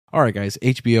all right, guys,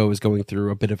 HBO is going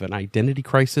through a bit of an identity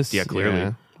crisis. Yeah, clearly.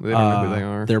 Yeah. They don't know who they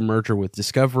are. Their merger with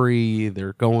Discovery,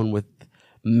 they're going with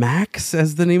Max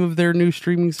as the name of their new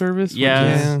streaming service.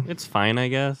 Yeah, it's fine, I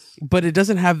guess. But it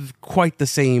doesn't have quite the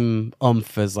same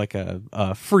oomph as like a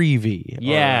Freevee.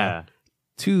 Yeah.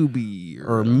 Tubi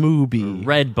Or Mubi.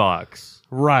 Redbox.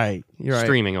 Right. You're right.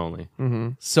 Streaming only.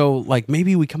 So, like,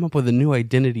 maybe we come up with a new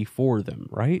identity for them,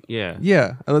 right? Yeah.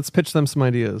 Yeah, let's pitch them some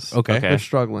ideas. Okay. They're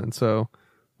struggling. So,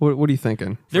 what are you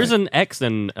thinking? There's an X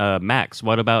and Max.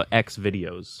 What about X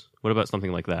videos? What about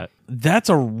something like that? That's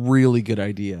a really good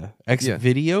idea.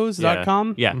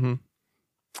 Xvideos.com? Yeah.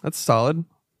 That's solid.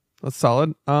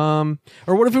 Or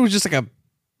what if it was just like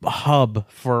a hub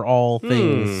for all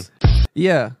things?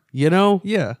 Yeah. You know?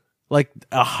 Yeah. Like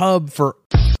a hub for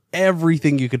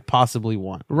everything you could possibly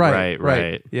want.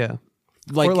 Right. Yeah.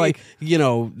 Like, Or like- you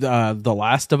know, The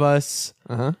Last of Us,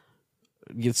 Uh-huh.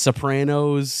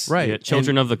 Sopranos. Right. Yeah,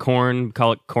 Children of the Corn.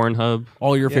 Call it Corn Hub.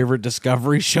 All your favorite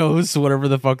Discovery shows, whatever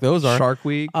the fuck those are. Shark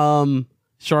Week.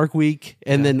 Shark Week.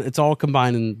 And then it's all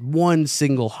combined in one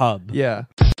single hub. Yeah.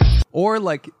 Or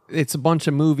like it's a bunch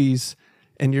of movies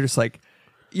and you're just like,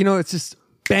 it's just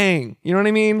bang. You know what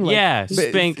I mean? Like, Yeah,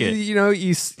 spank it.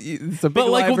 It's a big But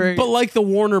library. like the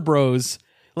Warner Bros,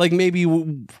 like maybe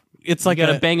it's like You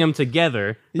gotta bang them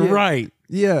together. right.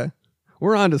 Yeah.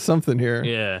 We're on to something here.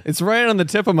 Yeah. It's right on the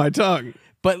tip of my tongue.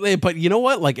 But you know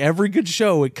what? Like every good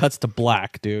show, it cuts to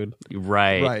black, dude.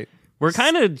 Right. Right. We're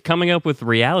kind of coming up with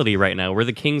reality right now. We're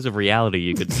the kings of reality,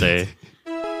 you could say.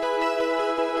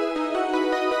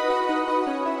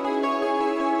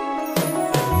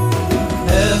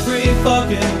 Every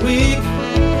fucking week,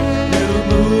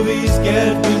 new movies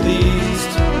get released.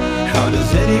 How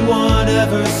does anyone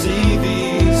ever see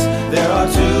these? There are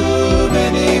too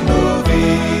many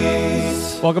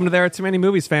movies. Welcome to There Are Too Many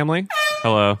Movies, family.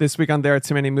 Hello. This week on There Are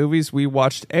Too Many Movies, we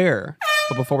watched Air.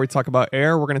 But before we talk about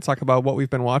Air, we're going to talk about what we've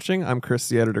been watching. I'm Chris,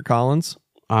 the editor Collins.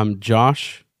 I'm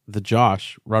Josh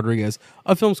Rodriguez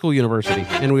of Film School University,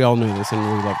 and we all knew this and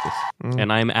we love this.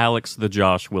 And I'm Alex the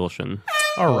Josh Wilson.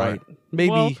 All right,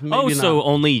 maybe not. So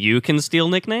only you can steal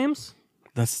nicknames?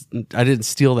 I didn't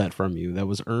steal that from you. That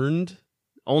was earned.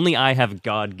 Only I have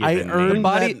God-given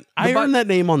names. I earned that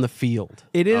name on the field.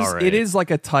 It is All right. It is like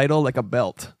a title, like a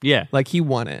belt. Yeah. Like he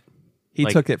won it. He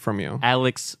Like- took it from you.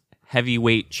 Alex,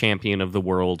 heavyweight champion of the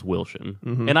world, Wilson.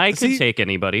 And I could See- take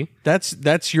anybody.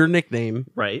 That's your nickname,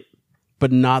 Right.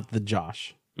 but not the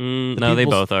Josh. No, they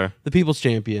people's- both are. The people's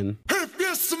champion.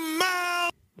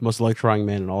 Most electrifying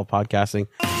man in all of podcasting.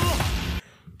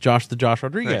 Josh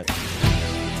Rodriguez.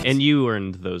 And you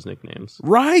earned those nicknames.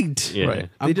 Right. Yeah. Right.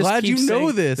 I'm They just glad keep you know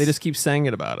saying- this. They just keep saying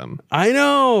it about him. I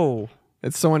know.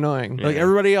 It's so annoying. Like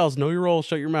everybody else, know your role,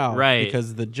 shut your mouth. Right.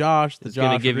 Because the Josh It's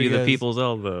going to give you the Rodriguez, people's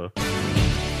elbow.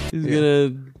 He's gonna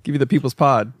Give you the people's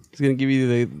pod. give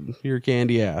you your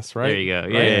candy ass, right? There you go.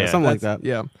 Yeah, Right? yeah. Something like that.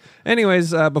 Yeah.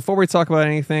 Anyways, before we talk about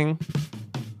anything,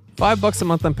 $5 a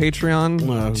month on Patreon.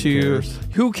 Well, who cares?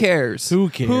 Who cares? Who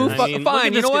cares? I mean, look Fine. at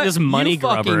You this- know what? this money you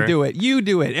fucking grubber. do it. You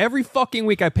do it. Every fucking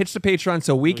week I pitch to Patreon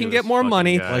so we can at get this more fucking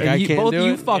money. guy. Like, and I you, can't both do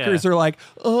you it? fuckers Yeah. are like,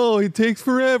 oh, it takes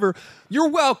forever. You're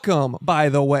welcome, by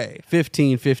the way.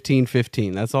 15.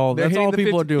 That's all. They're That's hitting all the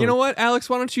people pitch- are doing. You know what, Alex?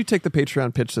 Why don't you take the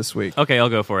Patreon pitch this week? Okay, I'll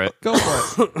go for it. Go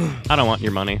for it. I don't want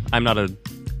your money. I'm not a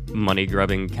money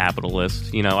grubbing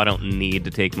capitalist. I don't need to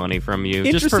take money from you. Just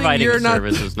Interesting, providing you're a not-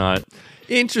 service is not.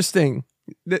 Interesting.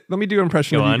 Let me do an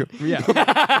impression Go of on. you.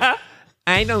 Yeah.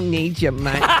 I don't need your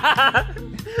money.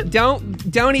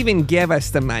 Don't even give us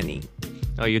the money.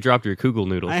 Oh, you dropped your kugel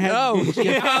noodle. I had, Oh,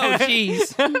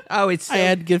 jeez. Oh, it's so, I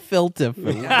had gefilte.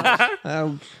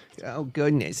 oh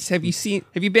goodness. Have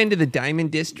you been to the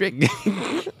Diamond District?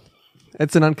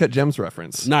 It's an Uncut Gems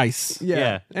reference. Nice.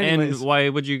 yeah. Anyways, And why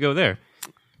would you go there?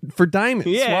 for diamonds.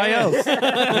 Yeah. Why else?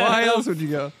 Why else would you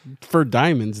go? For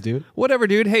diamonds, dude. Whatever,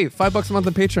 dude. Hey, $5 a month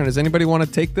on Patreon. Does anybody want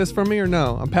to take this from me or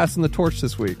no? I'm passing the torch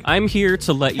this week. I'm here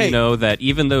to let Hey. you know that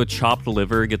even though chopped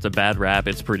liver gets a bad rap,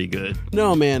 it's pretty good.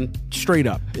 No, man. Straight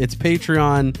up. It's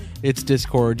Patreon. It's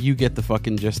Discord. You get the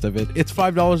fucking gist of it. It's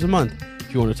 $5 a month.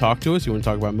 If you want to talk to us, you want to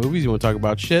talk about movies, you want to talk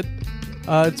about shit,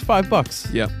 it's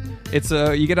 $5. Yeah. It's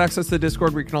you get access to the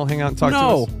Discord where you can all hang out and talk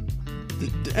No. to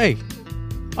us. Hey,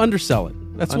 undersell it.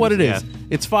 That's what it is. Yeah.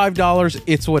 It's $5.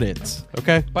 It's what it's.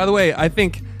 Okay? By the way, I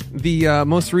think the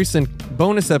most recent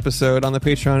bonus episode on the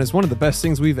Patreon is one of the best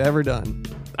things we've ever done.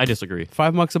 I disagree.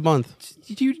 $5 a month.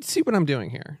 Did you see what I'm doing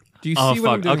here? Do you Oh, see what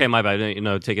I'm fuck. doing? Okay, my bad.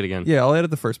 No, take it again. Yeah, I'll edit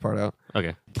the first part out.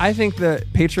 Okay. I think the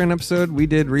Patreon episode we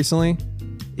did recently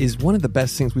is one of the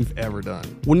best things we've ever done.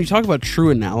 When you talk about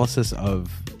true analysis of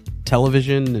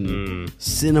television and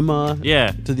cinema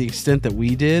Yeah. to the extent that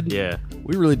we did. Yeah.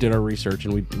 We really did our research,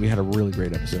 and we had a really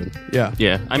great episode. Yeah.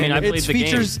 Yeah. I mean, I And played its the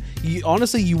features, game.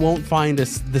 honestly, you won't find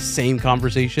the same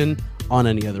conversation on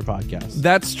any other podcast.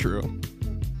 That's true.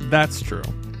 That's true.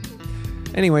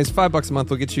 Anyways, $5 a month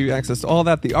will get you access to all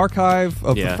that. The archive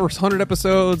of the Yeah. first 100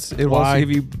 episodes. It will also Why? give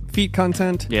you feat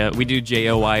content. Yeah, we do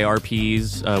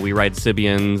JOIRPs. We ride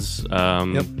Sibians.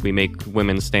 Yep. We make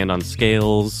women stand on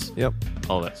scales. Yep.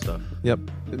 All that stuff. Yep.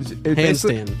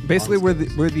 Handstand. Basically, we're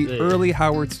the early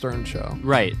Howard Stern show.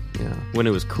 Right. Yeah. When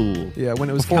it was cool. Yeah. When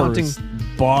it was Before counting. it was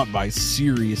bought by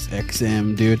Sirius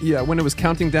XM, dude. Yeah. When it was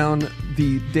counting down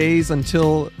the days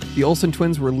until the Olsen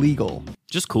twins were legal.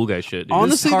 Just cool guy shit, dude.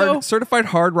 Honestly, Hard, though, certified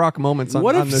hard rock moments on,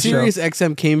 what on if the Sirius show.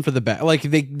 XM came for the bag? Like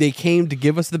they came to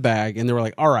give us the bag, and they were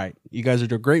like, "All right, you guys are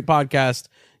doing a great podcast.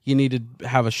 You need to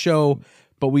have a show,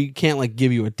 but we can't like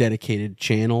give you a dedicated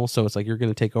channel. So it's like you're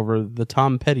going to take over the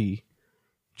Tom Petty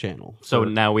channel. So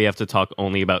now we have to talk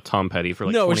only about Tom Petty for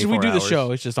like no, 24 we do the hours.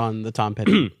 show. It's just on the Tom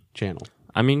Petty channel,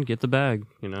 I mean, get the bag,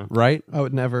 right? I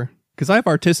would never. Because I have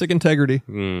artistic integrity.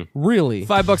 Really?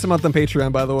 $5 a month on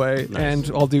Patreon, by the way.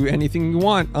 And I'll do anything you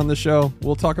want on the show.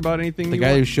 We'll talk about anything The you guy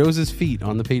who want. shows his feet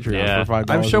on the Patreon Yeah. for $5.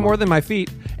 I show a more month. than my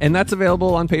feet. And that's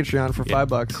available on Patreon for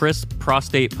 $5. Chris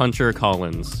Prostate Puncher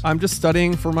Collins. I'm just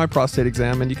studying for my prostate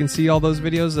exam, and you can see all those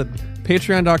videos at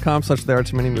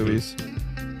patreon.com/therearttooManyMovies.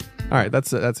 All right,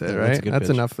 that's it, right? a good That's pitch.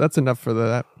 enough. That's enough for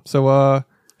that. So,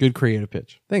 Good creative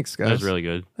pitch. thanks, guys. That was really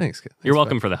good. Thanks. You're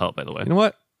welcome for the help, by the way. You know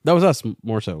what? That was us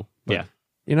more so. but Yeah.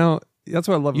 You know, that's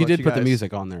what I love You about did you put the guys.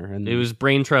 music on there, and It was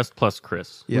Brain Trust plus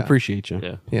Chris. we Yeah. appreciate you.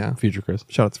 Yeah. Yeah. Future Chris.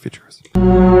 Shout out to Futures.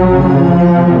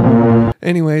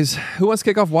 Anyways, who wants to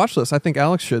kick off watch list? I think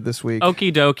Alex should this week.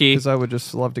 Okie dokie. Because I would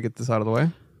just love to get this out of the way.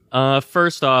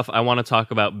 First off, I want to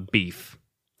talk about Beef.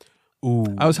 Ooh.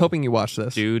 I was hoping you watched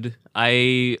this. Dude,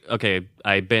 I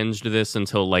binged this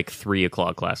until like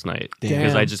 3:00 last night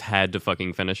because I just had to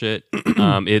fucking finish it.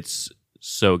 It's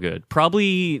so good.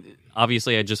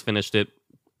 Obviously, I just finished it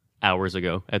hours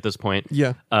ago at this point.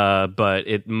 Yeah. But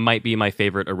it might be my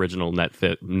favorite original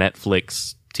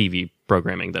Netflix TV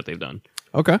programming that they've done.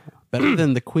 Okay. Better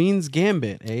than the Queen's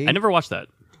Gambit, eh? I never watched that.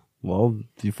 Well,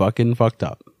 you fucking fucked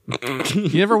up.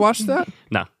 You never watched that?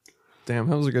 No. Damn,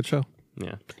 that was a good show.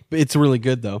 Yeah. It's really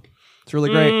good though. It's really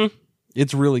great.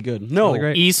 It's really good. No, Really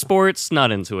great. Esports,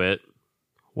 not into it.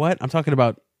 what? I'm talking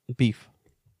about Beef.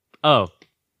 Oh,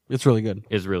 It's really good.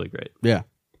 is really great. Yeah.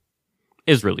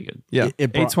 Is really good. Yeah.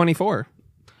 It brought- 824.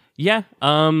 Yeah.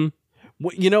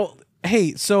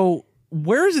 Hey, so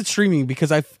where is it streaming?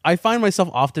 Because I find myself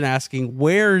often asking,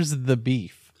 where's the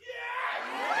beef?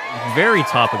 Very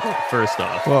topical, first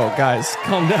off. Whoa, guys,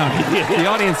 calm down. The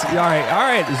audience, all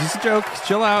right. Is this a joke?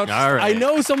 Chill out. All right. I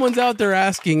know someone's out there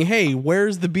asking, hey,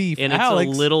 where's the beef? And Alex,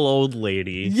 it's a little old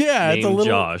lady. Yeah, it's a named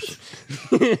little- Josh.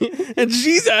 and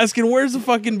she's asking, where's the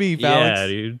fucking beef, Yeah, Alex?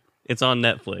 dude. It's on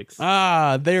Netflix.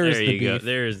 Ah, there's there the you beef.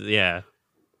 go. Yeah.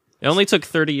 It only took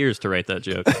 30 years to write that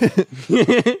joke.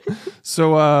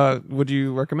 So, would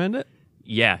you recommend it?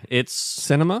 Yeah, it's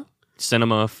Cinema?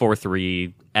 Cinema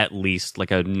 4.3, at least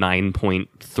like a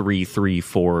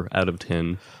 9.334 out of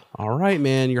 10. All right,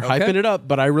 man, you're Okay. hyping it up,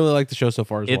 but I really like the show so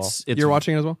far as It's You're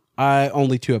watching it as well? I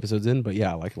only 2 episodes in, but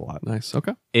yeah, I like it a lot. Nice.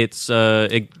 Okay. it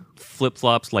flip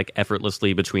flops like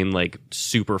effortlessly between like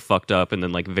super fucked up and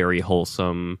then like very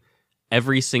wholesome.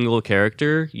 Every single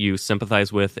character you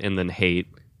sympathize with and then hate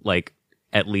like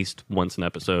at least once an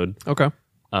episode. Okay.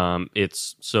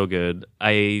 It's so good.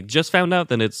 I just found out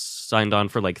that it's signed on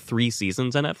for like 3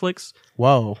 seasons on Netflix,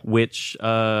 Whoa. which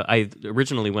I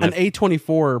originally when An I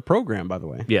A24 program, by the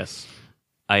way. yes,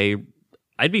 I'd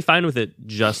be fine with it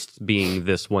just being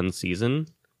this one season,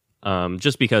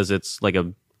 just because it's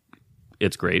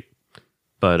great.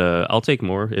 But I'll take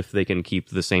more if they can keep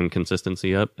the same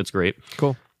consistency up. It's great.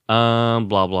 Cool. Blah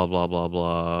blah blah blah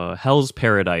blah. Hell's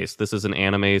Paradise. This is an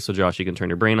anime, so Josh, you can turn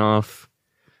your brain off.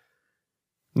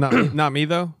 Not me,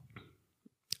 though.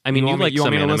 I mean, you like want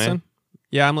some me to anime, listen?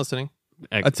 Yeah, I'm listening.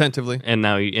 Attentively. and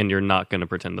you're not going to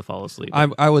pretend to fall asleep.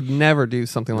 I would never do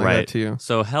something like that to you.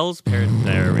 So Hell's Paradise.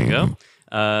 There we go.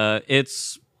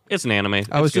 It's an anime.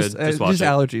 I was it's just good. Watch it.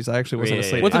 allergies. I actually wasn't Yeah, yeah,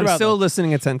 asleep. yeah. What's it I'm about, still though?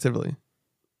 listening attentively.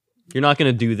 You're not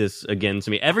going to do this again to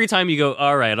me. Every time you go,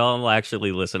 all right, I'll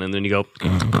actually listen, and then you go,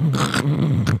 We've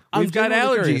got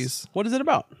genuinely allergies. curious. What is it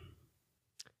about?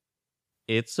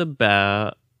 it's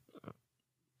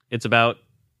about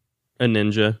a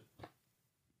ninja,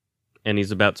 and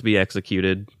he's about to be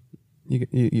executed. You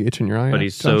itching your eye? But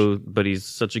Josh? he's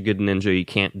such a good ninja he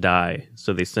can't die.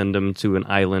 So they send him to an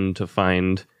island to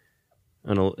find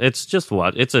And it's just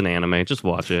watch. It's an anime. Just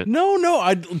watch it.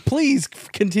 No. Please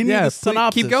continue the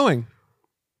synopsis. keep going.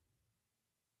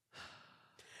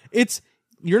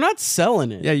 You're not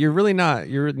selling it. Yeah, you're really not.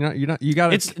 You're not. You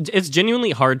got it. It's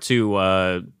genuinely hard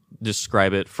to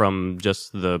describe it from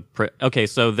just the. Okay,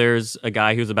 so there's a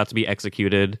guy who's about to be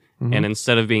executed, and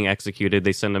instead of being executed,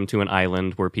 they send him to an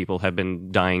island where people have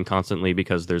been dying constantly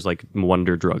because there's like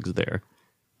wonder drugs there.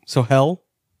 So hell,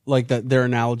 like that. Their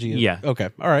analogy. Yeah. Okay.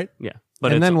 All right. Yeah,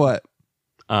 but and then what?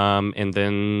 And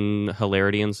then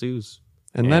hilarity ensues.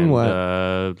 And then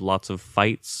what? Lots of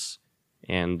fights.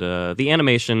 And the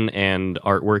animation and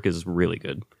artwork is really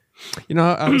good. You know,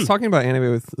 I was talking about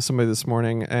anime with somebody this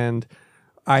morning, and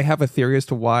I have a theory as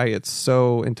to why it's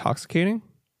so intoxicating.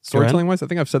 Storytelling wise, I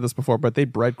think I've said this before, but they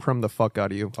breadcrumb the fuck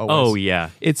out of you. Always. Oh, yeah.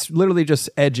 It's literally just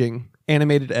edging,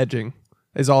 animated edging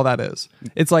is all that is.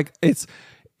 It's like,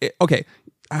 okay.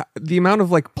 The amount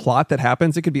of like plot that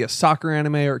happens, it could be a soccer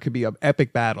anime or it could be an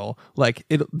epic battle. Like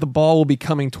the ball will be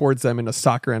coming towards them in a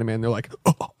soccer anime, and they're like,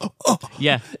 oh.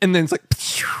 Yeah. And then it's like,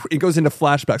 it goes into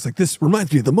flashbacks. Like, this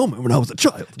reminds me of the moment when I was a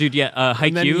child. Dude, yeah.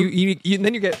 And then Haikyuu.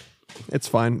 then you get, it's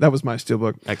fine. That was my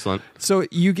steelbook. Excellent. So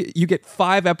you get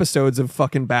 5 episodes of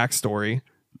fucking backstory.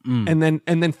 And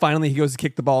then finally he goes to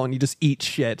kick the ball and you just eat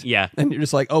shit. Yeah. And you're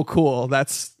just like, oh, cool.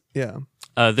 That's, yeah.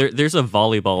 There's a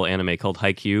volleyball anime called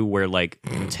Haikyuu where like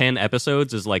 10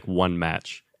 episodes is like one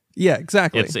match. Yeah,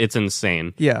 exactly. It's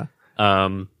insane. Yeah.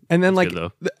 And then like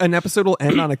good, an episode will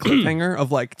end on a cliffhanger of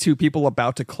like 2 people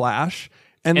about to clash.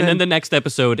 And then the next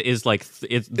episode is like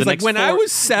it's the like next when I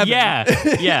was 7. Yeah.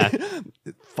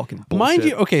 Fucking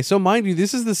bullshit. Mind you,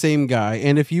 this is the same guy,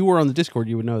 and if you were on the Discord,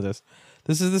 you would know this.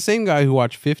 This is the same guy who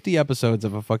watched 50 episodes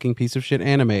of a fucking piece of shit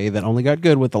anime that only got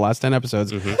good with the last 10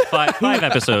 episodes. Five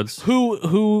episodes.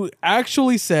 Who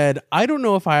actually said, I don't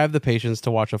know if I have the patience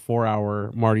to watch a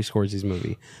 4-hour Marty Scorsese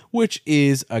movie, which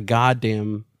is a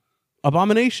goddamn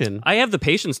abomination. I have the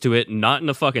patience to it, not in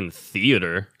a fucking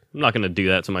theater. I'm not going to do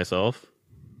that to myself.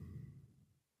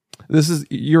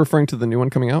 You're referring to the new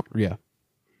one coming out? Yeah.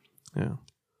 Yeah.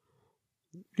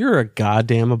 You're a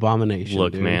goddamn abomination.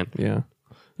 Look, dude. man. Yeah.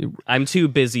 I'm too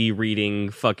busy reading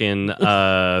fucking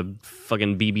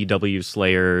BBW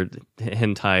Slayer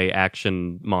hentai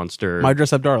action monster. My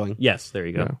Dress Up Darling. Yes, there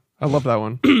you go. Yeah. I love that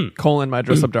one. : My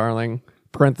Dress Up Darling,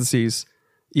 parentheses,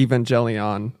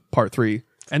 Evangelion, part 3.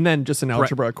 And then just an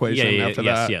algebra equation after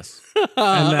that. Yes.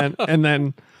 And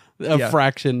then A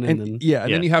fraction. And then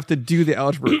then you have to do the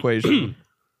algebra equation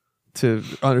to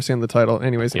understand the title.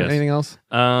 Anyways, Yes. anything else?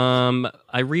 I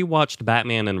rewatched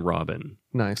Batman and Robin.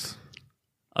 Nice.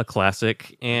 A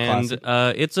classic. And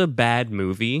it's a bad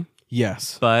movie,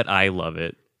 Yes. but I love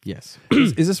it. Yes.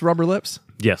 Is this Rubber Lips?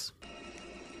 Yes.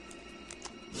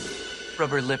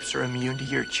 Rubber lips are immune to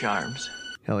your charms.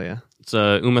 Hell yeah. It's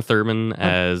Uma Thurman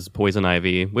as Poison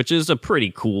Ivy, which is a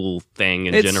pretty cool thing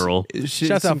in general.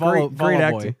 Shouts out great Fall Out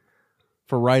acting. Boy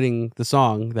for writing the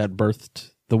song that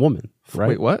birthed the woman, right?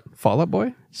 Wait, what? Fall Out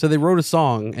Boy? So they wrote a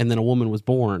song, and then a woman was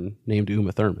born named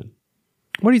Uma Thurman.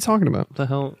 What are you talking about? What the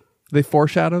hell? They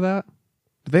foreshadow that?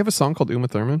 Do they have a song called Uma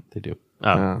Thurman? They do. Oh,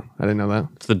 Oh, I didn't know that.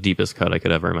 it's the deepest cut I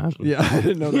could ever imagine. Yeah, I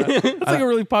didn't know that. It's like a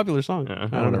really popular song.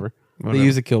 Whatever. They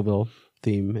use a Kill Bill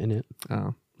theme in it.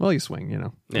 Oh. Well, you swing, you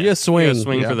know. Yeah. You swing.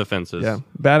 Swing Yeah. for the fences. Yeah.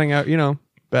 Batting out,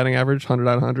 batting average, 100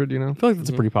 out of 100, I feel like that's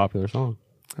a pretty popular song.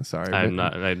 Sorry. I'm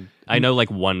not. I know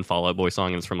like one Fall Out Boy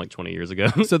song, and it's from like 20 years ago.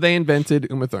 So they invented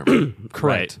Uma Thurman.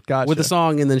 Correct. Gotcha. With the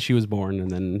song, and then she was born,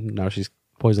 and then now she's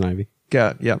Poison Ivy.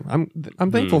 Yeah.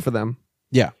 I'm thankful for them.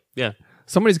 Yeah. Yeah.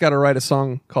 Somebody's got to write a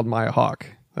song called Maya Hawk.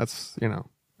 That's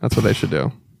what they should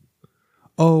do.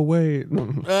 Oh, wait.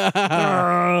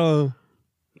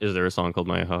 Is there a song called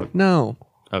My Hawk? No.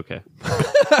 Okay.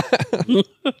 I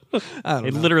I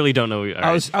literally don't know. All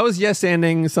right. I was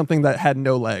yes-anding something that had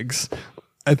no legs,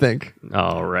 I think.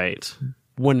 All right.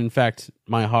 When in fact,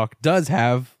 my hawk does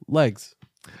have legs.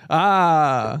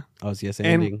 Ah. I was yes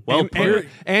ending. Well put.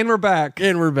 And we're back.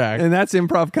 And we're back. And that's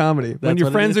improv comedy. When your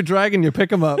what it friends is. are dragging you, pick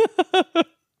them up.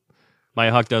 My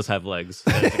Hawk does have legs.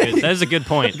 That is a good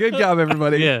point. Good job,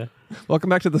 everybody. Yeah. Welcome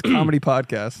back to this comedy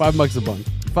podcast. $5 a month.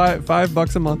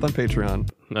 $5 a month on Patreon.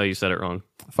 No, you said it wrong.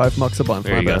 $5 a month.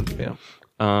 There My you go. bad.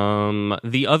 Yeah.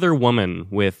 The Other Woman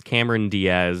with Cameron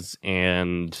Diaz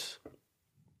and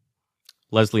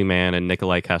Leslie Mann and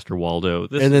Nikolai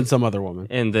Castor-Waldau. And then some other woman.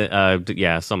 And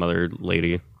some other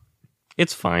lady.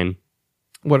 It's fine.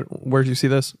 Where did you see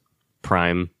this?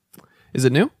 Prime. Is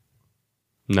it new?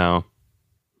 No.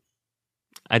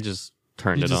 I just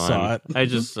turned You it just on. saw it.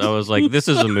 I was like, this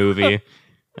is a movie.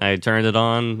 I turned it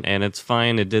on and it's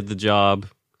fine. It did the job.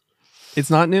 It's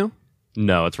not new?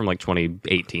 No, it's from like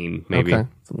 2018, maybe. Okay.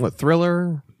 What,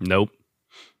 thriller? Nope.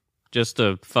 Just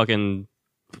a fucking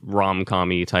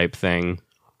rom-com-y type thing.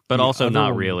 But also other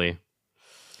not one- really.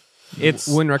 It's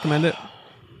Wouldn't recommend it.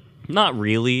 not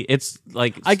really. It's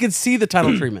like I could see the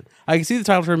title treatment. I can see the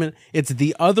title treatment. It's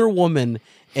the other woman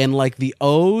and like the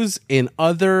O's in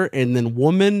other and then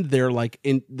woman. They're like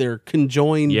they're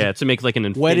conjoined. yeah, to make like an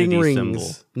infinity wedding rings.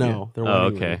 symbol. No, they're Oh,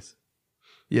 wedding okay. rings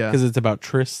Yeah. because it's about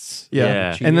trysts. Yeah.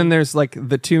 Yeah. And then there's like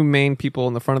the two main people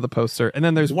in the front of the poster. And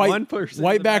then there's White one person.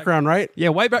 white in the back. background, right? Yeah,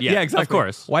 white background. Yeah, Yeah, of exactly.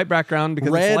 course. White background because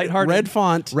it's Red lighthearted. red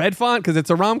font, Red font because it's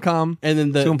a rom-com. and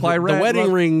then the To imply the red, wedding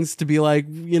love- rings to be like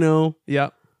Yeah,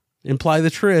 imply the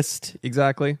tryst.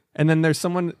 exactly. And then there's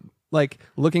someone like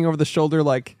looking over the shoulder,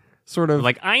 like sort of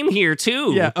Like, I'm here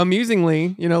too. yeah,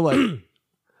 amusingly, like,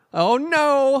 oh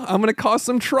no, I'm gonna cause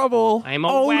some trouble. I'm a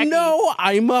Oh wacky no,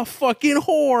 I'm a fucking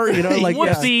whore. Like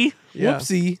whoopsie. Yeah.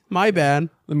 whoopsie, my bad.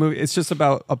 The movie, it's just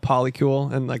about a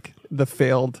polycule and like a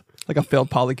failed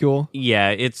polycule. Yeah,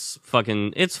 it's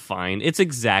fine. It's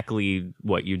exactly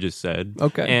what you just said.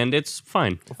 Okay. And it's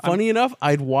fine. Funny enough,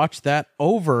 I'd watch that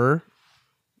over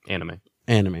Anime.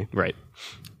 anime. Right.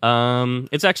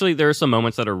 It's actually, there are some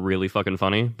moments that are really fucking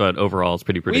funny, but overall it's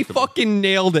pretty We predictable. fucking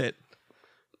nailed it.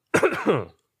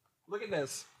 Look at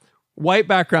this. White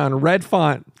background, red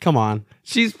font. Come on.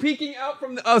 She's peeking out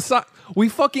from the side. We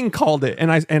fucking called it,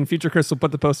 and Future Chris will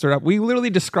put the poster up. We literally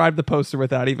described the poster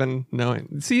without even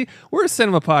knowing. See, we're a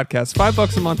cinema podcast.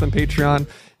 $5 a month on Patreon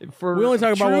for We only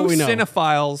talk about what true we know.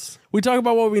 cinephiles. We talk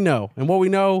about what we know, and what we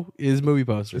know is movie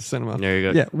posters. Cinema. There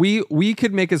you go. Yeah, we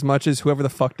could make as much as whoever the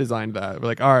fuck designed that. We're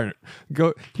like, all right,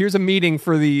 go. Here's a meeting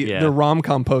for the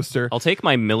rom-com poster. I'll take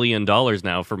my $1 million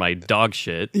now for my dog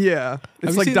shit. Yeah,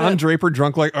 it's you like seen Don that? Draper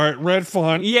drunk. Like, all right, red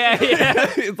font. Yeah,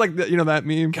 yeah. It's like that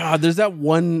meme. God, there's that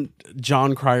one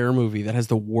John Cryer movie that has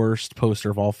the worst poster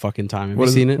of all fucking time. Have What you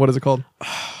is seen it? What is it called?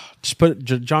 Just put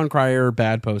John Cryer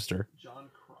bad poster. John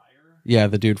Cryer. Yeah,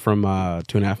 the dude from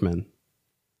 2.5 Men.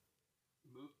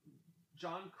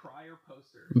 John Cryer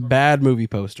poster. Bad movie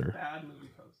poster. Bad movie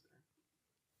poster.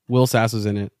 Will Sass is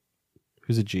in it.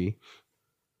 Who's a G?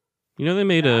 You know, they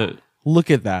made a.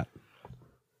 Look at that.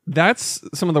 That's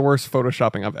some of the worst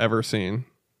photoshopping I've ever seen.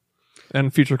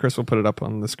 And Future Chris will put it up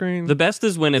on the screen. The best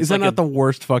is when it's Is that like not the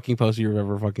worst fucking poster you've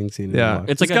ever fucking seen? In Yeah. your life?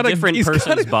 it's like He's got a a- different he's got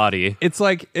person's a- body. it's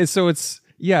like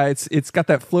it's got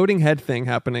that floating head thing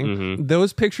happening.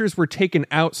 Those pictures were taken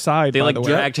outside. They by like the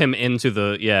way. dragged him into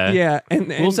the Yeah, and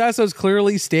Will Sasso's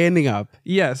clearly standing up.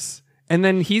 yes, and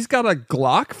then he's got a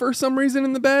Glock for some reason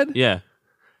in the bed. Yeah.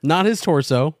 Not his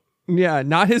torso. Yeah,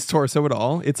 not his torso at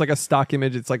all. It's like a stock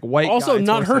image. It's like white. Also, guy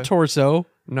not her torso.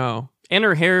 No, And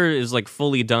her hair is like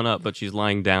fully done up, but she's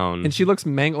lying down. and she looks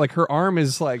like her arm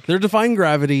is like They're defying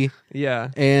gravity yeah.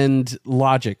 and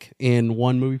logic in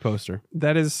one movie poster.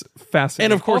 That is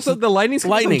fascinating. And of course, also the lightning's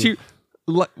coming from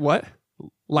lightning. what?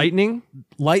 Lightning?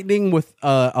 Lightning with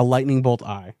a lightning bolt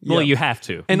eye. well, yeah. you have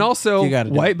to. And also You gotta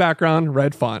do white background,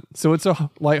 red font. So it's a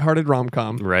lighthearted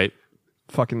rom-com. Right.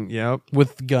 Fucking yeah.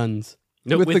 With guns.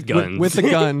 No, with guns. With the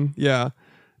gun, yeah.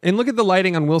 And look at the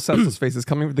lighting on Will Sasso's face. Is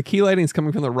coming. The key lighting is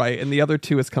coming from the right, and the other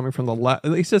two is coming from the left.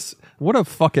 It's just what a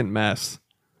fucking mess.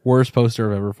 Worst poster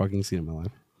I've ever fucking seen in my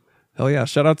life. Hell yeah!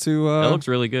 Shout out to that looks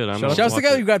really good. I'm gonna Shouts to the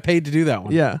watch guy it. who got paid to do that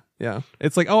one. yeah.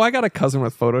 It's like I got a cousin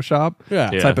with Photoshop. Yeah.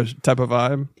 Yeah. Type of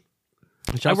vibe.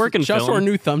 Shouts, I work in shouts to film. our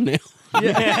new thumbnail.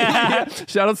 Yeah.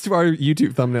 Shout outs to our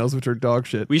YouTube thumbnails, which are dog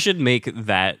shit. We should make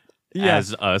that Yeah.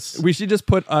 as us. We should just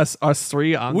put us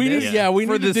three on. We this need, yeah, we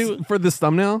for need to this do. for this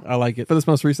thumbnail. I like it. For this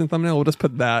most recent thumbnail, we'll just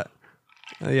put that.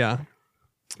 Yeah.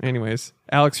 Anyways,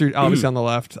 Alex, you're obviously on the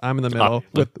left. I'm in the middle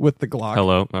with the Glock.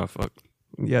 Hello. Oh fuck.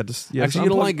 Yeah, just Actually, you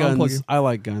don't unplug- like unplug guns. your- I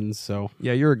like guns, so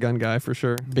Yeah, you're a gun guy for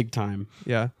sure. big time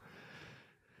Yeah,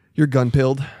 you're gun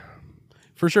pilled.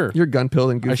 for sure. You're gun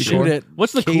pilled and I goofy. shoot core. at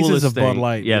What's the cases coolest of thing? Bud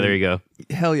Light. Yeah, dude. there you go.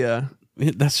 Hell yeah,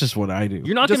 That's just what I do.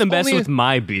 You're not Just going to mess only- with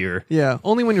my beer. yeah.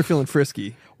 Only when you're feeling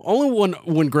frisky. Only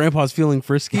when Grandpa's feeling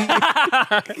frisky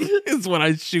is when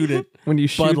I shoot it. When you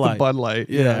shoot Bud the Light. Bud Light.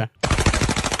 Yeah.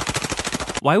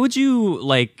 Why would you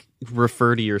like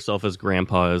refer to yourself as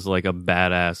grandpa as like a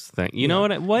badass thing? You know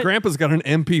what? Grandpa's got an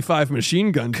MP5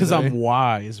 machine gun Because today. I'm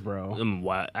wise, bro.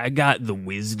 I got the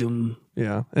wisdom.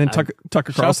 Yeah, and Tucker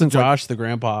Shouts to Carlson's like, Josh, the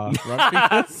grandpa.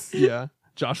 Rodriguez. yeah,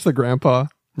 Josh the grandpa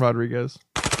Rodriguez.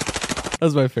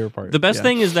 That's my favorite part. The best Yeah.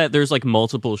 thing is that there's like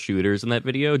multiple shooters in that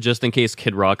video, just in case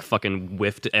Kid Rock fucking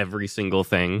whiffed every single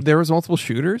thing. There was multiple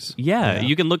shooters. Yeah,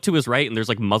 you can look to his right and there's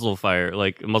like muzzle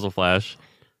flash.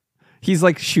 He's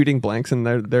like shooting blanks, and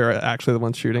they're actually the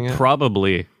ones shooting it.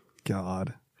 Probably.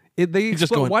 God.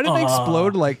 just going, why did they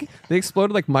explode like they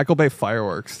exploded like Michael Bay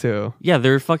fireworks too? Yeah,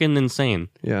 they're fucking insane.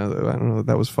 Yeah, I don't know.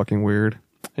 That was fucking weird.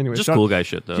 Anyway, Just cool guy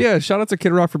shit though. Yeah, shout out to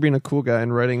Kid Rock for being a cool guy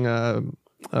and writing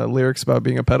lyrics about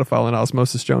being a pedophile in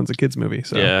Osmosis Jones, a kids movie.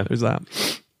 So Yeah. there's that.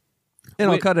 And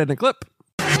I'll cut it in a clip.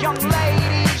 Young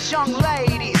ladies,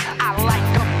 I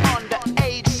like them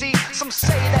underage. See, some say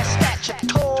that's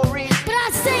statutory, but I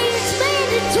say it's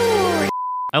mandatory.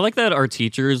 I like that our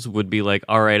teachers would be like,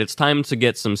 all right, it's time to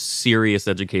get some serious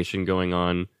education going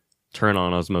on. Turn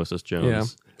on Osmosis Jones. Yeah.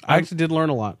 I actually did learn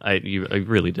a lot. I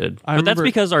really did. I But that's remember-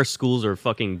 because our schools are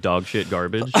fucking dog shit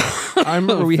garbage. I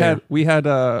remember we had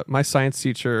my science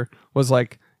teacher was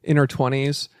like in her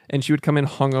 20s, and she would come in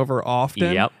hungover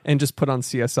often Yep. and just put on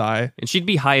CSI. And she'd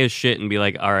be high as shit and be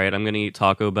like, all right, I'm going to eat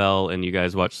Taco Bell and you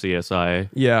guys watch CSI.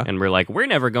 Yeah. And we're like, we're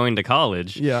never going to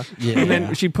college. Yeah. And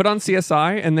then she'd put on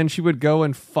CSI, and then she would go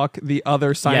and fuck the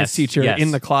other science Yes, teacher yes.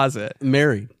 in the closet.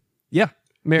 Married. Yeah.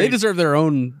 Married. They deserve their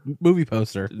own movie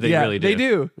poster. They really do. They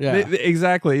do. Yeah.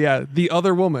 Exactly. Yeah. The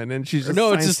other woman, and she's just No,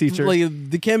 a it's science just teacher. like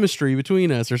the chemistry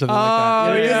between us or something like that.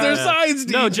 Oh, Because yeah. they're science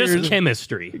teachers. No, just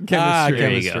chemistry. chemistry.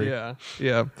 There you chemistry. go.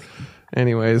 Yeah.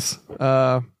 Anyways,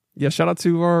 yeah. Shout out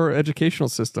to our educational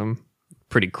system.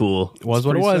 Pretty cool. was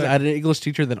what it pretty was. sick. I had an English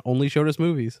teacher that only showed us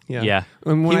movies. Yeah.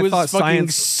 And when He I was thought fucking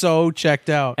science, so checked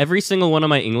out. Every single one of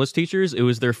my English teachers, it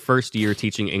was their first year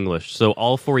teaching English. So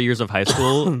all 4 years of high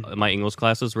school, my English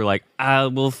classes were like,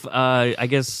 I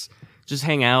guess just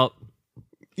hang out.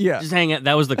 yeah, Just hang out.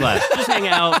 That was the class. Just hang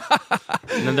out.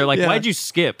 And then they're like, Yeah. why'd you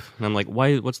skip? And I'm like,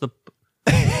 why? What's the...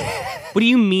 What do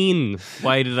you mean?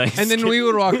 Why did I and then skip? we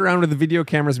would walk around with the video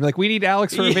cameras and be like, "We need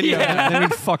Alex for a video," Yeah. and then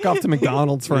we'd fuck off to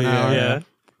McDonald's for an hour. Yeah.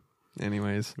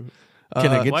 Anyways,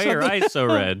 Can I get Why are your something? eyes so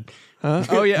red?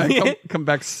 oh yeah, come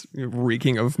back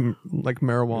reeking of like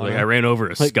marijuana. Like, I ran over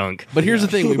a skunk. But here's the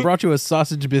thing: we brought you a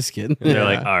sausage biscuit. They're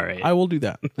like, all right. I will do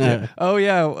that. Oh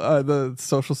yeah, the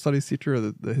social studies teacher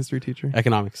or the history teacher.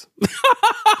 Economics,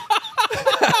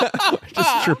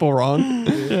 Just triple wrong.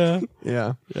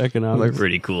 Yeah. economics,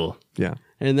 Pretty cool. Yeah.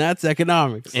 and that's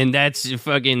economics. And that's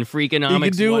fucking You Freakonomics.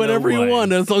 can do whatever you 101.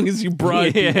 want as long as you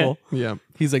bribe Yeah. people. Yeah.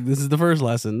 He's like, this is the first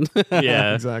lesson.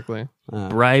 Yeah. Exactly.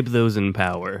 Bribe those in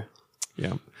power.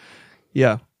 Yeah.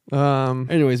 Yeah.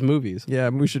 Anyways, movies. Yeah.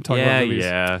 We should talk Yeah, about movies.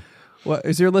 yeah. What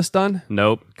is your list done?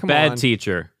 Nope. Come Bad on.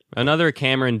 Teacher. Another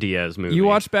Cameron Diaz movie. You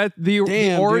watched the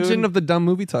Damn, origin dude. of the dumb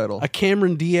movie title. A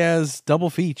Cameron Diaz double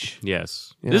feature.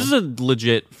 Yes. Yeah. This is a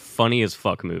legit funny as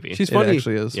fuck movie. She's It funny.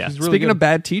 actually is. Yeah. She's really Speaking good. of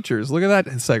bad teachers, look at that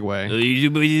segue.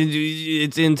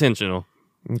 It's intentional.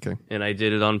 Okay. And I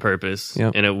did it on purpose.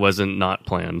 Yep. And it wasn't not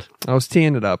planned. I was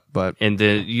teeing it up, but And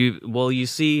then you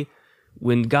see,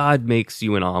 when God makes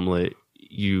you an omelet,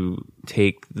 you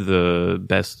take the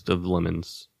best of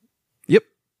lemons. yep.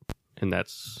 And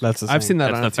that's That's the I've seen that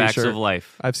that's on the a facts t-shirt. of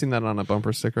life. I've seen that on a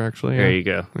bumper sticker actually. There yeah. you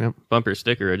go. Yep. Bumper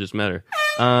sticker. I just met her.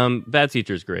 Bad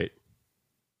Teacher's great.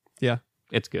 Yeah.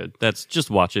 It's good. That's just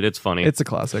watch it. It's funny. It's a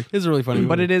classic. It's a really funny movie.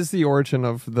 But it is the origin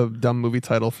of the dumb movie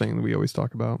title thing that we always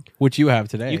talk about. which you have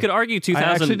today. you could argue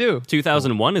actually do.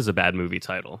 2001 is a bad movie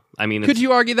title. I mean, Could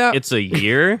you argue that? It's a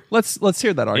year. Let's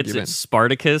hear that argument. It's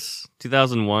Spartacus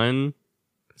 2001.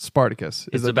 Spartacus. Is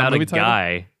It's it a dumb about a movie title?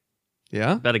 guy.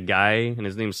 Yeah. About a guy, and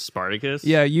his name's Spartacus.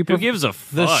 Yeah, you Who gives a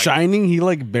The fuck? Shining, he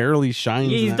like barely shines.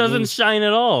 He in that doesn't movie. shine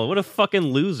at all. What a fucking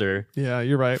loser. Yeah,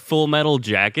 you're right. Full Metal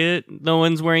Jacket. No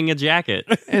one's wearing a jacket.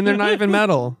 And they're not even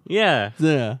metal. Yeah.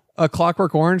 Yeah, A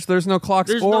Clockwork Orange, there's no clocks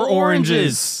There's or no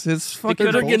oranges. It's fucking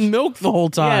they're drinking milk the whole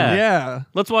time. Yeah.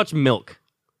 Let's watch Milk.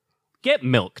 Get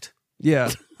milked.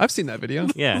 Yeah. I've seen that video.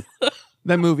 Yeah.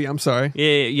 That movie, I'm sorry.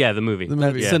 Yeah, the movie. The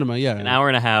movie. Yeah. Cinema, yeah. An hour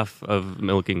and a half of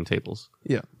milking tables.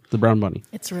 Yeah. The Brown Bunny.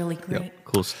 It's really great.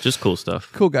 Cool, just cool stuff.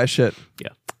 Cool guy shit. Yeah,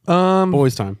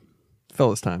 Boys time.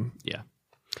 Fellas time. yeah.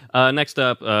 Next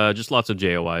up, just lots of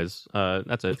JOIs.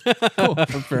 That's it.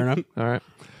 Fair enough. All right.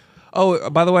 Oh,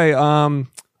 by the way,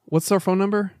 what's our phone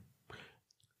number?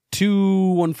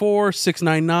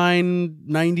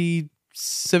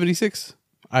 214-699-9076.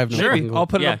 I have no Sure. fucking clue. I'll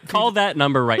put Yeah, it up. call that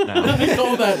number right now.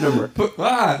 call that number.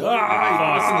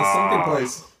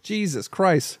 Jesus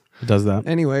Christ. It does that.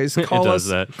 Anyways, call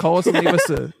does us. that. Call us and leave us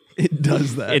a. It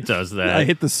does that. It does that. I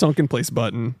hit the sunken place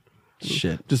button.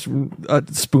 Shit. Just a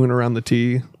spoon around the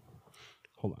T.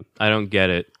 Hold on. I don't get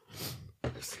it.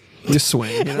 You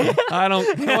swing. You know? I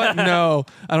don't. You know what? No,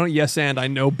 I don't. Yes, and I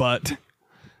know, but.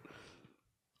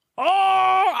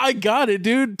 Oh, I got it,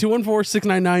 dude.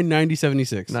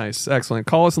 214-699-9076. Nice, excellent.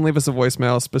 Call us and leave us a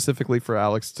voicemail specifically for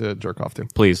Alex to jerk off to.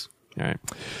 Please. All right.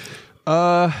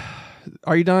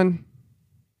 Are you done?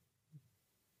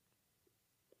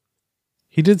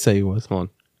 He did say he was. Hold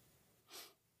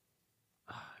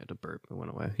on. had to burp. It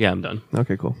went away. Yeah, I'm done.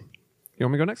 Okay, cool. You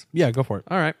want me to go next? Yeah, go for it.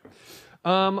 All right.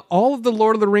 All of the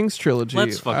Lord of the Rings trilogy.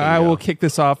 Let's fucking I go. will kick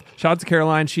this off. Shout out to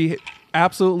Caroline. She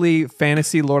absolutely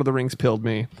fantasy Lord of the Rings pilled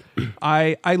me.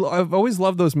 I've always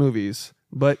loved those movies,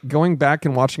 but going back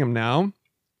and watching them now,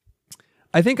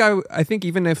 I think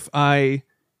even if I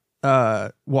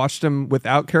watched them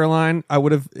without Caroline, I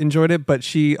would have enjoyed it. But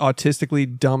she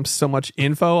autistically dumps so much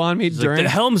info on me during the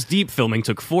Helm's Deep filming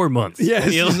took 4 months.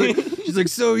 Yes. You know? She's like,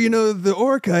 so, the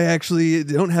Orcai actually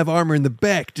don't have armor in the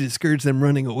back to discourage them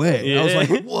running away. I was like,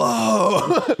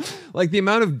 whoa. Like the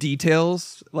amount of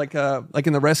details, like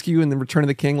in the Rescue and the Return of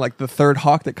the King, like the third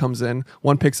hawk that comes in,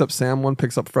 one picks up Sam, one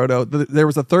picks up Frodo. There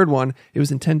was a third one. It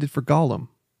was intended for Gollum.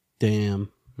 Damn.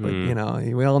 But,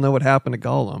 we all know what happened to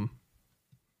Gollum.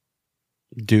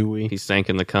 Do we? He sank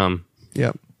in the cum.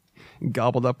 Yep.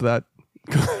 Gobbled up that.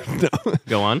 No.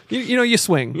 Go on. You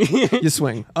swing. You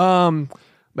swing.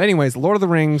 But anyways, Lord of the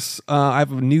Rings, I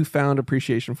have a newfound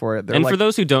appreciation for it. They're And for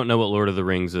those who don't know what Lord of the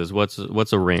Rings is, what's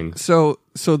a ring? so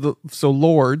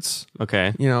lords,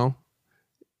 Okay. are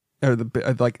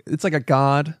it's like a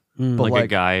god, but Like a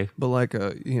guy. but like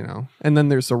and then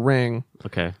there's a ring,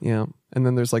 Okay. and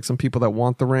then there's like some people that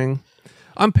want the ring.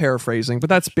 I'm paraphrasing, but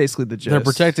that's basically the gist. They're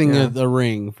protecting yeah. the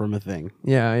ring from a thing.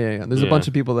 Yeah. There's a Yeah. bunch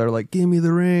of people that are like, "Give me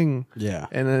the ring," Yeah.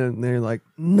 and then they're like,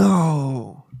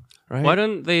 "No." Right? Why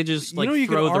don't they just You know, you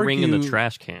could throw the ring in the argue-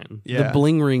 trash can? Yeah. The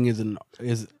bling ring is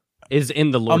Is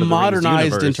in the Lord a of the Rings modernized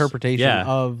universe. interpretation Yeah.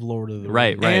 of Lord of the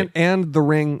Right, Rings. right. and the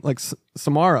ring, like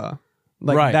Samara,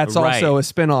 like Right, that's also right. a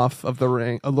spin-off of the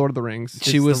ring, Lord of the Rings.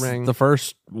 She It's was the ring. the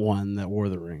first one that wore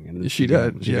the ring, and She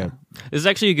did, yeah. This is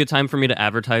actually a good time for me to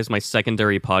advertise my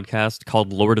secondary podcast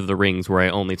called Lord of the Rings, where I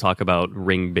only talk about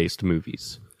ring-based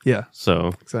movies. Yeah,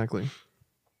 So exactly.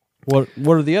 What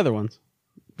are the other ones?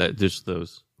 that just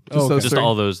those, Just those just three.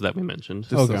 all those that we mentioned.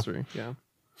 Just Okay. those three. Yeah.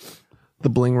 The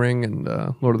Bling Ring and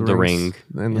Lord of the The Rings.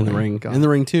 In the ring, God. in the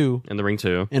ring too, And the Ring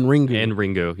too. and Ringu. And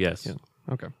Ringo, yes. Yeah.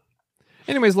 Okay.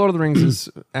 Anyways, Lord of the Rings is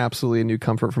absolutely a new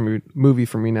comfort for me, movie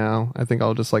for me now. I think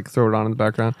I'll just like throw it on in the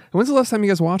background. And when's the last time you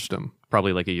guys watched them?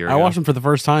 Probably like a year I ago. watched them for the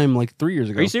first time like 3 years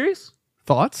ago. Are you serious?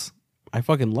 Thoughts? I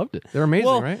fucking loved it. They're amazing,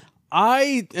 Well, right?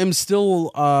 I am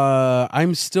still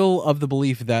I'm still of the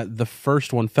belief that the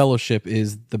first one, Fellowship,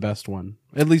 is the best one.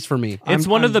 At least for me. It's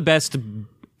one of the best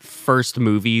first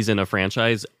movies in a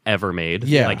franchise ever made.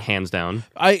 Yeah. Like hands down.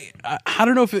 I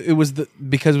don't know if it was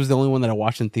because it was the only one that I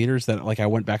watched in theaters that like I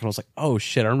went back and I was like, oh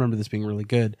shit, I remember this being really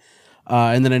good.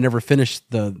 And then I never finished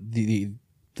the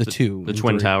two, The and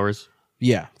Twin three. Towers.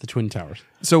 Yeah, the Twin Towers.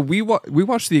 So we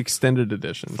watched the extended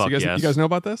editions. Fuck you guys, yes. you guys know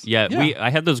about this? Yeah, Yeah.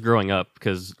 I had those growing up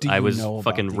because Do I you was know about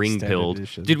fucking the ring extended pilled.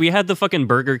 edition? Dude, we had the fucking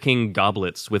Burger King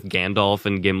goblets with Gandalf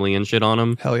and Gimli and shit on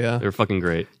them. Hell yeah. They're fucking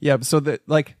great. Yeah, so that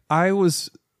like I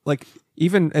was like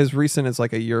even as recent as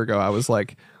like a year ago, I was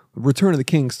like, Return of the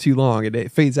King's too long.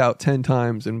 It fades out 10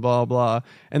 times and blah blah.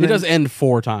 And It then- does end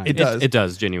 4 times. It does. It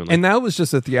does, genuinely. And that was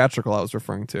just a theatrical I was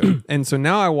referring to. And so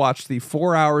now I watched the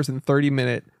 4 hours and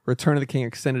 30-minute Return of the King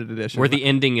extended edition. where the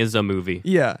ending is a movie.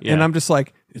 yeah, Yeah. and I'm just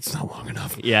like, it's not long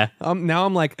enough. Yeah. Now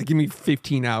I'm like, give me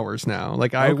 15 hours now.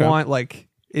 Like I Okay. want like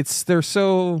they're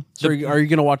so So are you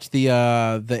gonna watch the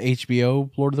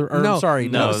HBO Lord of the? Or, no, sorry,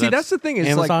 no, See, that's- that's the thing is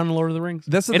Amazon like Lord of the Rings.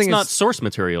 that's the It's thing not is source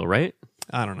material, right?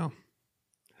 I don't know.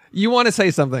 You want to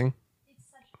say something?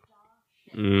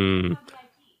 Mm.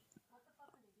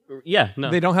 Yeah,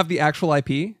 no. They don't have the actual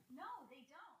IP.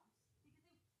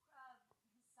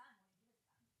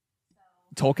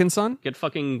 Tolkien's son? Get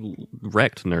fucking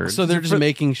wrecked, nerd. So they're just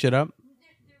making shit up.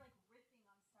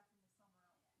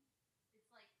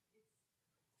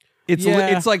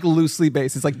 Yeah. It's like loosely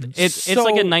based. It's like It's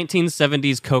like a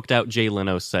 1970s coked out Jay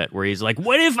Leno set where he's like,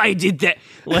 "What if I did that?"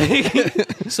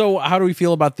 Like, So how do we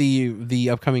feel about the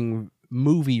upcoming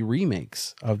movie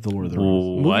remakes of the Lord of the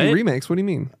Rings? what? movie remakes. What do you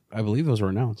mean? I believe those were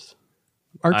announced.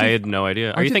 Aren't I you- had no idea.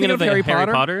 Are aren't you you thinking thinking of of the Harry Harry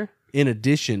Potter? Potter? In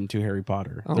addition to Harry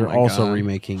Potter, Oh they're my also God.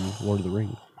 remaking Lord of the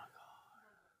Rings.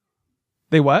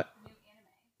 They what?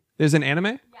 There's an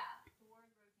anime?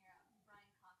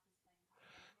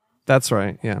 That's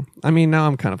right. Yeah. I mean, now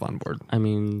I'm kind of on board. I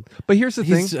mean, But here's the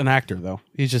thing. He's an actor, though.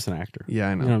 He's just an actor. Yeah,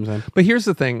 I know. You know what I'm saying? But here's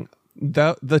the thing.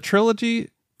 The trilogy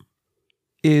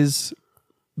is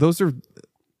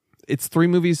it's 3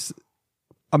 movies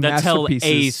that tell masterpiece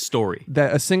a story.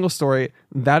 that a single story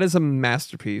that is a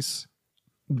masterpiece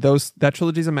that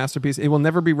trilogy is a masterpiece. It will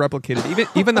never be replicated.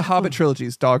 Even the Hobbit trilogy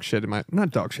is dog shit. Not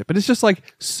dog shit, but it's just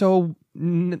like so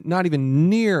not even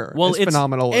near as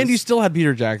phenomenal. And as, you still had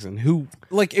Peter Jackson, who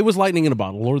like it was lightning in a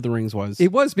bottle. Lord of the Rings was.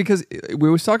 It was because we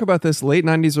always talk about this late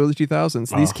 90s, early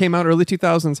 2000s. These came out early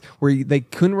 2000s where they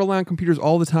couldn't rely on computers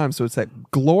all the time. So it's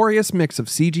that glorious mix of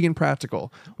CG and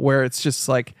practical where it's just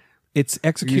like it's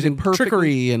executed using perfectly.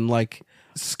 trickery and like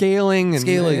Scaling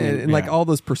and like yeah. all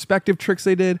those perspective tricks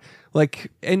they did,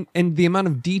 like and the amount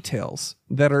of details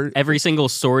that are Every single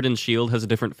sword and shield has a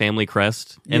different family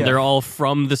crest, and Yeah. they're all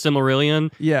from the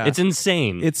Silmarillion. Yeah. It's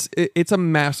insane. it's a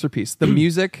masterpiece. The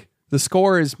music, the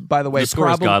score is, by the way, The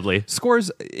score is godly. Scores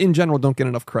in general don't get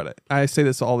enough credit. I say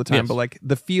this all the time, Yes. but like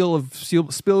the feel of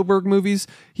Spielberg movies,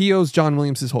 he owes John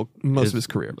Williams most of his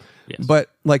career. Yes. But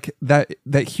like that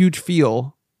huge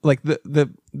feel, like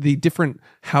the different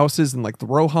houses and like the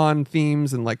Rohan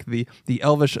themes and like the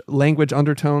Elvish language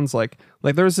undertones, like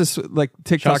there's this like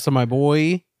TikTok. Shouts to my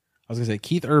boy. I was gonna say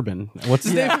Keith Urban. What's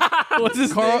his name? What's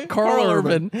his name? Carl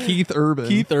Urban. Keith Urban.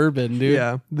 Keith Urban, dude.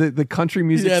 Yeah, the country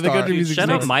music. Yeah, the star. country music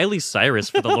Shout out Miley Cyrus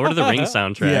for the Lord of the Rings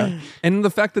soundtrack. Yeah, and the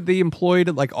fact that they employed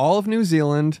like all of New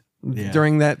Zealand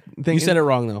during that thing. You said it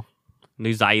wrong though.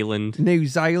 New Zealand. New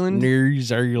Zealand. New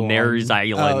Zealand. New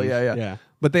Zealand. Oh yeah. Yeah.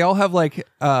 But they all have like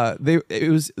it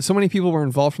was so many people were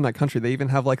involved from that country. They even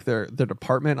have like their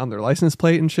department on their license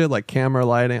plate and shit, like camera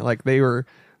lighting. Like they were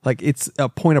like it's a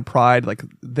point of pride. Like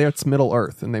it's Middle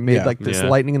Earth, and they made Yeah. like this Yeah.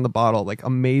 lightning in the bottle, like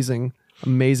amazing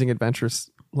adventurous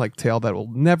like tale that will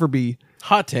never be.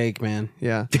 Hot take, man.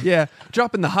 Yeah.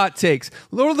 Dropping the hot takes.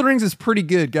 Lord of the Rings is pretty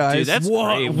good, guys. Dude, that's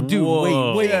Whoa, great. dude,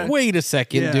 Whoa. wait a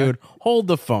second, Yeah. dude. Hold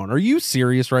the phone. Are you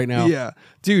serious right now? yeah,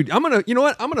 dude. You know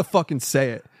what? I'm gonna fucking say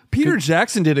it. Peter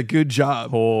Jackson did a good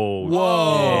job. Oh,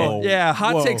 Whoa. Yeah,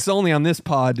 hot Whoa. takes only on this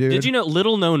pod, dude. Did you know?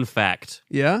 Little known fact.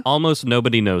 Yeah. Almost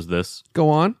nobody knows this. Go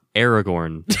on.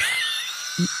 Aragorn,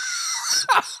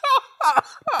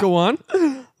 Go on.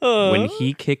 when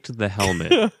he kicked the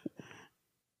helmet,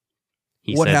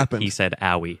 What happened? He said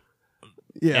 "owie,"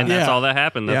 Yeah. and that's Yeah. all that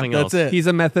happened. Nothing else. That's it. He's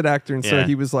a method actor, and so Yeah.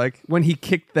 he was like, when he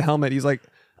kicked the helmet, he's like,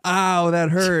 "Ow, that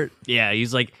hurt." Yeah,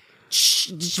 he's like,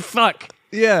 "Fuck."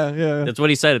 Yeah. That's what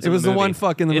he said. It's It in was the movie. one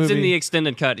fuck in the It's movie. in the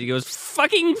extended cut. He goes,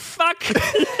 "Fucking fuck."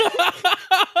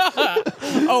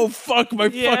 Oh fuck my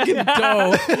fucking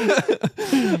toe.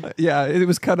 Yeah, it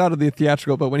was cut out of the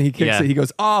theatrical, but when he kicks Yeah. it, he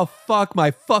goes, "Oh fuck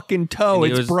my fucking toe! And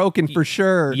he It's goes, broken for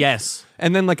sure." Yes.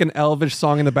 And then like an Elvish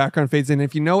song in the background fades in.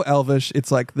 If you know Elvish,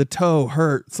 it's like the toe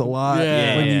hurts a lot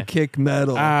Yeah. when Yeah. you kick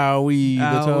metal. Owie,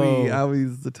 the toe.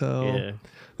 Owie's the toe.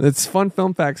 Yeah. It's fun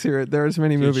film facts here. There's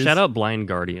many Dude, movies. shout out Blind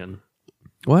Guardian,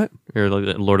 What? or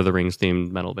like Lord of the Rings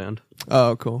themed metal band.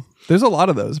 Oh, cool. There's a lot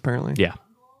of those apparently. Yeah.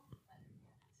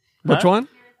 Which one?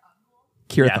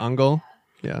 Kirith Yeah. Ungol.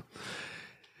 Yeah.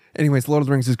 Anyways, Lord of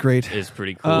the Rings is great. Is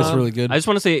pretty cool. It's really good. I just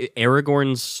want to say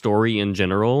Aragorn's story in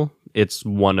general, it's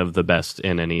one of the best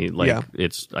in any like Yeah.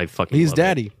 I fucking He's love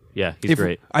daddy. It. Yeah, he's If-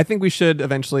 great. I think we should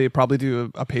eventually probably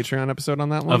do a Patreon episode on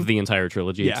that one. Of the entire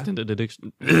trilogy, Yeah. extended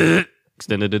edition.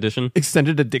 Extended edition.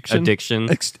 Extended addiction. Addiction.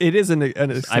 It is an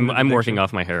extended I'm addiction. working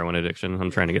off my heroin addiction. I'm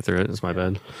trying to get through it. It's my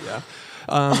bad.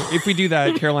 If we do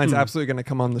that, Caroline's absolutely going to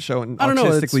come on the show and I don't know,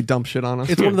 artistically it's- dump shit on us.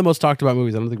 It's one of the most talked about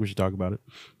movies. I don't think we should talk about it.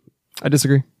 I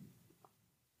disagree.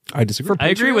 I disagree. I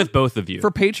agree Patreon? with both of you.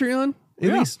 For Patreon, at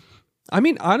Yeah. least. I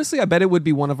mean, honestly, I bet it would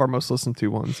be one of our most listened to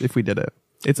ones if we did it.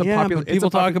 It's a yeah, popular. but people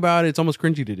it's a talk about it. It's almost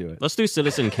cringy to do it. Let's do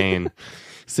Citizen Kane.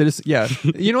 Citizen. Yeah.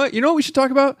 You know what? You know what we should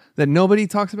talk about that nobody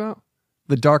talks about?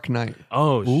 The Dark Knight.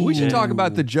 Oh, We should shit. talk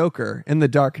about the Joker and the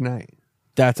Dark Knight.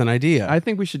 That's an idea. I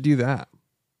think we should do that.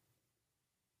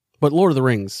 But Lord of the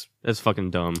Rings, That's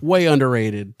fucking dumb. way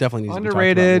underrated. Definitely needs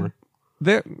Underrated. to be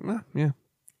There. Yeah.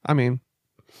 I mean,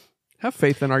 have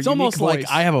faith in our. It's almost unique like voice.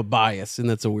 I have a bias, and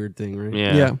that's a weird thing, right?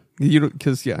 Yeah. Yeah. You don't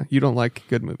because you don't like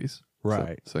good movies.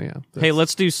 Right. So yeah. Hey,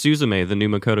 let's do Suzume, the new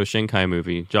Makoto Shinkai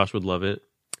movie. Josh would love it.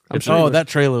 It's Oh, that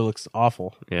trailer looks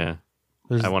awful. yeah.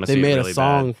 There's- I wanna They see it made really a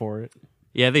song bad. for it.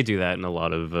 Yeah, they do that in a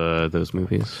lot of those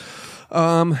movies.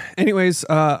 Anyways,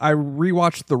 I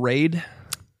rewatched The Raid.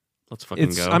 Let's fucking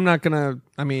It's. go. I'm not gonna.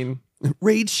 I mean,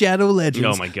 Raid Shadow Legends.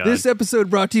 Oh my God. This episode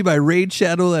brought to you by Raid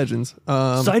Shadow Legends.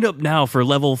 Sign up now for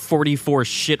level 44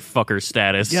 shitfucker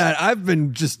status. Yeah,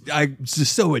 I'm just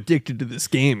so addicted to this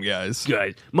game, guys.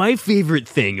 Guys, my favorite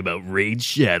thing about Raid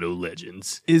Shadow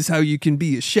Legends Is how you can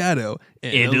be a shadow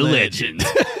and a legend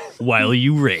while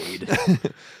you raid.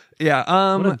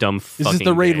 Yeah. What a dumb fucking Is this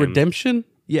the Raid game. Redemption?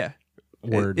 Yeah.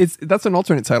 Word. That's an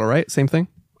alternate title, right? Same thing.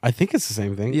 I think it's the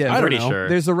same thing. Yeah, I don't pretty know. sure.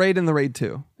 There's a Raid and the Raid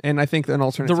 2, and I think an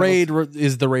alternate. The title's- Raid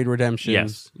is the Raid Redemption.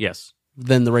 Yes, yes.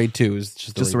 Then the Raid 2 is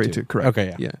just the Raid 2, correct?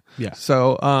 Okay, yeah. Yeah.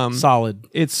 So Solid.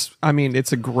 it's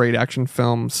a great action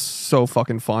film. So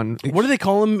fucking fun. What do they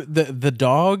call him? The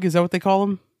dog? Is that what they call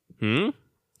him?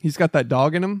 He's got that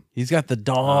dog in him. He's got the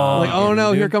dog. Like, oh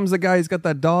no, dude. here comes the guy. He's got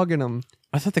that dog in him.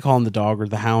 I thought they call him the dog or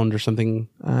the hound or something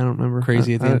I don't remember.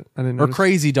 crazy at the end. I didn't Or notice.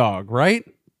 Crazy Dog, right?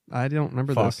 I don't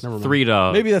remember Fuck, this. never mind. 3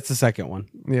 dogs. Maybe that's the second one.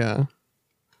 Yeah.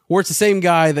 Or it's the same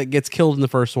guy that gets killed in the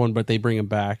first one, but they bring him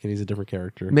back and he's a different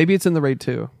character. Maybe it's in the Raid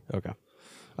 2. Okay.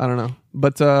 I don't know.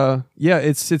 But yeah,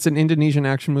 it's an Indonesian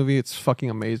action movie. It's fucking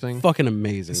amazing. Fucking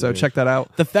amazing. So dude. check that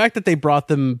out. The fact that they brought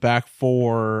them back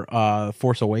for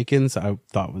Force Awakens, I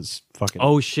thought was fucking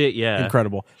Oh shit, yeah.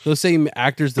 incredible. Those same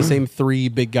actors, the same 3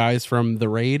 big guys from The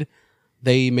Raid,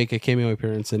 they make a cameo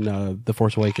appearance in The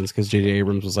Force Awakens because J.J.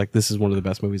 Abrams was like, this is one of the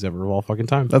best movies ever of all fucking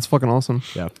time. That's fucking awesome.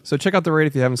 Yeah. So check out The Raid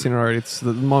if you haven't seen it already. It's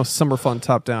the most summer fun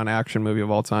top-down action movie of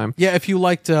all time. Yeah, if you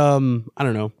liked, I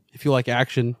don't know, if you like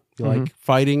action, you like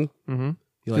fighting, you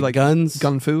like guns,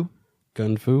 Gun Fu.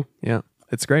 gun fu. Yeah,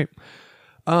 it's great.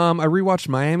 I rewatched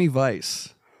Miami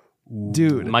Vice.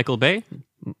 Dude, Michael Bay?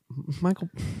 Michael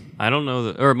I don't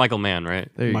know or Michael Mann, right?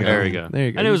 There you go. There you go. There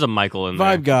you go. I knew it was a Michael in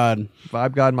Vibe God.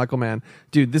 Vibe God, Michael Mann.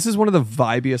 Dude, this is one of the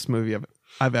vibiest movie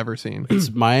I've ever seen.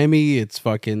 It's Miami. It's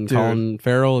fucking Colin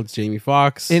Farrell. It's Jamie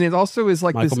Foxx. And it also is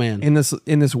like Michael this Mann.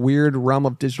 in this weird realm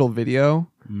of digital video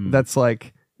that's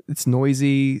like it's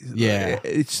noisy. Yeah.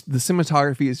 It's the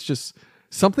cinematography is just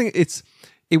something it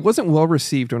wasn't well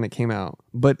received when it came out,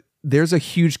 but there's a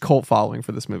huge cult following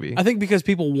for this movie. I think because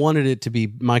people wanted it to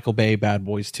be Michael Bay Bad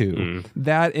Boys 2.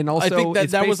 That and also I think that-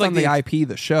 it's that based was like on the IP,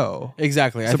 the show.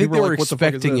 Exactly. I So think people they were were like, what the fuck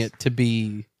is expecting this? it to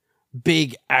be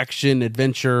big action,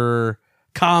 adventure,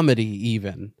 comedy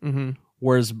even.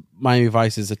 Whereas Miami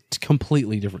Vice is a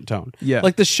completely different tone. Yeah.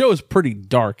 Like the show is pretty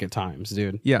dark at times,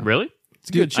 dude. Yeah. Really? It's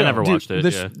a good show. I never watched it.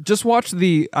 the yeah. Just watch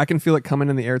the I Can Feel It Coming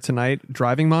in the Air Tonight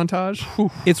driving montage.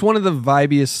 It's one of the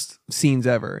vibiest scenes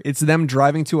ever. It's them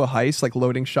driving to a heist, like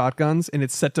loading shotguns, and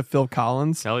it's set to Phil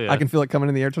Collins. Hell yeah. I Can Feel It Coming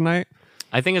in the Air Tonight.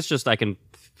 I think it's just I can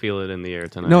feel it in the air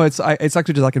tonight. No, it's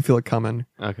actually just I Can Feel It Coming.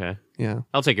 Okay. Yeah.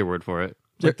 I'll take your word for it.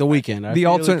 Like the weekend. The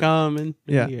alternate- coming.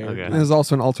 Yeah. Okay. And there's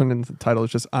also an alternate title.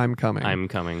 It's just I'm Coming. I'm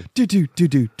coming. do do do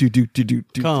do do do do do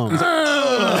do. Come.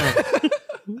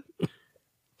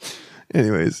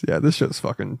 Anyways, yeah, this show's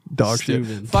fucking dog shit.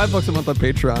 Stupid. $5 a month on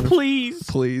Patreon.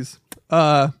 Please.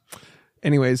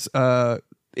 Anyways,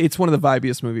 it's one of the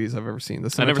vibiest movies I've ever seen.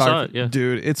 The I never saw cinematography- it, yeah.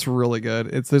 Dude, it's really good.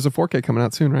 There's a 4K coming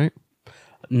out soon, right?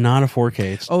 Not a 4K.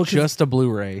 It's 'cause- just a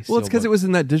Blu-ray. Well, it's because it was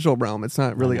in that digital realm. It's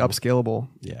not really upscalable.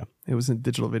 Yeah. It was in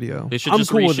digital video. They should I'm just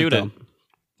cool with it, reshoot it.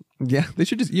 Yeah, they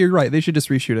should just. You're right. They should just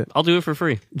reshoot it. I'll do it for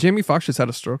free. Jamie Foxx just had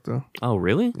a stroke though. Oh,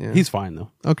 really? Yeah. He's fine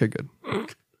though. Okay, good.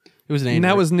 It was an And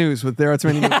that aneurysm. was news with There Are Too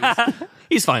Many Movies.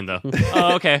 He's fine though.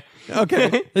 Oh, okay.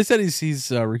 Okay. They said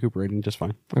he's recuperating just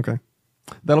fine. Okay.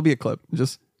 That'll be a clip.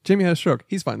 Just Jamie had a stroke.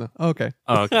 He's fine though. Oh, okay.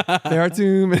 Oh, okay. There are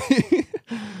too many.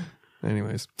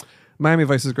 Anyways, Miami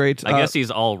Vice is great. I guess he's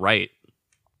all right.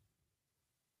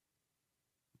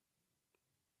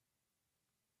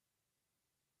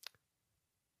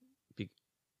 Be-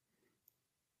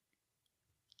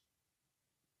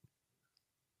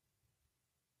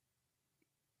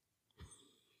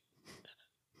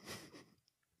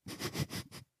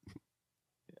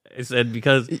 I said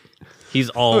because he's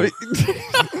all.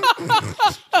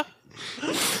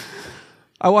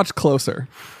 I watched Closer.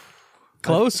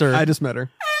 Closer. I just met her.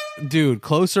 Dude,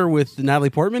 Closer with Natalie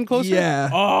Portman. Closer. Yeah.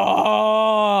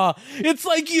 Oh, it's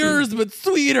like yours but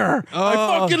sweeter. I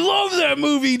fucking love that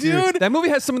movie, dude. That movie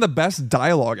has some of the best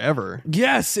dialogue ever.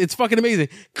 Yes, it's fucking amazing.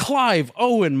 Clive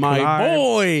Owen, my Clive-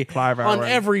 boy. Clive On Owen.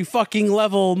 every fucking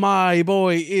level, my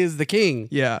boy is the king.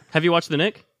 Yeah. Have you watched The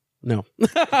Nick? No.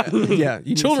 Yeah. you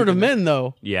need to Children see of that. Men,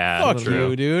 though. Yeah, Fuck true.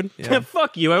 you, dude.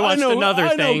 Fuck you! I watched another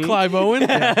I thing. know Clive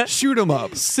Owen. Shoot 'em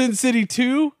up. Sin City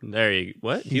 2. There you.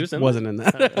 What? He was in. Wasn't in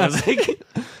that. I was like,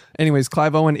 Anyways,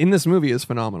 Clive Owen in this movie is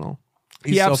phenomenal.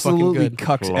 He's He so absolutely fucking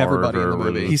good. cucks everybody in the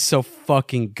movie. He's so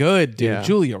fucking good, dude. Yeah.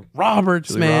 Julia Roberts,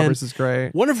 Julia man. Roberts is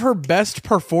great. One of her best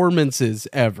performances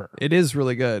ever. It is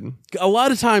really good. A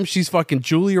lot of times she's fucking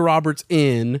Julia Roberts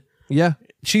in. Yeah.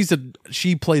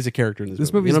 She plays a character in this,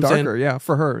 This movie. movie's You know what I'm darker. Yeah.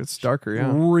 For her, it's darker. Yeah.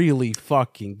 saying? Really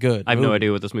fucking good. I have no movie.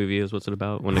 idea what this movie is. What's it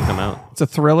about? When did it come out? It's a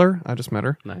thriller. I just met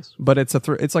her. Nice. But it's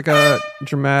it's like a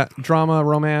drama,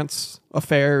 romance,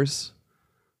 affairs,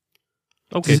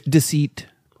 Okay. deceit.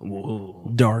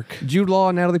 Dark. Jude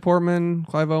Law, Natalie Portman,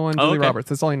 Clive Owen, Oh, Julia okay. Roberts.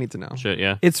 That's all you need to know. Shit.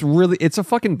 Yeah. It's a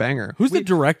fucking banger. Who's the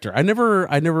director? I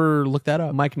never looked that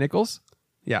up. Mike Nichols?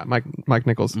 Yeah, Mike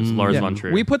Nichols. Lars Yeah. von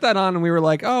Trier. We put that on and we were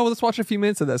like, oh, let's watch a few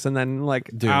minutes of this. And then like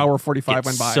hour 45 It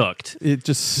went by. sucked. It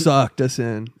just sucked us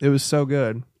in. It was so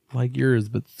good. Like yours,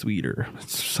 but sweeter.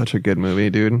 It's such a good movie,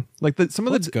 dude. Like Let's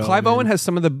go, Clive man. Owen has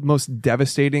some of the most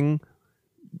devastating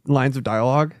lines of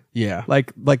dialogue. Yeah.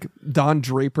 Like Don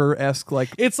Draper-esque. Like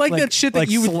It's like that shit that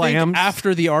you would slams. think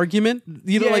after the argument.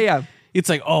 You know, Yeah, like, yeah. It's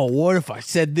like, oh, what if I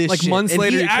said this Like shit? months And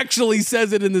later, he you- actually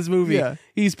says it in this movie. Yeah.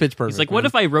 He's pitch perfect. It's like, what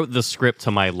if I wrote the script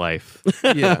to my life?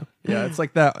 yeah. It's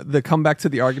like the comeback to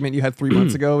the argument you had 3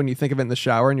 months ago and you think of it in the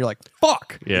shower and you're like,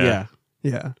 fuck. Yeah.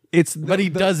 Yeah. It's But he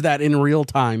does that in real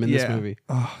time in this movie.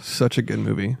 Oh, such a good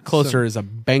movie. Closer is a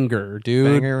banger,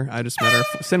 dude. Banger. I just met her.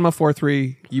 Cinema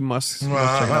 4-3. You must check it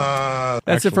out.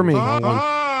 That's it for me.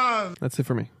 That's it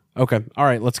for me. Okay. All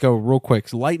right. Let's go real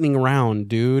quick. Lightning round,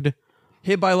 dude.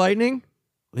 Hit by Lightning.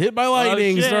 Hit by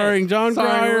Lightning, shit. starring John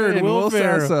Cryer and Will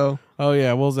Ferrell. Sasso. Oh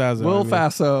yeah, Will Zazo. Will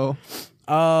Fasso.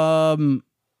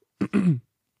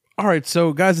 All right,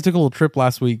 so guys, I took a little trip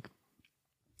last week.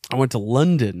 I went to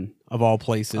London, of all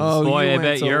places. Oh, Boy, you I went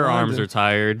bet to your London. arms are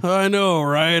tired. I know,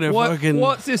 right?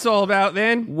 What's this all about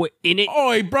then? In it,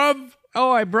 Oi, bruv,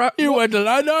 Oh, I brought you went to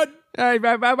London. Hey,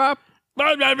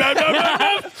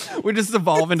 we just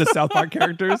evolve into South Park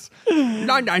characters.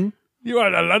 Nine. You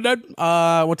went to London.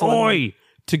 Went to London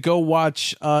to go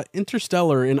watch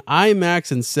Interstellar in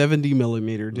IMAX and 70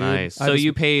 millimeter, dude. nice. So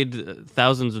you paid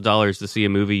thousands of dollars to see a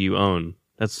movie you own.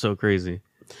 That's so crazy.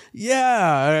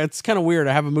 Yeah, it's kind of weird.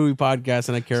 I have a movie podcast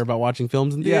and I care about watching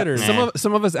films in Yeah, theaters.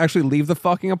 some of us actually leave the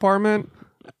fucking apartment.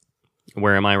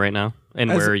 Where am I right now? And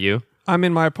where are you? I'm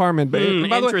in my apartment. But by the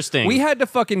way, interesting. we had to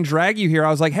fucking drag you here. I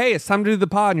was like, hey, it's time to do the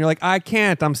pod. And you're like, I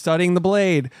can't. I'm studying the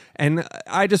Blade. And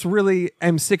I just really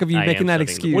am sick of you I making am that studying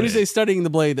The excuse. When you say studying the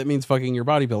Blade, that means fucking your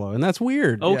body pillow, and that's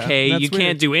weird. Okay, that's you weird.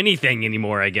 can't do anything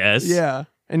anymore, I guess. Yeah.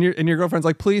 And your girlfriend's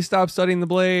like, please stop studying the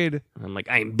Blade. I'm like,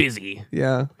 I'm busy.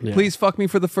 Yeah. Please fuck me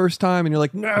for the first time. And you're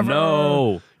like, never.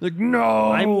 No. Like,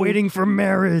 no. I'm waiting for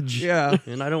marriage. Yeah.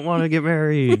 And I don't want to get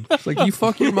married. It's like you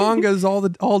fuck your mangas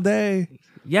all day.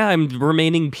 Yeah, I'm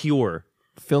remaining pure.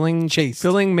 Filling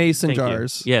mason Thank you.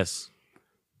 jars. Yes.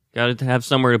 Got to have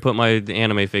somewhere to put my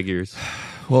anime figures.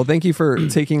 Well, thank you for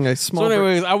taking a small. So,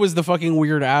 anyways, I was the fucking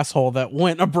weird asshole that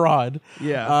went abroad.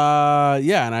 Yeah.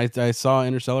 Yeah, and I saw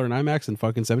Interstellar in IMAX and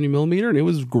fucking 70 millimeter, and it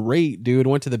was great, dude.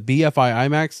 Went to the BFI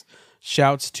IMAX.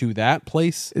 Shouts to that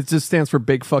place. It just stands for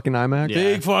Big Fucking IMAX. Yeah.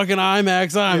 Big fucking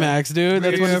IMAX, dude.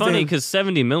 That's It's what funny it's because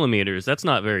 70 millimeters, that's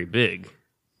not very big.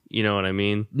 You know what I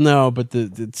mean? No, but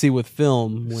the see with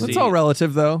film when, It's all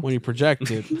relative, though. when you project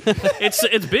it.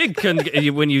 It's big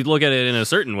when you look at it in a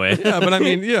certain way. Yeah, but I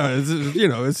mean,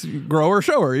 it's grower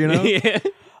shower. Yeah.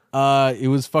 It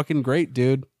was fucking great,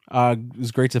 dude. It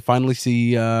was great to finally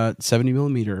see 70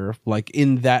 millimeter like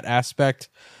in that aspect,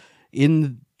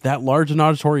 in that large an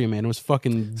auditorium, man. It was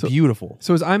fucking beautiful.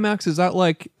 So is IMAX? Is that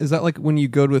like when you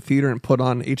go to a theater and put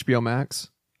on HBO Max?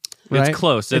 Right? It's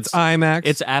close. It's IMAX.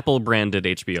 It's Apple branded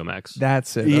HBO Max.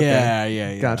 That's it. Okay.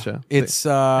 Yeah. Gotcha. It's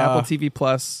Apple TV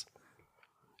Plus.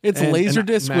 It's and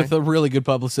Laserdisc Mac. with a really good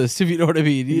publicist, if you know what I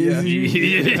mean.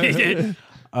 Yeah.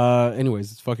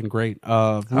 Anyways, it's fucking great.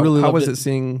 How Really was loved it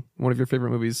seeing one of your favorite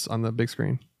movies on the big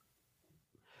screen?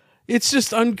 It's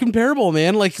just uncomparable,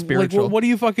 man. Like Spiritual. what do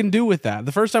you fucking do with that?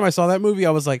 The first time I saw that movie,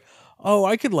 I was like, oh,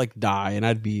 I could like die and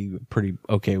I'd be pretty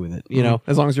okay with it, you know?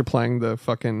 As long as you're playing the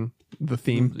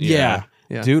theme. Yeah.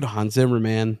 Yeah. Dude, Hans Zimmer,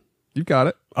 man. You've got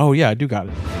it. Oh yeah, I do got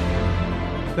it.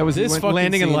 That was This fucking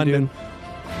landing in scene, London.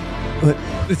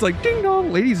 It's like ding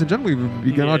dong, ladies and gentlemen,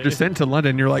 we've begun our descent to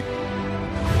London. You're like,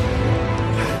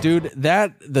 Dude,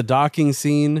 the docking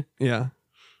scene yeah.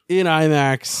 in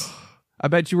IMAX. I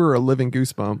bet you were a living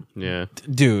goosebump. Yeah.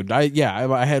 Dude, I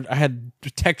had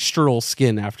textural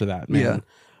skin after that, man. Yeah.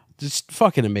 Just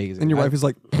fucking amazing. And your wife is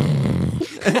like,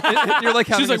 and you're like,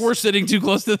 She's like, we're sitting too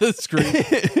close to the screen.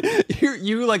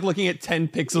 you like looking at 10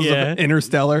 pixels Yeah. of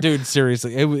Interstellar. Dude,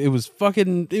 seriously, it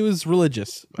was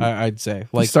religious. I'd say You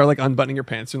like start like unbuttoning your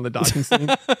pants in the docking scene.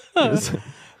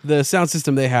 the sound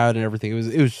system they had and everything.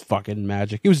 It was fucking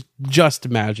magic. It was just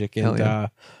magic, and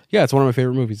Hell yeah, it's one of my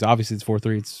favorite movies. Obviously, it's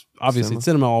 4:3. It's obviously it's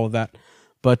cinema, all of that.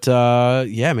 But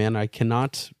yeah, man, I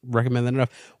cannot recommend that enough.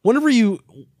 Whenever you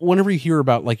hear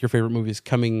about like your favorite movies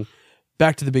coming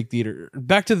back to the big theater,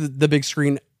 back to the big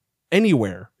screen,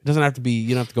 anywhere, it doesn't have to be. You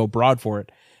don't have to go abroad for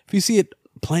it. If you see it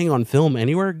playing on film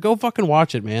anywhere, go fucking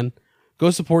watch it, man.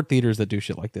 Go support theaters that do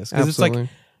shit like this, because it's like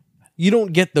you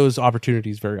don't get those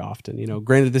opportunities very often. You know,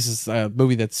 granted, this is a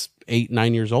movie that's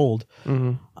 8-9 years old.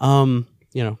 Mm-hmm.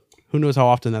 You know, who knows how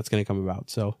often that's going to come about.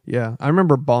 So Yeah, I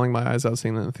remember bawling my eyes out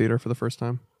seeing that in the theater for the first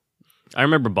time. I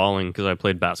remember bawling because I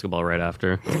played basketball right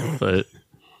after. But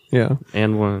Yeah.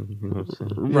 and one.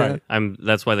 Right.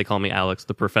 That's why they call me Alex,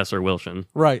 the Professor Wilson.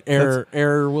 Right.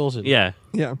 Error Wilson. Yeah,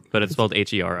 Yeah. but it's spelled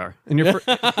Herr.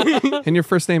 And your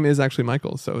first name is actually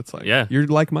Michael, so it's like Yeah. you're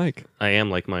like Mike. I am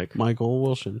like Mike. Michael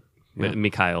Wilson.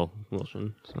 Mikhail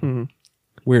Wilson. So.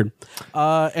 Weird.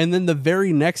 And then the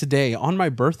very next day, on my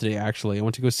birthday, actually, I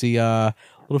went to go see a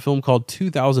little film called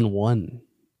 2001.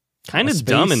 Kind A of space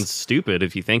dumb and stupid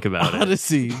if you think about it.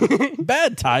 Odyssey.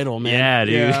 Bad title, man. Yeah,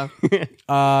 dude. Yeah.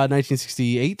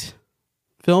 1968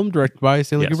 film directed by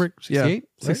Stanley Yes. Kubrick. 68? Yeah. right?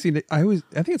 60. I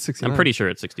think it's 69. I'm pretty sure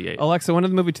it's 68. Alexa, when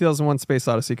did the movie 2001 Space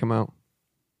Odyssey come out?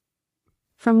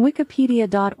 From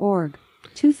Wikipedia.org,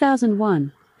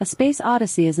 2001, A Space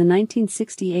Odyssey is a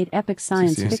 1968 epic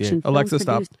science 68. fiction film Alexa,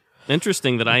 stop. produced.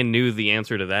 Interesting that I knew the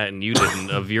answer to that and you didn't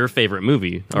of your favorite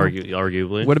movie,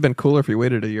 arguably. Would have been cooler if you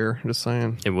waited a year. Just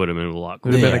saying. It would have been a lot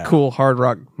Would cooler. have been a cool hard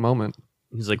rock moment.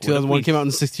 He's like, what if 2001 we- came out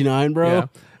in 69, bro. Yeah.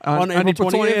 On April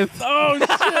 20th. Oh,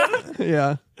 shit.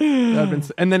 Yeah. That'd been,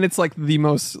 and then it's like the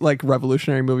most like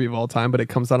revolutionary movie of all time, but it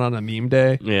comes out on a meme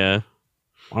day. Yeah.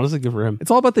 Honestly, good for him.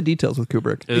 It's all about the details with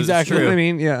Kubrick. It's Exactly. You know true. what I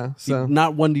mean? Yeah. So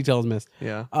Not one detail is missed.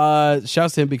 yeah.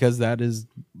 Shouts to him because that is,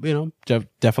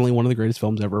 definitely one of the greatest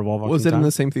films ever of all Was it time. in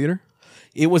the same theater?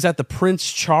 It was at the Prince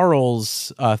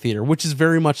Charles Theater, which is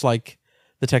very much like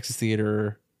the Texas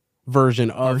Theater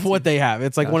version of what they have.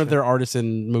 It's like one of their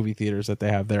artisan movie theaters that they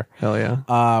have there, Hell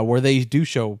yeah. where they do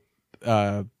show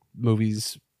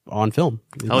movies on film.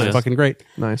 It's Hell yes. fucking great.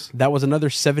 Nice. That was another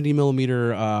 70 millimeter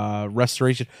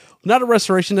restoration. Not a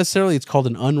restoration necessarily. It's called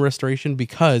an unrestoration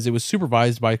because it was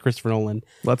supervised by Christopher Nolan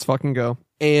Let's fucking go.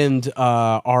 and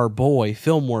our boy,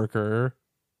 film worker,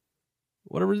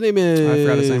 whatever his name is. I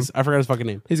forgot his name. I forgot his fucking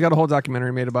name. He's got a whole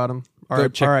documentary made about him.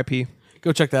 check- R.I.P.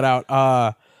 Go check that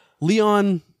out.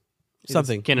 Leon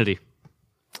something. Kennedy.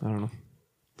 I don't know.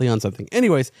 Leon something.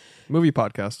 Anyways, Movie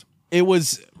podcast. it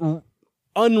was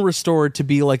unrestored to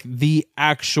be like the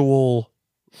actual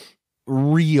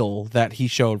reel that he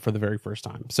showed for the very first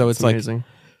time. So it's like Amazing.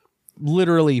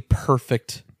 literally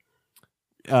perfect,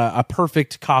 a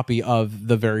perfect copy of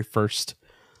the very first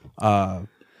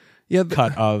Yeah,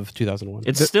 cut of 2001.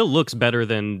 It still looks better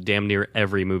than damn near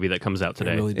every movie that comes out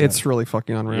today. really does. it's really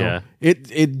fucking unreal. Yeah.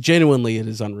 It genuinely it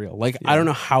is unreal. Like I don't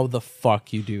know how the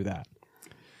fuck you do that.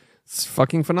 It's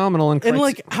fucking phenomenal. And And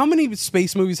like, how many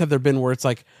space movies have there been where it's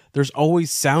like there's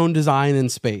always sound design in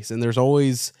space, and there's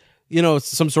always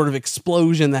some sort of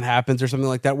explosion that happens or something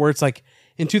like that? Where it's like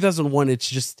in 2001,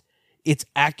 it's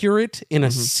accurate in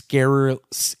a scary.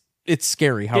 It's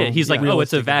scary. How Yeah, he's like, oh,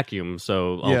 it's a realistic. vacuum,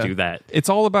 so I'll Yeah. do that. It's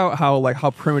all about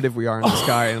how primitive we are in the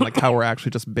sky and like how we're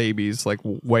actually just babies, like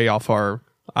way off out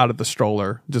of the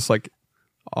stroller, just like,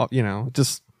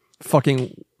 just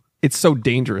fucking. It's so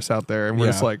dangerous out there, and we're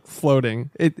just Yeah. like floating.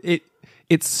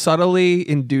 It subtly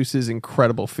induces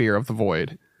incredible fear of the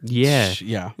void. Yeah.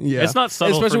 Yeah. Yeah, It's not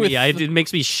subtle Especially for me. with It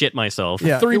makes me shit myself.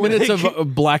 Yeah. 3 It would- minutes of a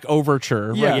black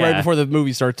overture, Yeah. right before the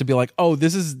movie starts, to be like, oh,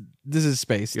 this is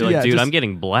space. You're like, Yeah, dude, just- I'm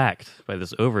getting blacked by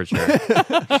this overture.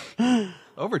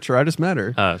 Overture. I just met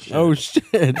her. Oh, shit. Oh shit!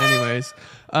 Anyways,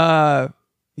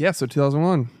 yeah. So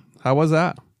 2001. How was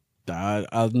that?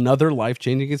 Another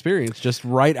life-changing experience just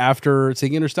right after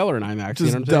seeing Interstellar in IMAX. Just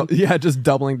you know what I'm saying? just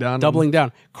doubling down. Doubling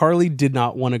down. Carly did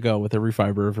not want to go with every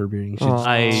fiber of her being.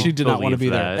 She did not want to be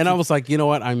believe there. that. And I was like, you know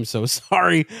what? I'm so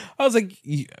sorry. I was like,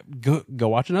 go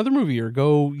watch another movie or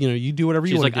go, you do whatever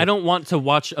you She's want like, to do. I don't want to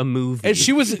watch a movie. And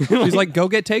she was, She's like, go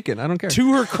get taken. I don't care.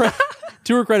 to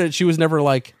her credit, she was never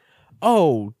like,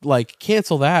 oh, like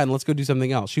cancel that and let's go do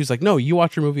something else. She was like, no, you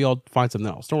watch your movie. I'll find something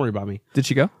else. Don't worry about me. Did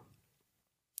she go?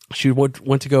 She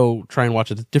went to go try and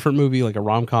watch a different movie, like a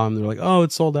rom-com. They're like, oh,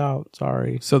 it's sold out.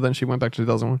 Sorry. So then she went back to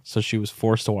 2001. So she was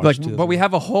forced to watch. Like, 2001. but we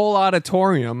have a whole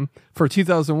auditorium for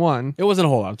 2001. It wasn't a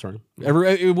whole auditorium.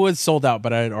 It was sold out,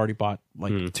 but I had already bought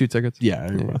like 2 tickets. yeah. I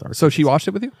already bought the So she watched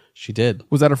it with you? She did.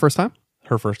 Was that her first time?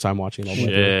 Her first time watching it all the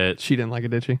way through. Shit. She didn't like it,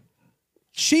 did she?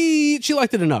 She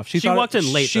liked it enough. She thought walked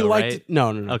in late, She though, liked right? no.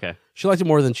 Okay. She liked it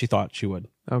more than she thought she would.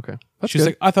 Okay. That's She's good.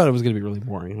 like, I thought it was going to be really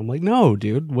boring. I'm like, no,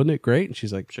 dude, wasn't it great? And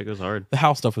she's like, Shit goes hard. the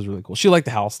Hal stuff was really cool. She liked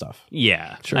the Hal stuff.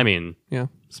 Yeah. I mean, yeah.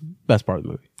 Best part of the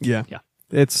movie. Yeah. Yeah.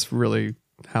 It's really,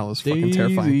 Hal is fucking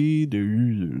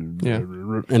terrifying. Yeah.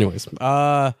 Anyways,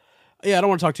 yeah, I don't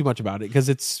want to talk too much about it because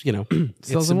it's it's a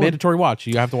 2001. mandatory watch.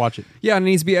 You have to watch it. Yeah, it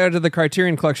needs to be added to the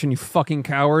Criterion Collection, you fucking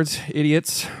cowards,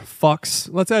 idiots, fucks.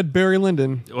 Let's add Barry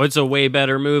Lyndon. it's a way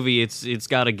better movie. It's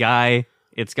got a guy.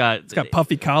 It's got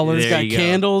Puffy collars, There Got you go.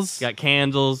 candles. It's got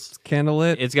candles.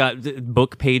 candlelit. It's got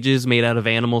book pages made out of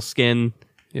animal skin.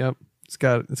 Yep. It's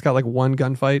got like one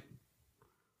gunfight.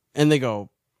 And they go,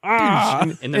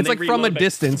 And then It's they like from a reload it.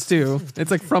 distance too.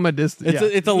 It's like from a distance.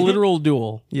 It's a literal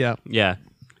duel. yeah. Yeah.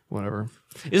 Whatever.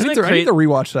 Isn't I it need crazy? to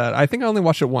rewatch that. I think I only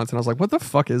watched it once, and I was like, "What the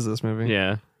fuck is this movie?"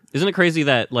 Yeah. Isn't it crazy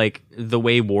that like the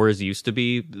way wars used to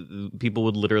be, people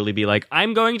would literally be like,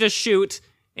 "I'm going to shoot,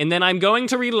 and then I'm going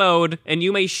to reload, and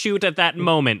you may shoot at that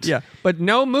moment." Yeah, but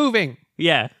no moving.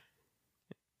 Yeah.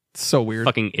 It's so weird.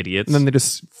 Fucking idiots. And then they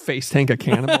just face tank a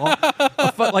cannonball.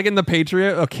 Like in the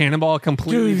Patriot, a cannonball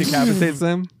completely decapitates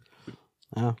them.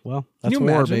 Well, that's Can you war,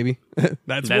 imagine? baby.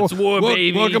 That's war,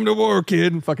 baby. Welcome to war,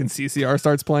 kid. And fucking CCR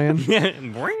starts playing.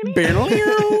 Some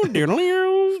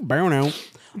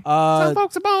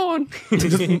folks are born.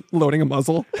 Just loading a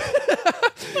muzzle.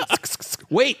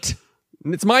 Wait.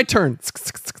 It's my turn.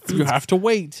 You have to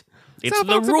wait. It's Some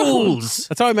the folks are born. rules.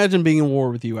 That's how I imagine being in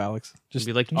war with you, Alex. Just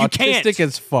Be like, "You autistic can't."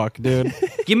 as fuck, dude.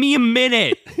 Give me a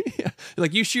minute.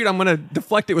 Like, you shoot, I'm going to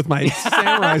deflect it with my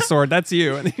samurai sword. That's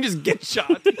you. And then you just get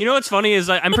shot. You know what's funny is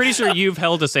I'm pretty sure you've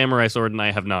held a samurai sword and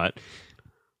I have not.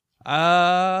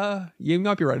 You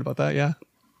might be right about that, yeah.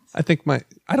 I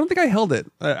don't think I held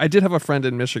it. I did have a friend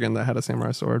in Michigan that had a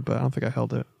samurai sword, but I don't think I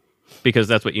held it. Because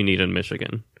that's what you need in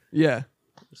Michigan. Yeah.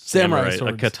 Samurai A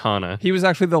swords. katana. He was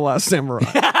actually the last samurai.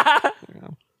 Yeah.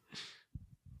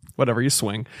 Whatever, you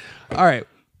swing. All right.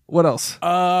 What else?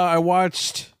 I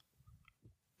watched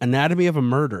Anatomy of a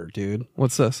Murder, dude.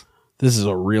 What's this? This is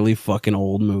a really fucking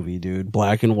old movie, dude.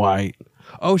 Black and white.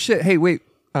 Oh, shit. Hey, wait.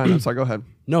 No, sorry, go ahead.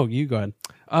 No, you go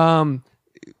ahead.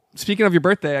 Speaking of your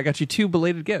birthday, I got you 2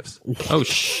 belated gifts. Oh,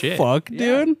 shit. Fuck,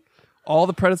 dude. All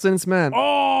the President's Men.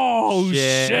 Oh,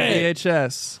 Shit. shit.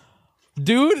 VHS.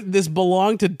 Dude, this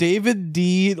belonged to David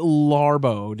D.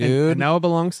 Larbo, dude. And now it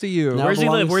belongs to you. Now- Where's he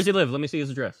live? belongs- Where's he live? Let me see his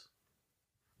address.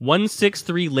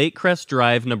 163 Lake Crest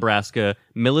Drive, Nebraska,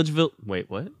 Milledgeville. Wait,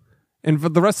 what? And for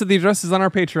the rest of the addresses on our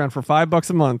Patreon for $5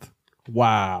 a month.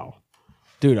 Wow.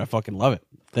 Dude, I fucking love it.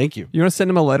 Thank you. You want to send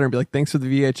him a letter and be like, thanks for the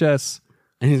VHS.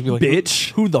 And he's be like,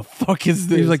 Bitch. who the fuck is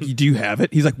this? He's like, do you have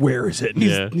it? He's like, where is it?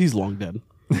 Yeah. he's long dead.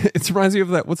 It reminds me of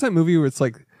that. What's that movie where it's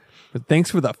like,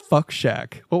 thanks for the fuck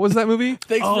shack? What was that movie?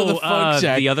 Thanks for the fuck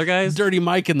shack. The other guys? Dirty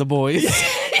Mike and the boys.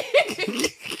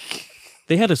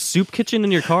 They had a soup kitchen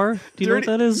in your car? Do you know what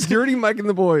that is? Dirty Mike and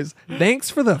the Boys. Thanks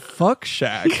for the fuck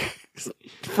shack.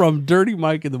 From Dirty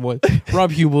Mike and the boys.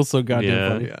 Rob Hubel's so goddamn Yeah.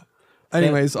 funny. Yeah.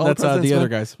 Anyways, all that's, President's the other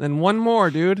Men. guys. Then one more,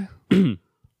 dude.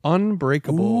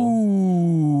 Unbreakable.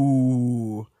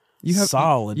 Ooh. You have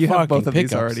solid. You have fucking both of these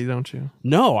pickups. already, don't you?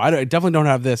 No, I definitely don't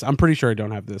have this. I'm pretty sure I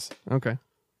don't have this. Okay.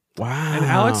 Wow. And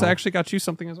Alex, I actually got you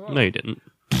something as well. No, you didn't.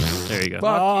 There you go.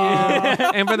 Fuck you.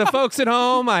 And for the folks at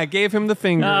home, I gave him the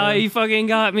finger. Oh, you fucking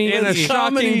got me. In a You-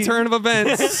 shocking turn of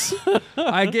events,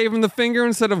 I gave him the finger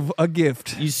instead of a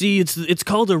gift. You see, it's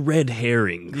called a red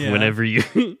herring. Yeah. Whenever you,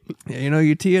 Yeah, you know,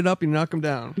 you tee it up, you knock him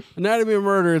down. Anatomy of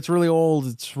Murder. It's really old.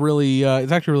 It's really,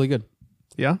 it's actually really good.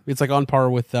 Yeah. It's like on par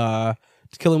with To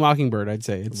Kill a Mockingbird, I'd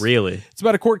say. It's really, It's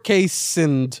about a court case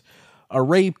and a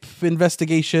rape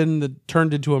investigation that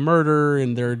turned into a murder,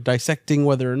 and they're dissecting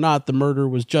whether or not the murder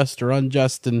was just or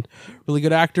unjust, and really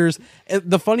good actors. And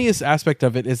the funniest aspect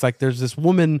of it is like there's this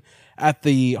woman at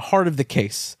the heart of the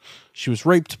case. She was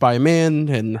raped by a man,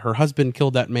 and her husband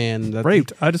killed that man.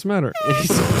 Raped. I just met her.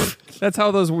 That's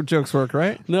how those jokes work,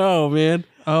 right? No, man.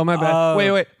 Oh, my bad.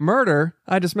 Wait. Murder.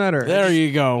 I just met her. There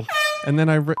you go. And then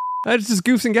it's just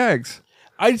goofs and gags.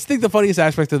 I just think the funniest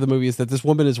aspect of the movie is that this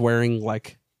woman is wearing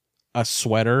like a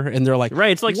sweater, and they're like,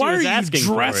 Right, it's like she why was are asking you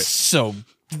for dressed it." so?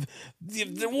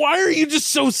 Why are you just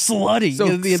so slutty?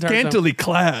 So the entire time? scantily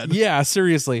clad. Yeah,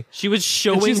 seriously. she was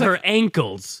showing she's her like-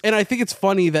 ankles. And I think it's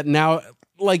funny that now,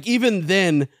 like even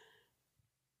then,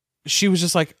 she was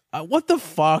just like, what the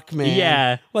fuck, man?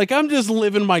 Yeah. Like I'm just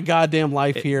living my goddamn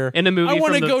life here. In a movie I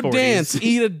want to from the go 40s. dance,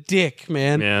 eat a dick,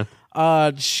 man.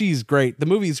 Yeah. She's great. The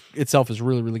movie itself is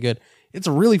really, really good. It's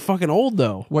really fucking old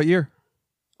though. What year?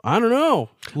 I don't know.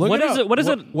 Look What it is up. it? What does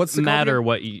what's it the matter?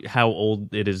 company? How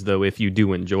old it is though? If you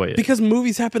do enjoy it, Because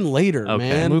movies happen later, Okay.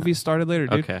 man. Movies started later,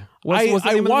 dude. okay. What's the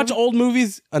I name of the watch movie? old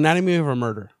movies. Anatomy of a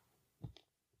Murder.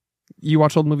 You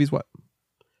watch old movies what?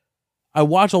 I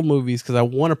watch old movies because I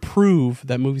want to prove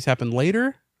that movies happen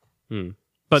later.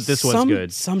 But this was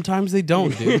good. Sometimes they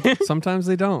don't, dude. Sometimes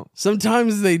they don't.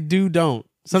 Sometimes they don't.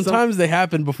 Sometimes they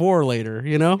happen before or later,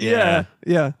 you know? Yeah.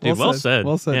 Dude, well said.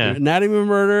 Well said. Yeah. dude. Anatomy of a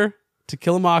Murder, To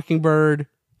Kill a Mockingbird,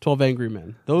 12 Angry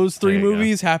Men. Those three There you go.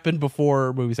 movies happened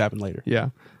before movies happened later. Yeah.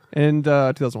 And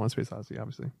 2001 Space Odyssey,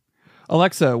 obviously.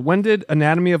 Alexa, when did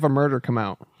Anatomy of a Murder come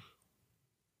out?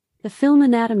 The film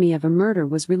Anatomy of a Murder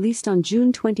was released on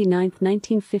June 29,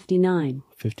 1959.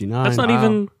 59. That's not Wow.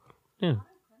 even. Yeah.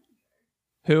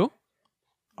 Who?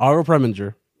 Otto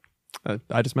Preminger.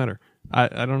 I just met her.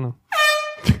 I don't know.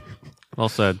 Well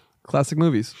said. Classic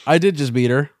movies. I did just beat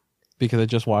her because I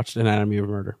just watched Anatomy of a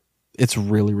Murder. It's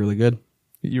really, really good.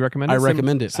 You recommend it? I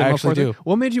recommend it. I actually do.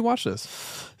 What made you watch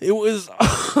this? It was,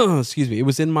 excuse me, it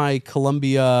was in my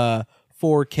Columbia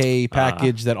 4K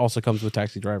package that also comes with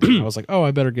Taxi Driver. I was like, oh,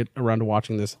 I better get around to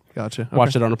watching this. Gotcha.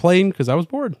 Watched it on a plane because I was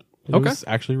bored. It was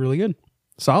actually really good.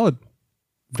 Solid.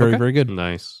 Very, Okay. very good.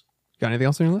 Nice. Got anything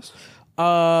else on your list?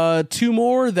 Two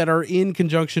more that are in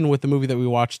conjunction with the movie that we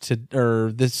watched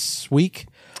this week.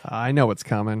 I know what's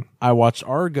coming. I watched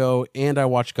Argo and I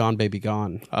watched Gone Baby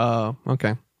Gone. Oh,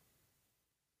 okay.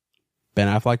 Ben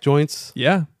Affleck joints.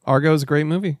 Yeah. Argo is a great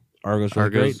movie. Argo's really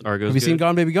great. Argo's Have you seen good.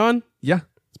 Gone Baby Gone? Yeah.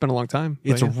 It's been a long time.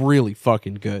 but It's yeah. really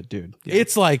fucking good, dude.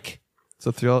 It's like, It's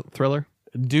a thriller.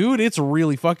 dude, it's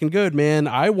really fucking good, man.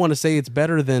 I want to say it's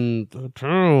better than The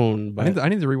Town, but I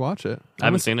need to rewatch it. I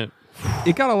haven't seen it.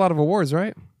 It got a lot of awards,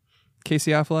 right?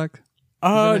 Casey Affleck.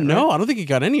 no, I don't think he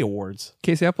got any awards.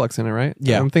 Casey Affleck's in it, right?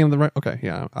 Yeah. I'm thinking of the right. Okay,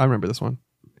 yeah, I remember this one.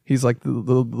 He's like the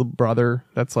little brother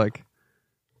that's like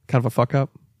kind of a fuck up.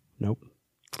 Nope.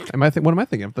 What am I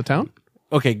thinking of? The Town?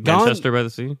 Okay, Gone. Manchester by the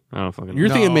Sea? I don't fucking You're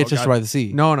know. thinking No, Manchester God. by the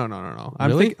Sea. No.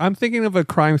 Really? I'm thinking of a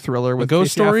crime thriller with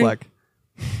Ghost Casey Story? Affleck.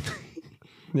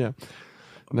 Yeah.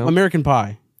 No. American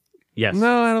Pie. Yes.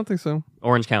 No, I don't think so.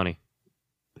 Orange County.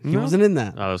 He wasn't in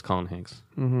that. Oh, it was Colin Hanks.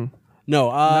 No.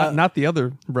 Not the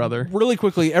other brother. Really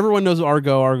quickly, everyone knows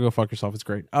Argo. Argo, fuck yourself. It's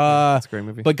great. That's a great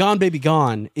movie. But Gone Baby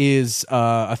Gone is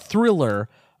a thriller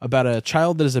about a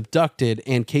child that is abducted,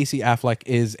 and Casey Affleck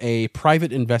is a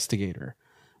private investigator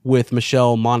with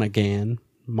Michelle Monaghan.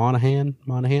 Monaghan?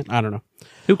 I don't know.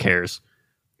 Who cares?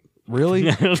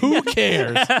 Really? Who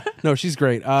cares? No, she's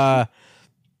great.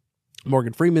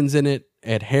 Morgan Freeman's in it.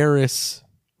 Ed Harris.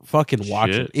 Fucking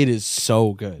watch Shit. it. It is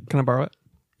so good. Can I borrow it?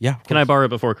 Yeah. of Can I course. borrow it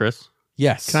before Chris?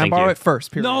 Yes. Can I Thank borrow you. it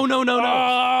first? Period.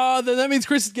 No. Then that means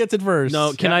Chris gets it first.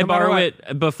 No, can Yeah, I no matter borrow what.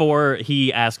 it before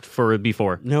he asked for it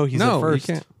before? No, he's No, at first.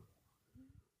 you can't.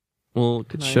 Well,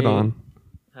 could Shit I on.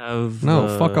 have...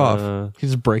 No, fuck off. He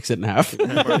just breaks it in half.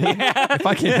 If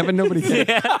I can't have it, nobody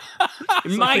can.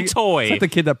 My toy. It's like the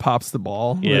kid that pops the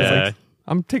ball. where it's Yeah. like,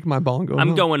 I'm taking my ball and going. I'm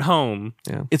home. going home.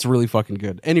 It's really fucking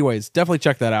good. Anyways, definitely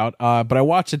check that out. But I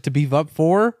watched it to beef up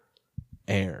for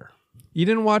Air. You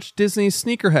didn't watch Disney's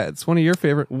Sneakerheads, one of your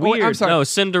favorite. Weird. Oh, wait, I'm sorry. No,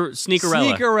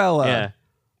 Sneakerella. Sneakerella. Yeah.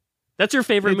 That's your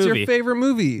favorite It's movie. your favorite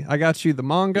movie. I got you the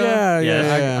manga.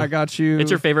 Yeah. I got you. It's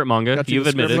your favorite manga. Got you You've the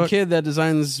admitted. The kid that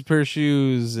designs a pair of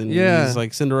shoes and Yeah. he's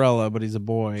like Cinderella, but he's a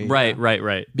boy.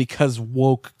 Right. Because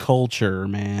woke culture,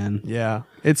 man. Yeah.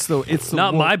 It's the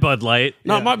Not my Bud Light.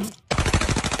 Not my.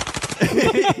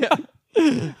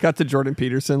 got to Jordan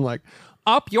Peterson like,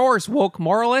 up yours, woke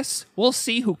moralists. We'll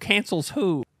see who cancels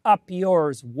who. Up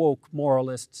yours, woke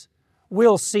moralists.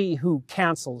 We'll see who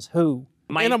cancels who.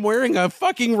 And I'm wearing a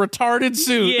fucking retarded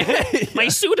suit. Yeah. My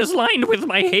suit is lined with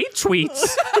my hate tweets.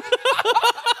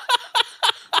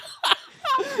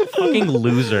 Fucking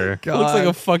loser. Looks like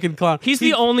a fucking clown. He's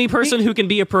the only person who can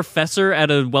be a professor at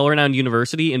a well-renowned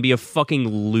university and be a fucking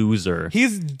loser.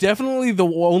 He's definitely the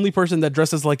only person that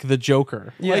dresses like the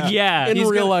Joker. Yeah. Yeah, in he's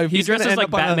real gonna- life. he he's gonna dresses end like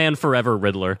up on a- Batman Forever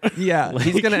Riddler. Yeah,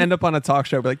 he's gonna end up on a talk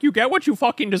show, be like, "You get what you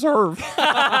fucking deserve,"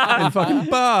 and fucking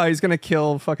bah, he's gonna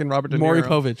kill fucking Robert De Niro. Maury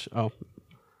Povich. Oh,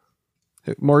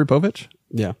 Maury Povich.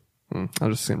 yeah. I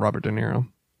was just saying Robert De Niro.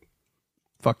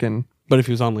 Fucking But if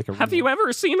he was on like a. Have you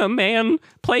ever seen a man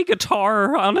play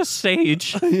guitar on a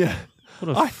stage? yeah,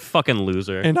 What a fucking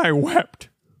loser. and I wept.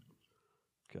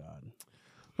 God.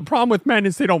 The problem with men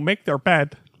is they don't make their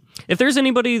bed. If there's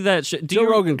anybody that... Joe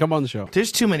Rogan, come on the show.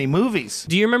 There's too many movies.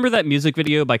 Do you remember that music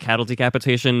video by Cattle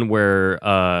Decapitation where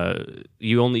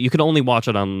you could only watch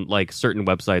it on like certain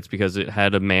websites because it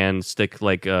had a man stick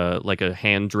like a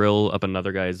hand drill up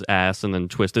another guy's ass and then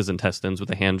twist his intestines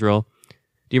with a hand drill?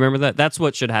 Do you remember that? That's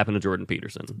what should happen to Jordan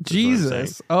Peterson. is what I'm saying.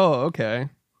 Jesus. Oh, okay.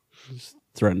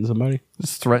 Threaten somebody.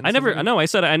 Just threaten. I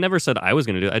never said I was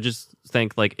going to do it. I just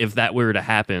think like if that were to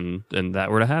happen, then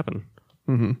that were to happen.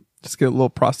 Just get a little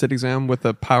prostate exam with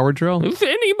a power drill. If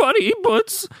anybody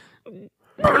puts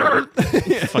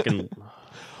fucking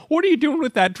What are you doing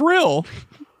with that drill?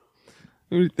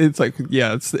 It's like,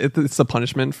 yeah, it's a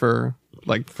punishment for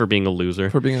like for being a loser.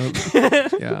 for being a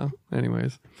yeah.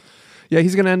 Anyways, yeah,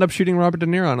 he's gonna end up shooting Robert De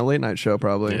Niro on a late night show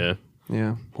probably.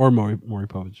 Yeah. Or Maury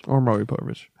Povich. Or Maury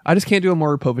Povich. I just can't do a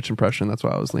Maury Povich impression. That's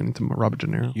why I was leaning to Robert De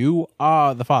Niro. You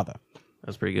are the father.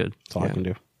 That's pretty good. That's all I can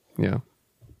do. Yeah.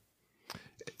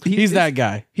 He's that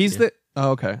guy. He's the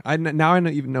Oh, okay. Now I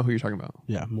even know who you're talking about.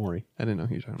 Yeah, Maury. I didn't know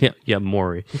who you're talking about. Yeah,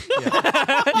 Maury.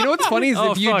 You know what's funny is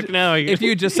Oh, if you fuck, no. if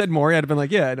you just said Maury, I'd have been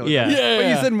like, yeah, I know. Yeah. But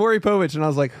you said Maury Povich, and I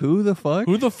was like, who the fuck?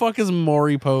 Who the fuck is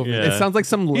Maury Povich? Yeah. It sounds like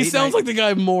some. He sounds like the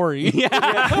guy Maury.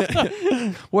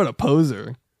 what a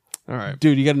poser. All right.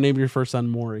 Dude, you got to name your first son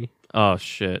Maury. Oh,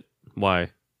 shit. Why?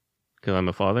 Because I'm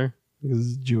a father? This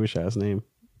is a Jewish ass name.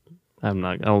 I'm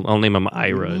not. I'll name him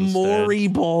Ira instead. Maury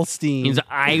Ballstein. He's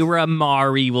Ira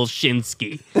Maury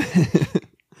Wilshinsky.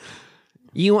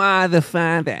 You are the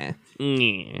father.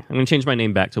 I'm going to change my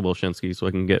name back to Wilshinsky so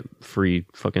I can get free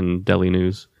fucking deli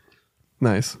news.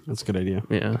 Nice. That's a good idea.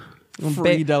 Yeah.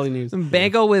 Free deli news.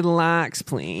 Bagel with lox,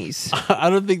 please. I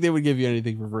don't think they would give you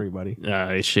anything for free, buddy.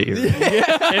 Shit.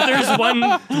 If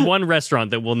there's one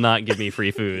restaurant that will not give me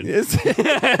free food,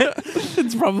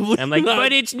 It's probably. I'm like,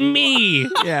 but it's me.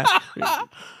 Yeah.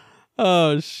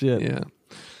 Oh shit. Yeah.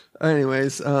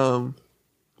 Anyways,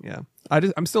 yeah.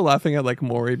 I'm still laughing at like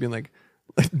Maury being like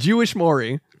Jewish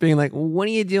Maury being like, what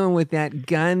are you doing with that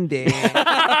gun,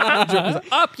 Dad?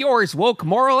 Up yours, woke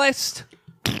moralist.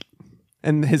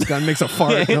 And his gun makes a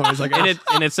fart noise like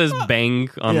and it says bang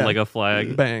on Yeah. like a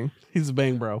flag. bang. He's a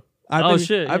bang bro.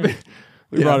 Shit.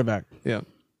 We brought it back. Yeah.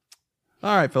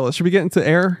 All right, fellas. Should we get into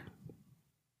Air?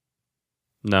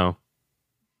 No.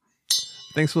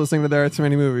 Thanks for listening to There Are Too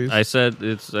Many Movies. I said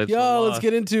it's Yo, let's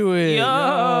get into it.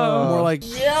 Yo. More like,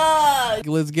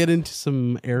 let's get into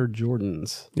some Air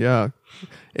Jordans. Yeah.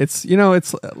 It's, you know,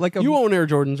 it's like a... You own Air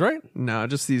Jordans, right? No,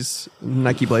 just these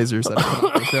Nike Blazers that I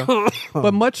put on the show.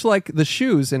 But much like the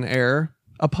shoes in Air,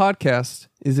 a podcast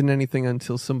isn't anything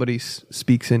until somebody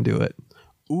speaks into it.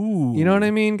 Ooh. You know what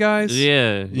I mean, guys?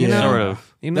 Yeah, You know? sort of.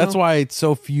 You know? That's why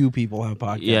so few people have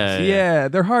podcasts. Yeah. Yeah,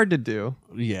 they're hard to do.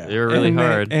 Yeah. They're really And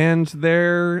hard. and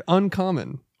they're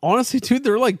uncommon. Honestly, dude,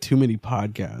 there are like too many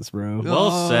podcasts, bro.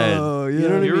 Well said. Oh, yeah. You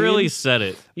know what I You mean? really said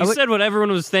it. You said what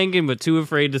everyone was thinking, but too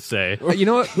afraid to say. You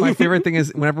know what? My favorite thing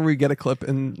is whenever we get a clip,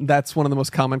 and that's one of the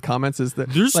most common comments is that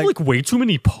There's like way too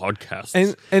many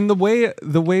podcasts. and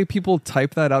the way people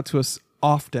type that out to us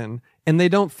often, and they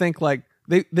don't think like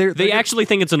they actually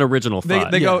think it's an original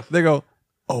thought. they go,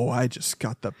 oh, I just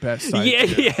got the best idea.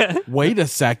 yeah. Wait a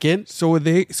second. So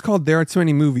it's called There Are Too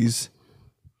Many Movies.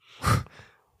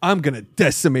 I'm gonna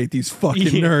decimate these fucking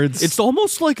nerds. It's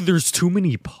almost like there's too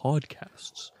many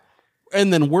podcasts.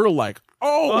 And then we're like,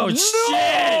 oh,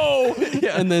 shit!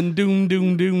 Yeah. And then doom,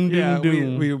 doom, doom, yeah, doom,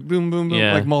 doom. we boom, boom, boom,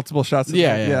 Yeah. like multiple shots. Of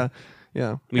Yeah, that. yeah.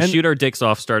 yeah. We And shoot our dicks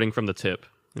off starting from the tip.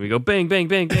 And we go bang, bang,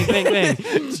 bang, bang, bang,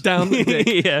 bang. down the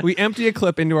dick. Yeah. We empty a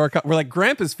clip into our. We're like,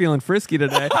 Grandpa's feeling frisky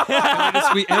today. And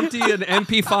we empty an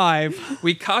MP5.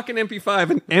 We cock an MP5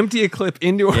 and empty a clip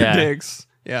into our Yeah. dicks.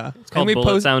 Yeah, It's called and we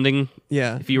bullet sounding.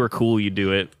 Yeah, If you were cool, you'd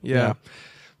do it. yeah.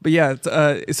 But yeah,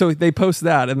 so they post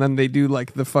that, and then they do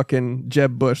like the fucking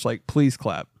Jeb Bush, like, please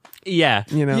clap. Yeah.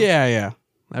 You know, Yeah, yeah.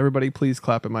 everybody, please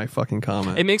clap at my fucking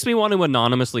comment. It makes me want to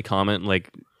anonymously comment like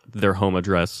their home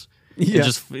address. Yeah.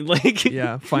 Just like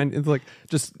Yeah, find it's like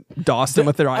just douse them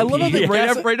with their IP. I love how they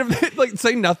right guess- up, like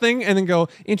say nothing and then go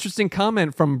interesting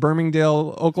comment from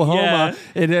Birmingham, Oklahoma.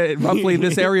 Roughly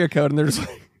this area code, and they're just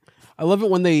like, I love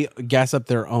it when they gas up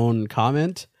their own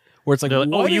comment where it's like, they're like,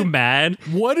 oh, what you is- mad?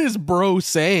 What is bro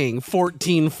saying?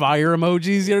 14 fire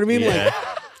emojis. You know what I mean? Yeah. Like,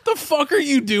 what the fuck are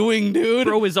you doing, dude?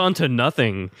 Bro is onto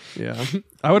nothing. yeah.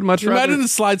 I would much You rather. imagine to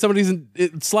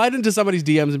slide into somebody's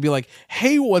DMs and be like,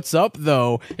 "Hey, what's up,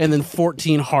 though?" And then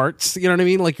 14 hearts. You know what I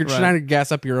mean? Like you're Right. trying to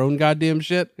gas up your own goddamn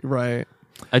shit. Right.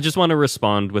 I just want to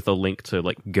respond with a link to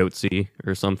like Goatsy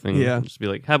or something. Yeah. Just be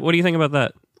like, what do you think about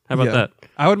that? How about Yeah. that?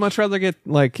 I would much rather get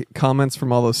like comments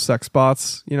from all those sex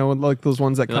bots. You know, like those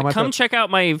ones that You're like, comment. come check out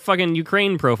my fucking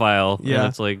Ukraine profile. Yeah, And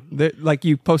it's like, like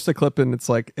you post a clip and it's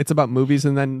like it's about movies,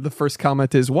 and then the first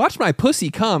comment is "Watch my pussy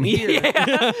come here,"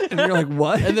 and you're like,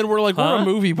 "What?" And then we're like, "We're a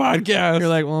movie podcast." You're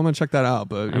like, "Well, I'm gonna check that out,"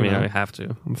 but I mean, I have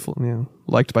to. I'm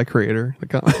liked by creator. The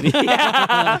comment,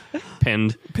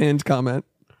 Pinned. comment.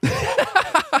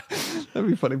 That'd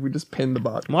be funny if we just pinned the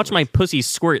bot. Watch my pussy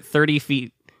squirt 30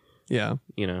 feet. Yeah,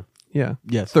 You know. yeah,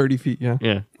 Yes. 30 feet. Yeah,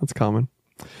 Yeah. that's common.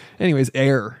 Anyways,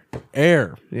 Air.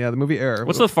 Air. Yeah, the movie Air.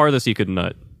 What's the farthest you could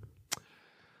nut?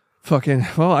 fucking?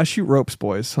 Well, I shoot ropes,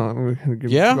 boys. Huh?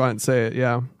 Yeah? Go ahead and say it.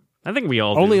 Yeah. I think we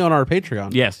all Only do. on our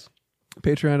Patreon. Yes.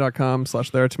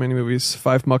 Patreon.com/There Are Too Many Movies.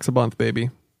 $5 a month, baby.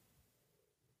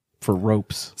 For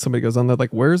ropes. Somebody goes on there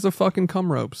like, "Where's the fucking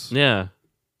cum ropes?" Yeah.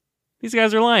 These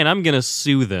guys are lying. I'm going to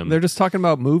sue them. They're just talking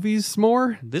about movies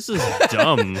more. This is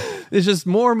dumb. It's just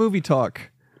more movie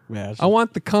talk. Yeah, I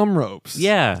want the cum ropes.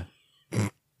 Yeah. this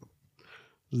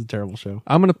is a terrible show.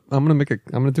 I'm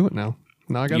gonna do it now.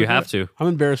 Now I got. You have to. I'm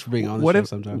embarrassed for being on this What show if-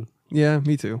 sometime. Yeah,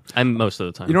 me too. I'm most of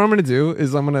the time. You know what I'm gonna do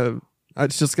is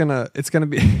it's gonna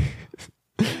be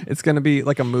it's gonna be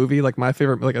like a movie, like my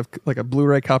favorite, like a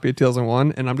Blu-ray copy of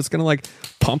 2001, and I'm just gonna like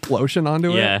pump lotion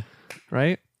onto yeah. it,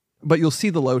 right? But you'll see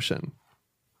the lotion.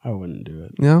 I wouldn't do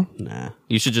it. No, Nah.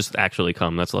 You should just actually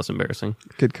come. That's less embarrassing.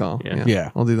 good call. Yeah.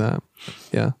 Yeah. I'll do that.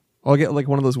 Yeah, I'll get like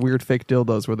one of those weird fake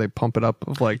dildos where they pump it up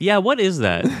of like. Yeah, what is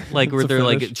that? Like where a they're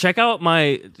fetish. like, check out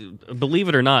my, believe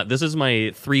it or not, this is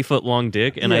my 3 foot long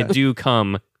dick, and I Yeah. do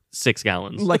come 6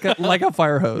 gallons. Like a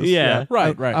fire hose. Yeah.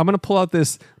 Right. I'm gonna pull out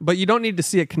this, but you don't need to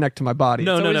see it connect to my body.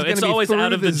 No, no, no, gonna it's be always through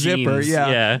out of the zipper. jeans. Yeah.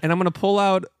 Yeah. And I'm gonna pull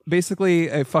out basically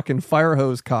a fucking fire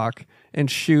hose cock and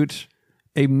shoot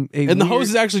a And the weird- hose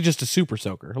is actually just a super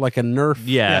soaker, like a Nerf.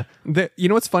 yeah. You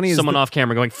know what's funny is Someone that- off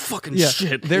camera going, fucking yeah,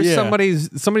 shit. There's Yeah.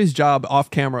 somebody's job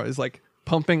off camera is like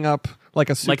pumping up like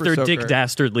a super Like they're soaker. Dick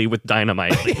Dastardly with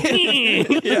dynamite.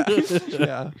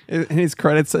 Yeah. And his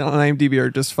credits on IMDb are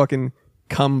just fucking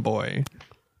cum boy.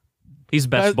 He's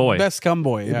best boy. Best cum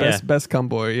boy. Yeah. Best cum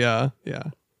boy. Yeah. Yeah.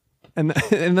 And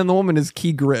then the woman is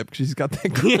Key Grip. She's got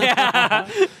that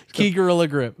Key Gorilla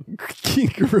Grip. Key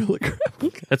Gorilla Grip.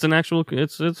 That's an actual,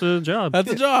 it's a job.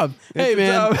 That's a job. Hey, a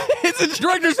man. job.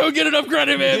 Directors don't get enough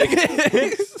credit,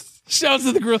 man. Shouts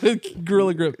to the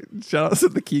Gorilla Grip. Shout out to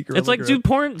the Key Gorilla It's like, Grip.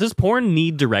 dude, does porn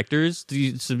need directors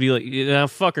to be like, yeah,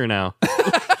 fuck her now?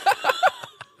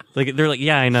 Like, they're like,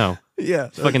 yeah, I know. Yeah.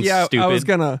 fucking I stupid. was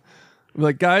gonna be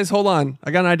like, guys, hold on.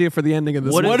 I got an idea for the ending of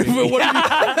this. What movie.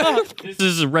 This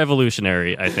is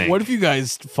revolutionary, I think. What if you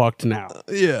guys fucked now?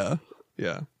 Yeah.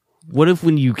 Yeah. What if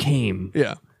when you came,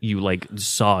 Yeah. you like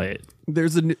saw it?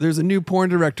 There's a new porn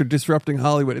director disrupting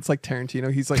Hollywood. It's like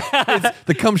Tarantino. He's like, it's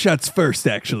the cum shots first,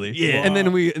 actually. Yeah. And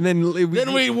then we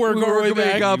work our way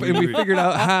back. up and we figured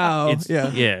out how.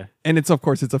 Yeah. And it's of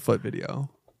course it's a foot video.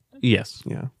 Yes.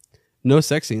 Yeah. No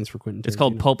sex scenes for Quentin Tarantino. It's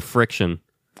called Pulp Friction.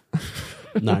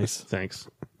 Nice. Thanks.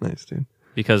 Nice, dude.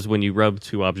 Because when you rub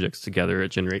two objects together, it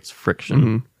generates friction.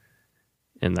 Mm-hmm.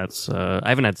 And that's I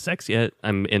haven't had sex yet.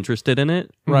 I'm interested in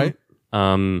it. Right?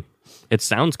 It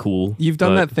sounds cool. You've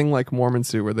done but that thing like Mormons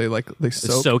do where they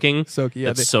soak. soaking. Yeah.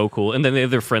 That's so cool. And then they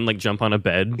have their friend like jump on a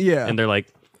bed. Yeah. And they're like,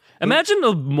 imagine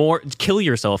kill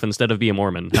yourself instead of be a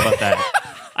Mormon. How about that?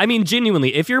 I mean,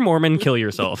 genuinely, if you're Mormon, kill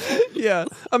yourself. Yeah.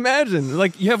 Imagine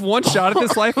like you have one shot at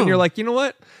this life and you're like, you know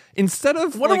what? Instead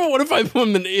of What if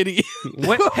I'm an idiot?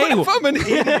 What? Hey, if I'm an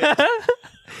idiot?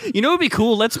 you know what would be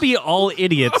cool? Let's be all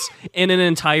idiots in an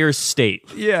entire state.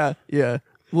 Yeah. Yeah.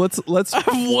 Let's I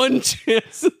have one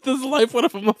chance at this life. What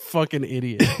if I'm a fucking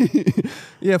idiot?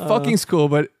 yeah, fucking's cool,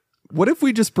 but what if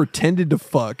we just pretended to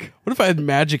fuck? What if I had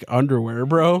magic underwear,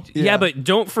 bro? Yeah, but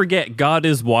don't forget, God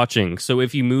is watching. So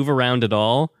if you move around at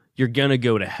all, you're gonna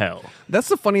go to hell. That's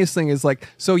the funniest thing is like,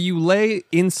 so you lay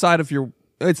inside of your.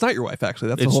 It's not your wife, actually.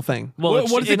 That's the whole thing. Well,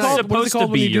 What is it it's called? What is it supposed called to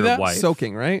when be you do your that? wife.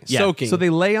 Soaking, right? Yeah. Soaking. So they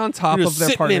lay on top You're of just their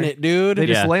sitting partner. in it, dude. They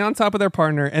just Yeah. lay on top of their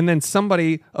partner, and then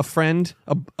somebody, a friend,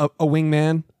 a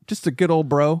wingman, just a good old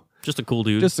bro, Just a cool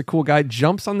dude. just a cool guy,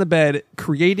 jumps on the bed,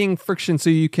 creating friction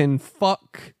so you can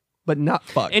fuck, but not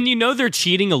fuck. and you know they're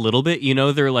cheating a little bit. You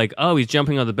know they're like, oh, he's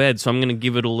jumping on the bed, so I'm gonna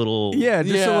give it a little. yeah,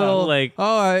 just Yeah, a little like-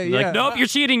 yeah. Like, nope, you're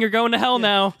cheating. You're going to hell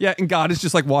now. Yeah, and God is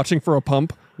just like watching for a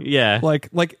pump. Yeah. Like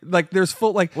there's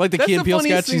full like Like the that's Key and Peele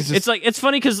funniest sketch, he's thing. just- it's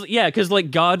funny because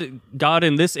like God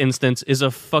in this instance is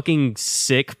a fucking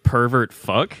sick pervert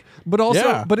fuck. But also,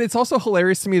 Yeah. but it's also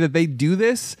hilarious to me that they do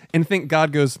this and think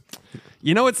God goes,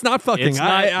 you know, it's not fucking. It's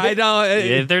not. I don't.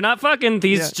 If they're not fucking.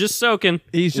 He's Yeah. just soaking.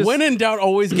 He's just. when in doubt,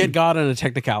 always get God on a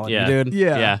technicality, Yeah. dude.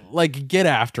 Yeah. Yeah. Like, get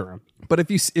after him. But if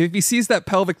he sees that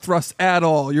pelvic thrust at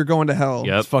all, you're going to hell.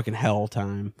 Yep. It's fucking hell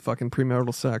time. Fucking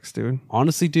premarital sex, dude.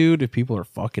 Honestly, dude, if people are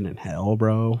fucking in hell,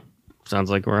 bro. Sounds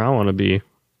like where I want to be.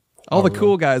 All the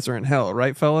cool guys are in hell,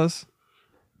 right, fellas?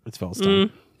 It's fellas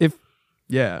time.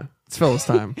 It's fellas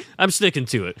time. I'm sticking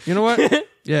to it. You know what?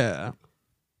 Yeah.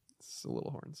 It's a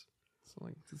little horns.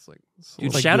 It's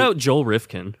Dude, like shout out Joel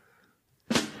Rifkin.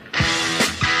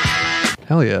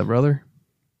 hell yeah, brother.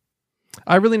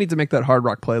 I really need to make that hard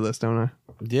rock playlist, don't I?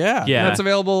 Yeah. Yeah. That's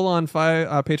available on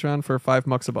Patreon for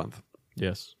 $5 a month.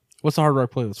 Yes. What's the hard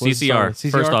rock playlist? What is it CCR.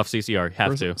 started? First off, CCR.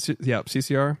 Have to. Yeah,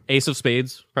 CCR. Ace of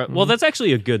Spades. Well, that's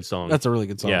actually a good song. That's a really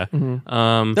good song. yeah.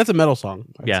 That's a metal song,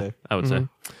 I'd Yeah, say. I would say.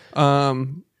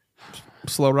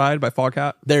 Slow Ride by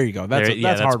Foghat. There you go. That's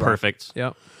That's hard rock. perfect.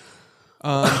 Yep.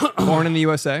 Born in the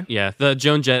USA. Yeah, the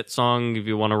Joan Jett song, if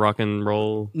you want to rock and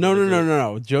roll.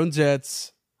 No. Joan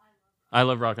Jett's I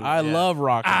love rock and roll. I love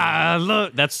rock.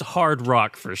 That's hard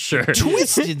rock for sure.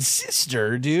 Twisted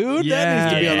Sister, dude.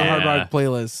 That needs to be on the hard Yeah. rock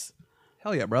playlist.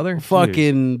 Hell yeah, brother.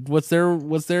 Fucking what's their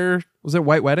Was it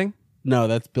White Wedding? No,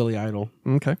 that's Billy Idol.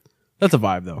 Okay. That's a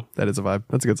vibe, though. That is a vibe.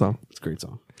 That's a good song. It's a great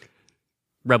song.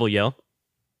 Rebel Yell.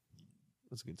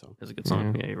 That's a good song. That's a good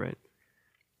song. Yeah, you're right.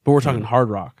 But we're talking hard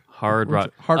rock. Hard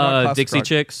rock. Hard rock, classic Dixie rock.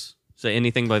 Chicks. Say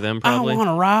anything by them, probably. I want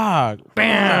to rock.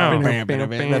 Bam! Bam, bam,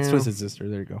 bam. That's Twisted Sister.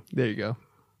 There you go. There you go.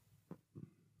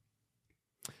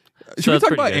 So Should we that's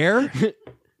talk about pretty Air?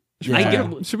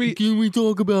 Should we? Can we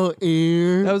talk about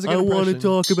Air? That was a good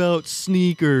impression. about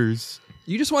sneakers.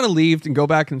 You just want to leave and go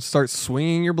back and start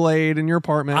swinging your blade in your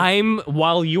apartment.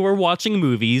 While you are watching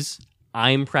movies,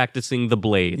 I'm practicing the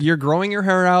blade. You're growing your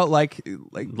hair out like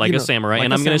a samurai,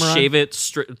 and I'm going to shave it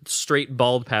straight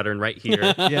bald pattern right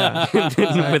here. Yeah,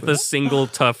 with a single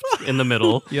tuft in the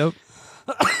middle. Yep.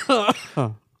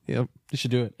 Yep. You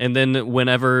should do it. And then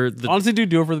whenever Honestly, dude,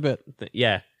 do it for the bit.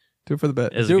 yeah, Do it for the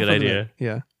bit. is a good idea.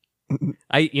 Yeah.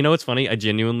 You know what's funny? I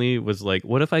genuinely was like,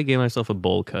 what if I gave myself a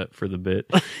bowl cut for the bit?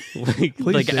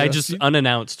 like do. I just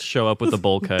unannounced show up with a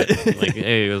bowl cut. Like,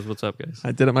 hey, what's up, guys?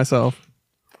 I did it myself.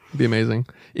 It'd be amazing.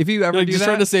 If you ever Like, do just that,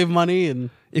 trying to save money and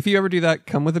if you ever do that,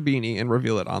 come with a beanie and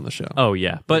reveal it on the show. Oh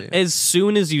yeah, but as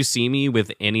soon as you see me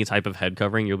with any type of head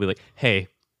covering, you'll be like, hey,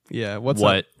 Yeah. What's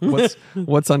What? up?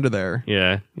 What's under there?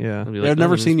 yeah, Yeah. I'll be like, I've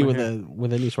never "Oh, seen you this is with my hair."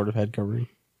 with any sort of head covering.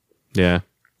 Yeah,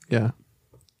 Yeah.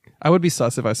 I would be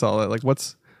sus if I saw that. Like,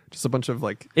 what's just a bunch of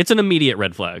like, it's an immediate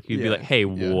red flag. You'd be Yeah, like, hey,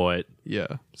 yeah. what? yeah,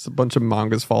 just a bunch of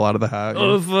mangas fall out of the hat.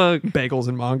 Oh fuck! Bagels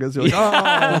and mangas. You're like,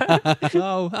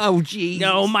 oh, geez.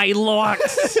 No, my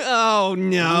locks. Oh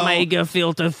no. Mega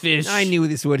filter fish. I knew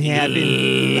this would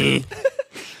happen.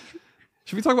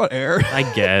 Should we talk about Air? I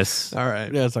guess. All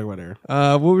right. Yeah, let's talk about Air.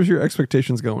 What was your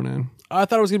expectations going in? I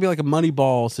thought it was gonna be like a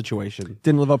Moneyball situation.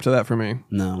 Didn't live up to that for me.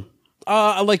 No.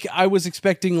 Like I was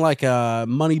expecting like a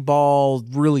Moneyball,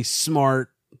 really smart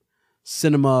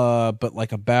cinema, but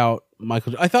like about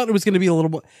Michael. I thought it was going to be a little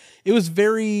bit. It was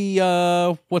very.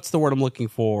 What's the word I'm looking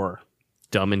for?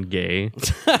 Dumb and gay.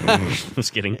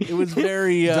 Just kidding. It was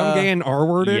very Dumb, gay, and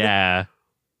R-worded? Yeah.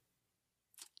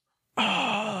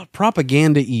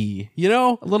 propaganda-y. You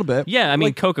know, A little bit. Yeah, I mean,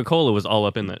 Like- Coca-Cola was all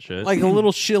up in that shit. like a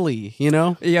little shilly. You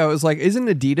know. Yeah, it was like, isn't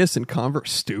Adidas and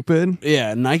Converse stupid?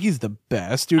 Yeah, Nike's the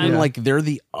best, dude. And Yeah. like they're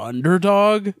the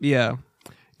underdog. Yeah.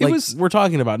 Like, We're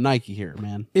talking about Nike here,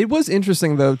 man. It was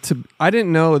interesting though. I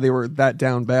didn't know they were that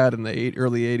down bad in the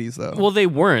early '80s though. Well, they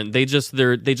weren't. They just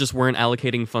weren't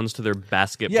allocating funds to their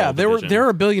basketball. Yeah, division. they're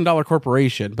a $1 billion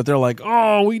corporation, but they're like,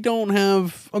 oh, we don't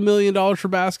have $1 million for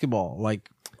basketball. Like,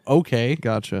 okay,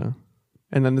 Gotcha.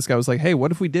 And then this guy was like, "Hey,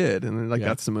 what if we did?" And then like Yeah.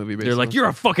 that's the movie. Basically. They're like, you're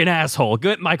a fucking asshole.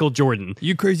 Get Michael Jordan.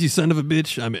 "You crazy son of a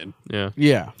bitch." I'm in. Yeah.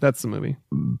 yeah. That's the movie.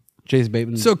 Jason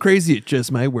Bateman So crazy, it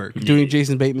just might work. doing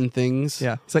Jason Bateman things.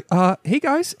 Yeah. It's like, hey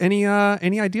guys, any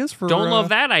ideas for? Don't love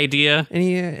that idea.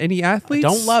 Any athletes?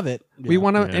 Don't love it. We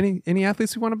want to Yeah. any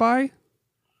athletes we want to buy? I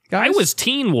Guys, was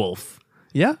Teen Wolf.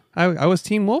 yeah. I was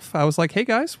Teen Wolf. I was like, hey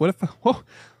guys, what if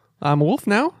I'm a wolf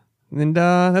now? And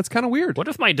that's kind of weird. What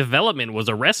if my development was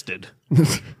arrested?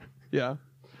 Yeah.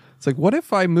 It's like, what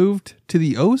if I moved to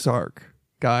the Ozark,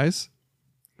 guys?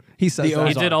 He says The that.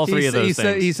 He did all three of those he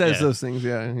things. he says Yeah. those things.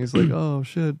 Yeah. And he's like, oh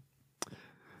shit,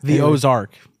 The Anyway.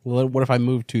 Ozark. Well, what if I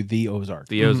moved to the Ozark?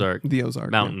 The Ozark the Ozark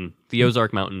Mountain. The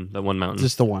Ozark Mountain. That one mountain.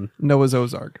 Just the one. yeah. Noah's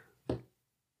Ozark.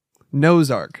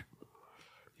 Nozark.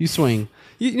 You swing.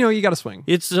 You know, you got to swing.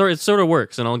 it sort of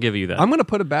works, and I'll give you that. I'm gonna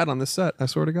put a bat on this set. I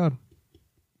swear to God.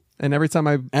 And every time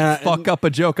I fuck up a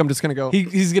joke, I'm just gonna go.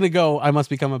 He's gonna go. I must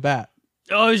become a bat.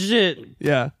 oh shit!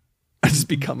 Yeah. I just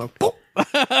become a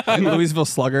like Louisville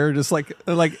Slugger, just like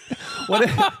what?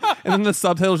 And then the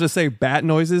subtitles just say bat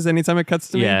noises anytime it cuts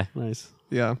to me. Yeah. Nice.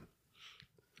 Yeah.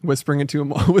 Whispering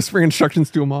instructions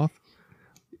to a moth.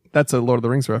 That's a Lord of the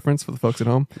Rings reference for the folks at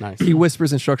home. Nice. He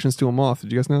whispers instructions to a moth.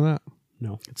 Did you guys know that?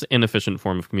 No. It's an inefficient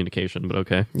form of communication, but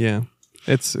okay. Yeah.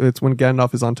 It's when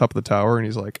Gandalf is on top of the tower and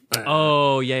he's like,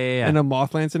 Oh yeah. and a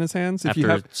moth lands in his hands. If After you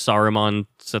have, Saruman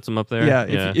sets him up there.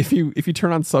 yeah, if you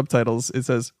turn on subtitles, it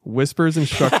says whispers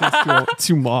instructions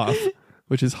to moth,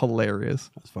 which is hilarious.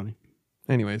 That's funny.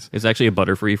 Anyways, It's actually a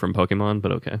Butterfree from Pokemon,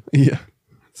 but okay. yeah,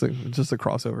 it's just a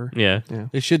crossover. Yeah. Yeah.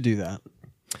 They should do that.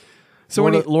 So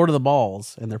Lord of the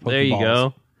Balls and their Pokeballs. There you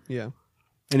go. Yeah.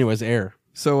 Anyways, Air.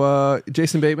 So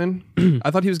Jason Bateman,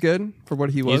 I thought he was good for what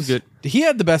he was. He's good. He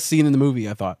had the best scene in the movie,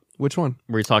 I thought. Which one?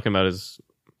 Were you talking about his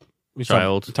He's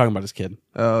Child. talking about his kid.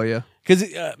 Oh yeah. Because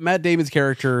Matt Damon's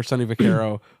character, Sonny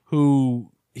Vaccaro, who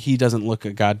he doesn't look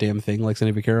a goddamn thing like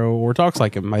Sonny Vaccaro or talks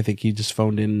like him. I think he just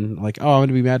phoned in like, oh, I'm going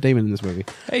to be Matt Damon in this movie.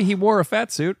 Hey, he wore a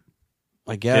fat suit.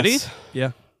 I guess. Did he?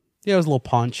 Yeah. Yeah, it was a little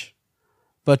punch.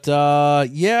 But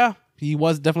yeah, he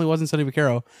definitely wasn't Sonny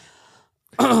Vaccaro.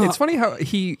 It's funny how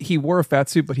he wore a fat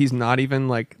suit, but he's not even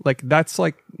like that's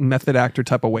like method actor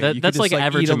type of way. You could That's just, like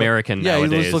average eat a li- American Yeah, he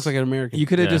nowadays. just looks like an American. You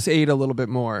could have Yeah. just ate a little bit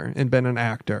more and been an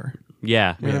actor.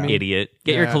 Yeah, know what I mean? idiot.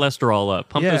 Get your Yeah. cholesterol up.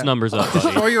 Pump those numbers up, buddy.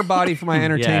 Destroy your body for my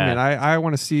entertainment. Yeah. I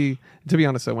want to see. To be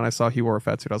honest, when I saw he wore a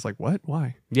fat suit, I was like, "What?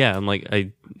 Why?" Yeah, I'm like,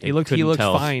 He looked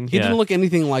tell. fine. He Yeah. didn't look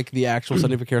anything like the actual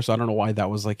Sonny Vaccaro, so I don't know why that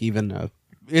was like even.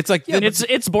 It's like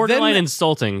It's borderline then-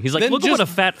 insulting. He's like, then look at what a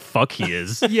just- fat fuck he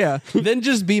is. Yeah, then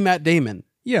just be Matt Damon.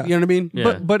 yeah. You know what I mean?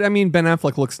 Yeah. But I mean, Ben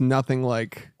Affleck looks nothing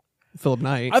like Philip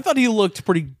Knight. I thought he looked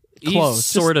pretty He close.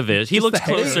 sort of is. He looks the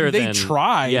hair. closer They than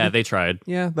tried. Yeah, they tried.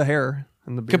 Yeah, the hair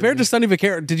and the beard. Compared to Sonny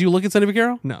Vaccaro, did you look at Sonny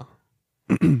Vaccaro? no.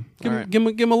 Give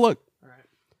him a look.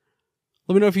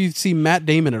 Let me know if you see Matt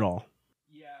Damon at all.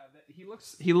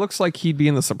 He looks like he'd be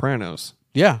in The Sopranos.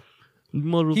 Yeah.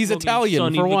 He's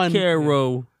Italian, for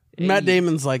one. Matt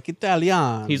Damon's like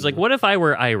Italian. He's like, what if I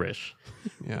were Irish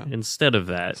Yeah. instead of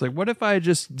that? It's like, what if I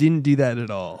just didn't do that at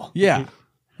all? Yeah.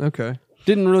 Okay.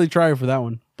 Didn't really try for that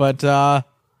one. But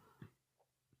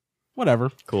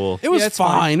whatever. Cool. It was Yeah, it's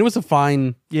fine. fine. It was a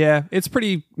fine Yeah, it's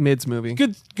pretty mids movie.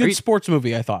 good sports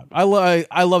movie, I thought. I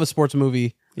love a sports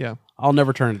movie. Yeah. I'll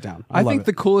never turn it down. I love think it.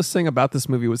 the coolest thing about this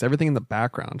movie was everything in the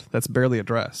background that's barely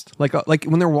addressed. Like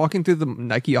when they're walking through the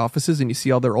Nike offices and you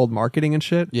see all their old marketing and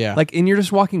shit. Yeah. Like, and you're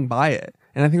just walking by it.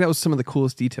 And I think that was some of the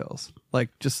coolest details. Like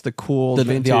just the cool the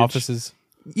vintage offices.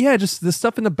 Yeah, just the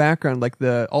stuff in the background, like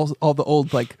all the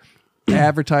old like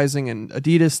advertising and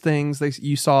Adidas things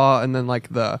you saw, and then like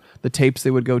the tapes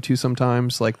they would go to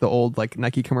sometimes, like the old like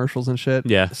Nike commercials and shit.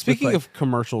 Yeah. Speaking like, of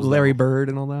commercials, Larry though, Bird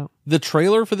and all that. the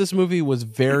trailer for this movie was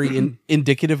very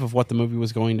indicative of what the movie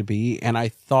was going to be, and I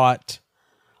thought,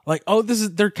 like, oh,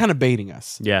 they're kind of baiting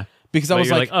us. Yeah. Because I But was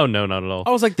you're like, oh no, not at all. I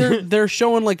was like, they're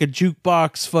showing like a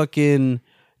jukebox fucking,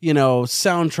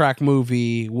 soundtrack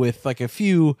movie with like a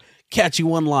few catchy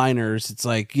one-liners. It's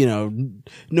like, no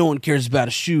one cares about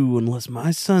a shoe unless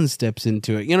my son steps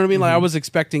into it. You know what I mean? Like I was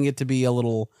expecting it to be a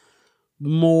little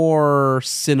more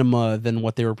cinema than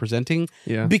what they were presenting.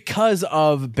 Yeah. Because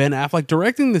of Ben Affleck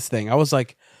directing this thing. I was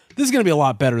like, this is going to be a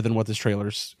lot better than what this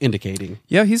trailer's indicating.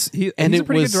 Yeah, he's a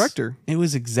pretty good director. It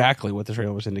was exactly what the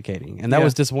trailer was indicating, and that Yeah.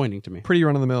 was disappointing to me. Pretty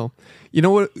run of the mill. You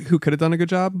know what? Who could have done a good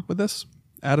job with this?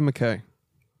 Adam McKay.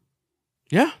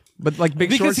 Yeah. But like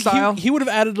Big Short Because style. he would have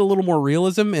added a little more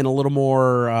realism and a little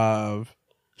more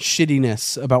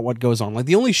shittiness about what goes on. Like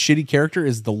the only shitty character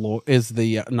is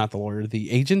not the lawyer,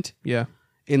 the agent Yeah.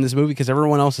 in this movie, because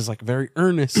everyone else is like very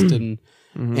earnest and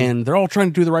and they're all trying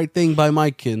to do the right thing by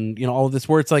Mike and all of this.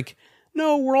 Where it's like,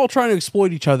 no, we're all trying to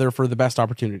exploit each other for the best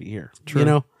opportunity here.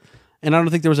 True. And I don't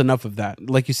think there was enough of that.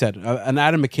 Like you said, an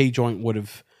Adam McKay joint would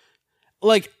have,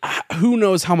 like, who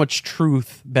knows how much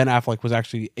truth Ben Affleck was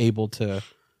actually able to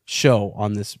show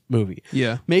on this movie.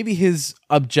 Yeah. Maybe his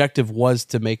objective was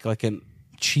to make like a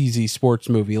cheesy sports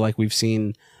movie like we've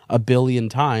seen a billion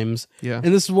times. Yeah.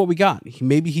 And this is what we got.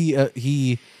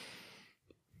 He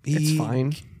It's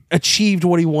fine. achieved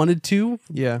what he wanted to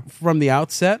Yeah. from the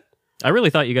outset. I really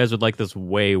thought you guys would like this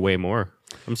way, way more.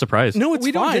 I'm surprised. No, it's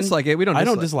We don't fine. dislike it. I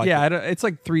don't dislike yeah, it. it's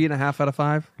like 3.5 out of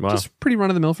 5. Wow. Just pretty run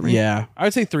of the mill for me. Yeah. I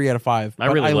would say 3 out of 5. I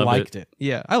but really loved liked it.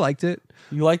 it. I liked it.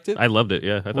 You liked it? I loved it.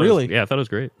 Yeah. I thought Really? I thought it was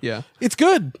great. Yeah. It's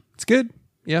good. It's good.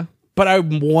 Yeah. But I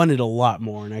wanted a lot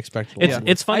more and I expected a lot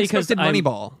more. It's funny I because expected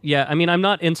Moneyball. Yeah, I mean, I'm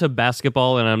not into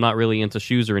basketball and I'm not really into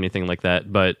shoes or anything like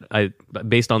that. But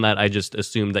based on that, I just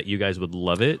assumed that you guys would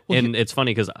love it. And it's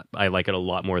funny because I like it a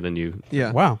lot more than you.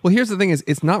 Yeah. Wow. Well, here's the thing: is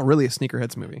it's not really a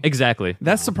sneakerheads movie. Exactly.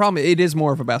 That's the problem. It is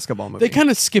more of a basketball movie. They kind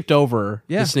of skipped over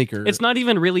Yeah. the sneaker. It's not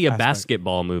even really a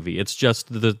basketball movie. It's just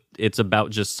it's about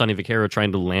just Sonny Vaccaro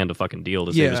trying to land a fucking deal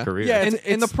to save his career. Yeah,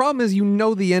 and the problem is,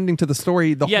 the ending to the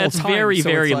story the whole it's time. very, so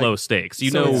very it's like- low stakes.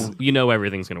 so You know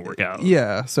everything's gonna work out.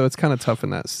 Yeah, so it's kind of tough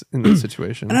in that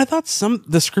situation. And I thought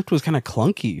the script was kind of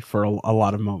clunky for a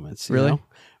lot of moments. you Really? know?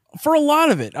 For a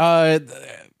lot of it.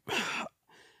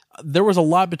 There was a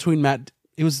lot between Matt.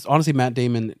 It was honestly Matt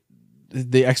Damon,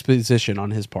 the exposition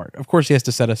on his part. Of course, he has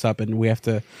to set us up, and we have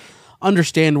to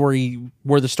understand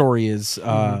where the story is.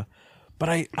 But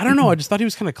I don't know. I just thought he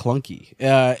was kind of clunky,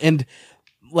 and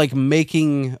like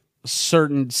making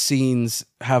certain scenes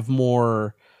have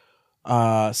more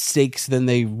stakes than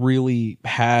they really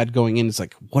had going in. It's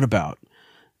like, what about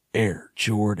Air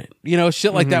Jordan?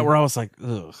 Shit like that, where I was like,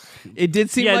 ugh. It did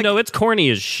seem like it's corny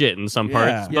as shit in some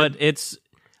parts, Yeah. but it's,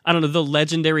 I don't know, the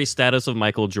legendary status of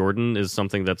Michael Jordan is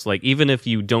something that's like, even if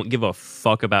you don't give a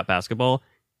fuck about basketball,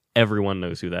 everyone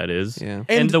knows who that is. Yeah.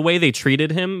 And the way they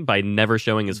treated him by never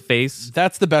showing his face,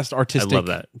 That's the best artistic I love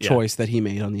that. Yeah. choice that he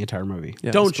made on the entire movie. Yeah,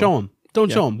 Don't that's show cool. him.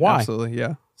 Don't show him. Why? Absolutely,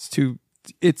 yeah. It's too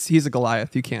he's a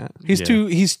Goliath. You can't. He's too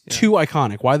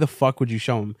iconic. Why the fuck would you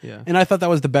show him? Yeah. And I thought that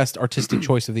was the best artistic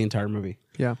choice of the entire movie.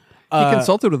 Yeah. He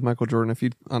consulted with Michael Jordan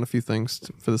on a few things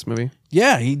for this movie.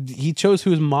 Yeah, he chose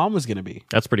who his mom was going to be.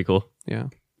 That's pretty cool. Yeah.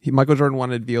 Michael Jordan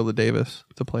wanted Viola Davis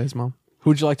to play his mom.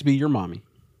 Who would you like to be your mommy?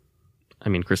 I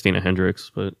mean, Christina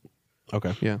Hendricks, but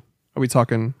Okay. Yeah. Are we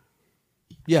talking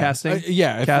Yeah. casting?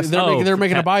 Yeah. If Casting? they're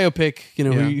making a biopic,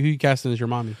 who Yeah. you casting as your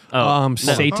mommy?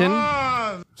 Satan?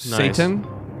 Nice. Satan?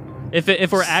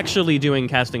 If we're actually doing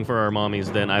casting for our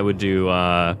mommies, then I would do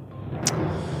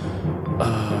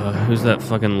who's that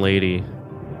fucking lady?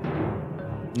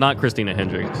 Not Christina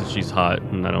Hendricks, 'cause she's hot,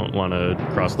 and I don't want to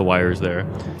cross the wires there.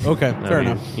 Okay, That'd fair be,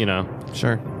 enough. You know,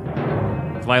 Sure.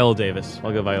 Viola Davis.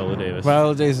 I'll go Viola Davis.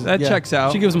 Viola Davis. That checks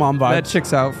out. She gives mom vibes. That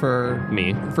checks out for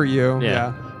Me. you.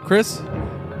 Yeah. Chris?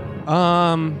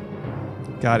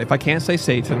 God, if I can't say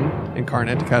Satan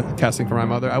incarnate casting for my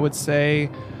mother, I would say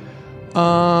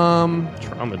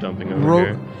Trauma dumping over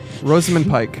here. Rosamund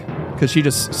Pike, because she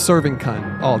just serving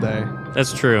cunt all day.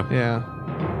 That's true. Yeah.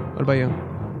 What about you?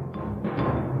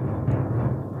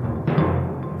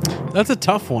 That's a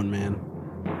tough one, man.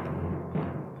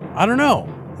 I don't know.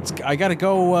 I gotta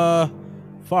go.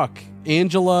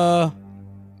 Angela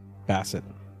Bassett.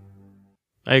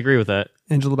 I agree with that.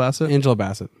 Angela Bassett? Angela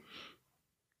Bassett.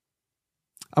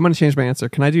 I'm going to change my answer.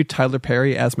 Can I do Tyler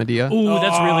Perry as Medea? Ooh,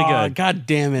 that's really good. God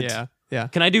damn it. Yeah.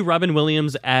 Can I do Robin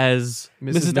Williams as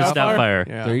Mrs. Miss Doubtfire? Doubtfire?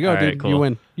 Yeah. There you go, All right, dude. cool. You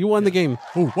win. You won the game.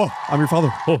 Oh, whoa. I'm your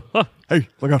father. Oh, huh. Hey,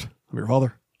 look out. I'm your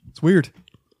father. It's weird.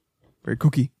 Very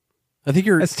kooky. I think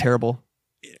you're. That's terrible.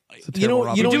 It's a You know. terrible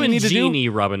Robin. You know what you Doing need to do. Genie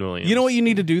Robin Williams. You know what you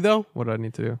need to do though. What do I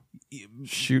need to do?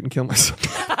 Shoot and kill myself.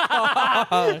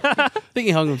 I think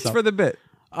he hung It's himself. for the bit.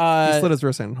 He slit his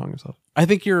wrist and hung himself. I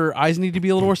think your eyes need to be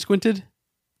a little more squinted.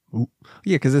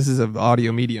 Yeah, because this is an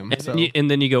audio medium. And, So. and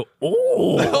then you go,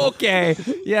 oh. Okay.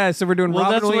 Yeah, so we're doing Well,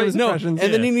 Robin that's what- Williams no, impressions.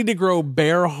 And then you need to grow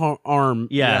bare arm.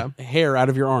 Yeah. Hair out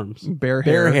of your arms. Bare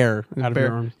Bare hair. hair out of Bare-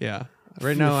 your arms. Yeah.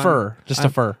 Right now, fur. Just a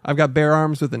fur. I've got bare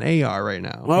arms with an AR right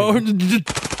now. Oh,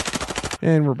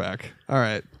 And we're back. All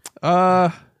right.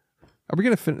 Are we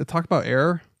going to talk about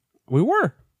Air? we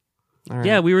were. All right.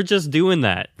 Yeah, we were just doing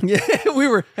that. Yeah, we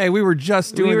were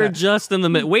just doing we were that. just in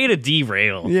the way to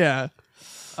derail. Yeah.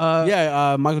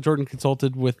 Michael Jordan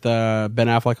consulted with Ben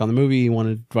Affleck on the movie. He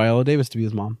wanted Viola Davis to be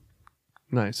his mom.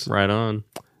 Nice. Right on.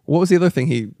 What was the other thing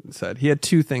he said? He had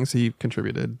two things he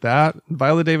contributed. That,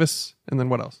 Viola Davis, and then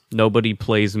what else? Nobody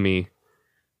plays me.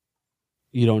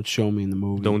 You don't show me in the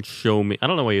movie. Don't show me. I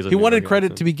don't know why he's. He wanted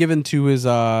credit to be given to his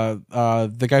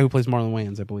the guy who plays Marlon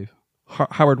Wayans, I believe.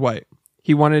 Howard White.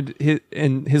 He wanted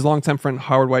his longtime friend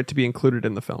Howard White to be included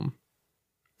in the film.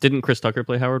 Didn't Chris Tucker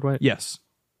play Howard White? Yes.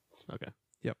 Okay.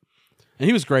 Yep. And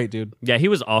he was great, dude. Yeah, he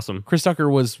was awesome. Chris Tucker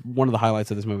was one of the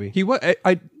highlights of this movie. He was.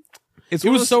 It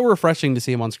was so refreshing to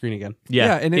see him on screen again.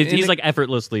 Yeah, and he's like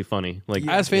effortlessly funny. Like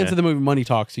As fans of the movie Money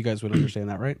Talks, you guys would understand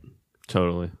that, right?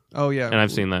 totally. Oh yeah, And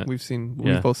I've seen that. We've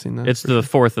Yeah. both seen that. It's for the sure.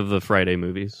 fourth of the Friday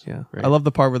movies. Yeah. right? I love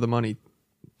the part where the money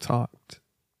talked.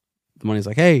 The Money's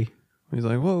like, hey, He's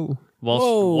like, whoa.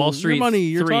 Whoa, Wall your Street money,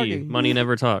 you're 3. talking. Money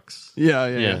never talks.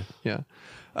 Yeah.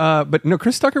 But no,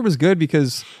 Chris Tucker was good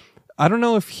because I don't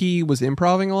know if he was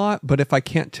improvising a lot, but if I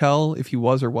can't tell if he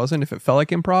was or wasn't, if it felt like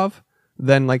improv,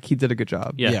 then like he did a good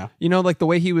job. Yeah. You know, like the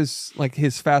way he was, like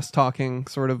his fast talking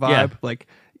sort of vibe, Yeah. like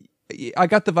I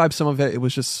got the vibe. Some of it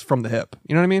was just from the hip.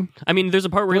 You know what I mean? I mean, there's a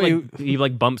part where he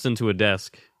bumps into a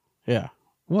desk. yeah.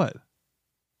 What?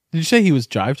 Did you say he was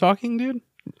jive talking, dude?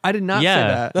 I did not say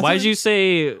Yeah. that. Why did you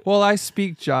say Well, I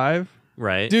speak jive.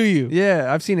 right? Do you?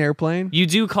 Yeah, I've seen Airplane. You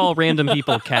do call random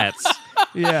people cats.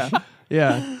 Yeah.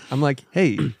 I'm like,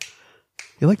 hey,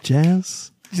 you like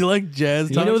jazz? Do you like jazz?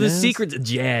 You know, the jazz? secret to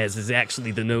jazz is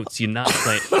actually the notes you're not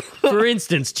playing. For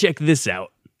instance, check this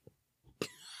out.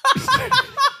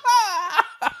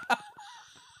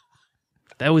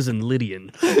 That was in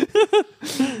Lydian.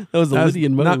 That was the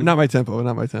Lydian mode. Not my tempo.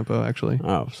 Not my tempo, actually.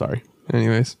 Oh, sorry.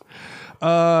 Anyways.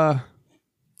 Yeah,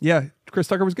 Chris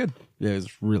Tucker was good. Yeah, it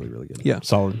was really, really good. Yeah.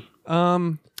 Solid.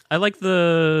 I like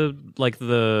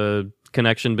the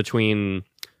connection between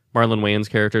Marlon Wayans'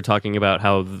 character talking about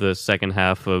how the second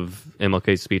half of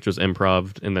MLK's speech was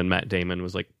improv, and then Matt Damon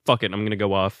was like, "Fuck it, I'm gonna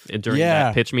go off." During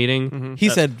that pitch meeting, He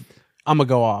said, I'm going to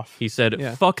go off. he said,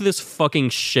 Yeah. "Fuck this fucking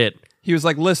shit." He was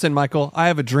like, listen, Michael, I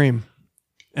have a dream.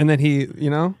 And then he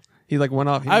like went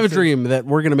off. I have a dream that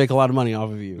we're going to make a lot of money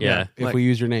off of you. Yeah. If Like- we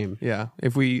use your name. Yeah,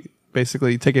 if we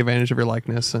basically take advantage of your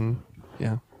likeness and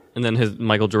yeah. And then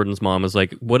Michael Jordan's mom was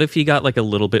like, "What if he got like a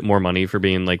little bit more money for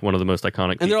being like one of the most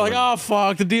iconic?" And they're like, oh,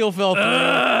 fuck, the deal fell through.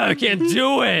 I can't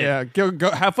do it. Yeah,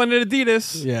 go have fun at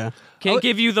Adidas. Yeah. Can't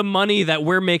give you the money that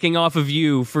we're making off of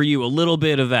you for you. A little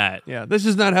bit of that. Yeah, this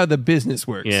is not how the business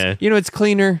works. Yeah. You know, it's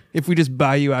cleaner if we just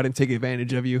buy you out and take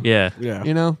advantage of you. Yeah. Yeah.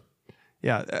 You know?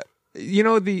 Yeah. You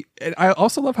know, I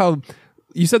also love how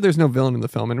you said there's no villain in the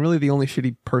film, and really the only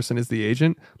shitty person is the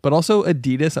agent, but also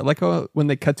Adidas. I like how when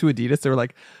they cut to Adidas, they were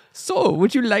like, so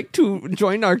would you like to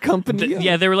join our company?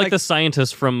 Yeah, they were like the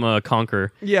scientists from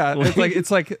Conquer. Yeah,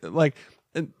 it's like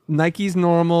Nike's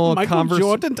normal. Michael Converse.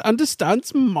 Jordan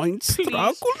understands mein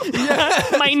struggle.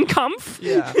 Mein Kampf.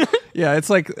 Yeah, yeah. It's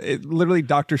like literally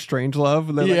Dr. Strangelove.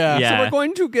 They're like, Yeah. Yeah. So we're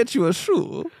going to get you a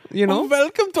shoe. You know.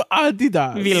 Welcome to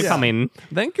Adidas. Willkommen.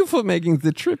 Thank you for making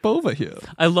the trip over here.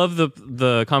 I love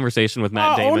the conversation with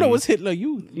Matt Oh Damon. no, it was Hitler.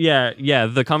 You. Yeah,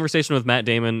 the conversation with Matt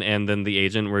Damon and then the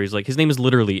agent where he's like, his name is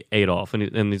literally Adolf, and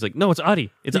he's like, no, it's Adi.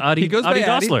 It's Adi. He goes Adi by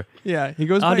Adi. Dassler. Yeah, he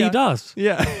goes Adi by Das.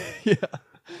 Yeah, yeah.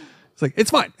 It's like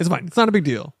it's fine. It's fine. It's not a big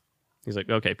deal. He's like,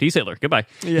 okay, peace, Hitler. Goodbye.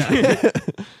 Yeah.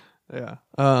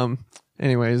 Yeah.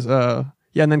 Anyways, yeah,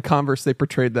 and then Converse, they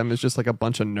portrayed them as just like a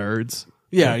bunch of nerds.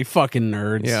 Yeah, you fucking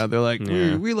nerds. Yeah, they're like,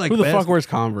 Yeah. we like Who the best-" fuck wears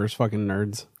Converse? Fucking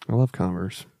nerds. I love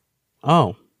Converse.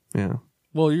 Oh, Yeah.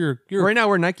 well, you're Right now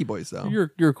we're Nike boys though.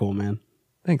 you're cool, man.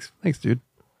 Thanks, dude.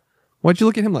 Why'd you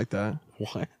look at him like that?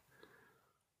 What?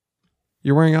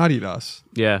 You're wearing Adidas.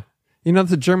 Yeah. You know,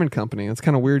 it's a German company. It's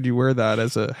kind of weird you wear that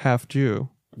as a half Jew.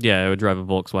 Yeah, I would drive a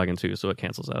Volkswagen too, so it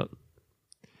cancels out.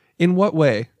 In what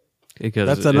way? Because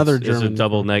That's another it's a German-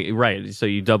 double right. So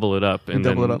you double it up, and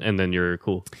double then it up. and then you're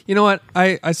cool. You know what?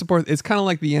 I support. It's kind of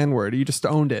like the N word. You just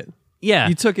owned it. Yeah,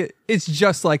 You took it. It's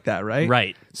just like that, right?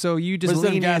 right. So you But just instead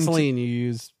of lean into- gasoline, you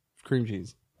use cream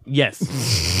cheese. Yes,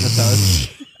 That's how it's.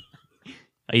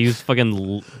 I use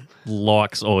fucking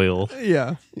Lox oil.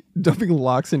 Yeah, dumping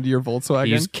locks into your I Volkswagen.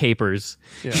 use capers.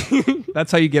 Yeah,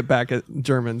 that's how you get back at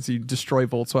Germans. You destroy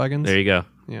Volkswagens. There you go.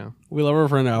 Yeah, We love our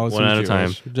friend Alex. One who's at a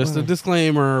Jewish. time. Just a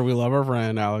disclaimer: we love our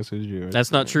friend Alex, who's Jewish.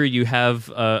 That's not true. You have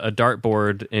a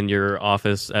dartboard in your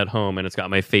office at home, and it's got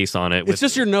my face on it. It's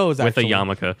just your nose. with Actually. a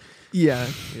yarmulke. yeah.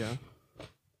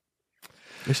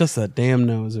 It's just that damn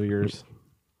nose of yours.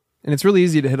 And it's really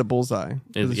easy to hit a bullseye.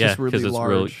 'Cause it's Yeah, just really because it's real.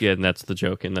 large. Yeah, and that's the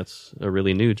joke, and that's a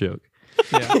really new joke.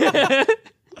 Yeah.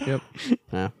 Yep.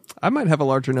 Yeah, I might have a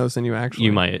larger nose than you. Actually,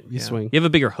 You might. you swing. You have a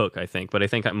bigger hook, I think, but I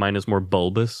think mine is more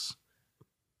bulbous.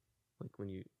 Like when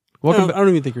you. Welcome. I don't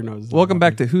even think your nose. Is Welcome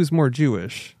back to Who's More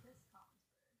Jewish.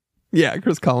 Yeah,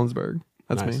 Chris Collinsberg.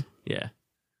 That's Nice. me. Yeah.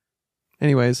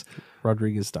 Anyways,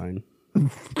 Rodriguez Stein.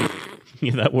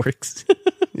 Yeah, that works.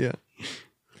 yeah.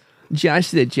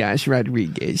 Josh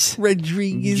Rodriguez.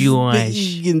 Rodriguez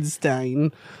Jewish.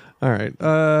 Stein. All right.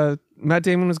 Matt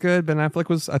Damon was good. Ben Affleck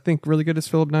was, I think, really good as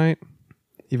Philip Knight,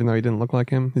 even though he didn't look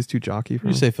like him. He's too jockey for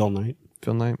You him. say Phil Knight.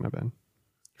 Phil Knight, my bad.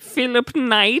 Philip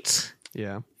Knight.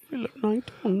 Yeah. Philip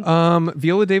Knight.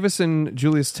 Viola Davis and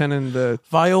Julius Tenen.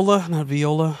 Viola, not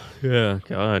Viola. Yeah,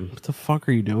 God. What the fuck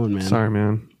are you doing, man? Sorry,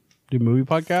 man. Do movie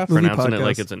podcast? Movie Pronouncing it podcast.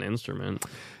 like it's an instrument.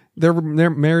 They're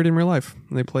married in real life.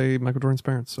 And they play Michael Jordan's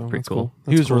parents. So Pretty that's cool. cool.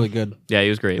 He was That's cool. really good. Yeah, he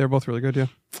was great. They're both really good. Yeah.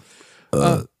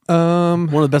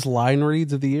 One of the best line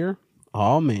reads of the year.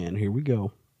 Oh man, here we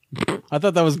go. I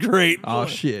thought that was great. Oh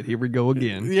shit! Here we go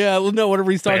again. Yeah, well, no,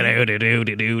 whenever he's talking, Yeah,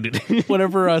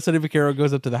 whenever Sonny Vaccaro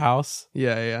goes up to the house,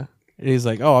 Yeah. and he's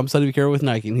like, "Oh, I'm Sonny Vaccaro with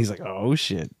Nike," and he's like, "Oh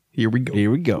shit, Here we go.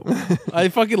 here we go." I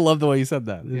fucking love the way you said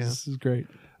that. This is great.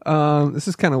 This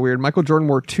is kind of weird. Michael Jordan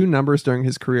wore two numbers during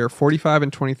his career, 45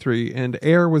 and 23, and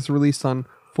Air was released on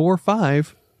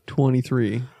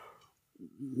 4/5/23.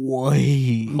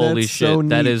 Wait, Holy That's shit, so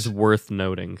that neat. is worth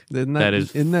noting. Isn't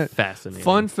Isn't that fascinating.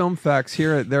 Fun film facts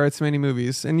here at There at So Many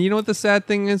Movies. And you know what the sad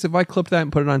thing is? If I clipped that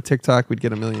and put it on TikTok, we'd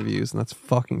get 1 million views, and that's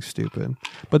fucking stupid.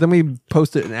 But then we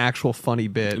posted an actual funny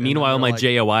bit. and Meanwhile, they're my like,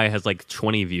 JOI has like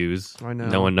 20 views. I know.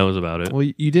 No one knows about it. Well,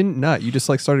 you didn't nut. You just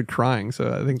like started crying. So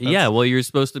I think that's Yeah, well, you're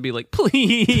supposed to be like,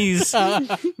 please.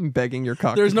 begging your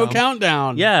cock. there's to no come.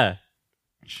 countdown. Yeah.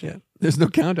 Shit. There's no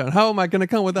countdown. How am I going to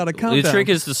come without a countdown? The trick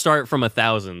is to start from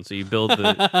 1,000, so you build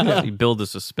the you build the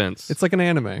suspense. It's like an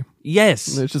anime.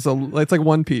 yes, It's just it's like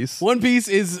One Piece. One Piece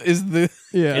is the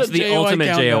Yeah. it's the JOI ultimate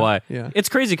countdown. JOI. Yeah. It's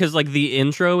crazy because like the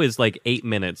intro is like 8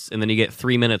 minutes, and then you get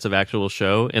 3 minutes of actual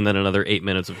show, and then another 8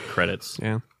 minutes of credits.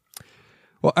 Yeah.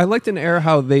 Well, I liked in Air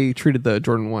how they treated the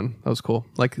Jordan 1. That was cool.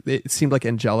 Like it seemed like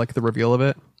angelic, the reveal of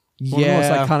it. One of the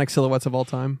most iconic silhouettes of all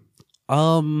time.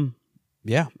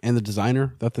 Yeah, and the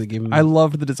designer that they gave him. I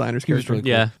loved the designer's he was character. really cool.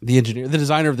 Yeah. The engineer, the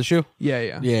designer of the shoe.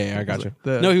 Yeah. Yeah, I got you.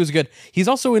 The- No, he was good. He's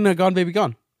also in Gone Baby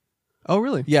Gone. Oh,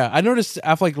 really? Yeah, I noticed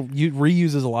Affleck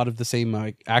reuses a lot of the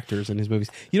same actors in his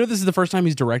movies. You know, this is the first time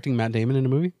he's directing Matt Damon in a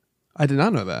movie. I did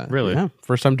not know that. Really? Yeah,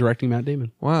 first time directing Matt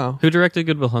Damon. Wow. Who directed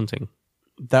Good Will Hunting?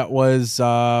 That was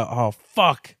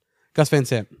Gus Van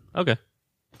Sant, Okay.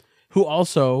 who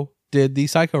also did the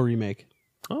Psycho remake.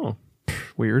 Oh,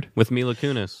 Weird. with Mila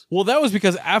Kunis. Well, that was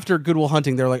because after Good Will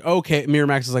Hunting, they're like, okay,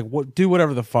 Miramax is like, do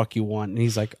whatever the fuck you want, and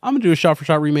he's like, I'm gonna do a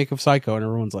shot-for-shot remake of Psycho, and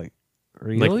everyone's like,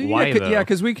 really? Why Yeah, though?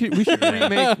 because we should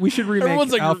remake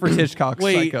Everyone's like, Alfred Hitchcock's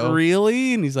Wait, Psycho.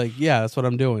 really? And he's like, yeah, that's what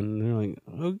I'm doing. And they're like,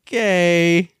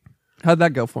 okay, How'd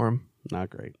that go for him? not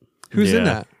great. Who's in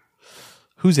Yeah. that?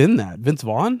 Who's in that? Vince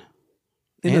Vaughn?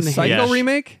 In And the Psycho Heche.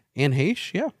 remake? Anne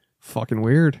Heche? Yeah. Fucking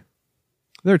weird.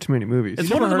 There are too many movies. It's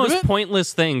You one of never the heard of most it?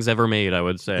 pointless things ever made, I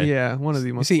would say. Yeah, one of the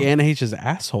You most. see Anne Heche's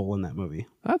asshole in that movie.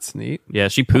 That's neat. Yeah,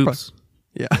 she poops.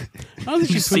 Yeah. I don't think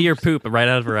You see her poop right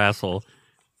out of her asshole.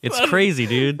 It's crazy,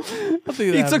 dude.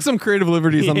 He took some creative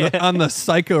liberties on the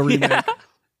Psycho remake.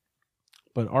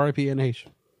 But R.I.P. Anne Heche.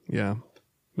 Yeah.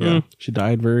 Yeah. She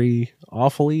died very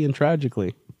awfully and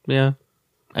tragically. Yeah.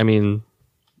 I mean,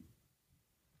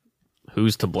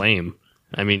 who's to blame?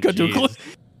 I mean, geez.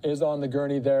 Is on the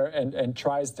gurney there and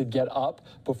tries to get up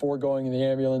before going in the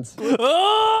ambulance.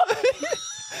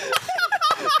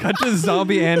 Cut to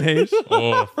zombie Anne Heche.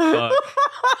 Oh, fuck.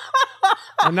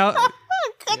 And now,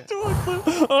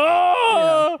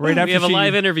 Oh! right after We have a she,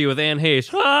 live interview with Anne Heche.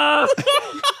 Ah!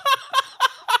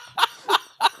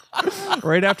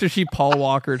 right after she Paul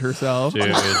Walkered herself, Dude.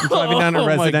 driving down a Oh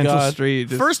my residential God. street.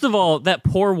 just- First of all, that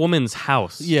poor woman's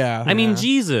house. Yeah. I mean, Yeah.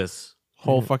 Jesus.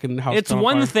 Whole fucking house. It's caught on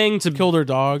one fire. thing to Killed her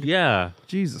dog. Yeah.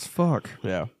 Jesus fuck.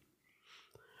 Yeah.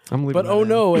 I'm leaving. But that oh in.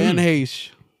 no, Anne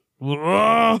Heche.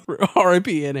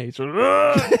 R.I.P. Anne Heche.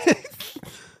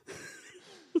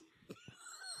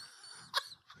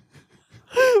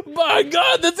 My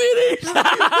God, that's Anne Heche.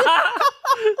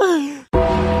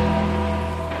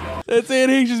 That's Anne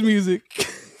Heche's music.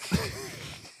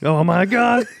 Oh my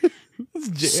God.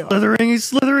 Slithering, he's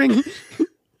slithering.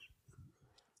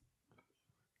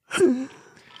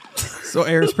 So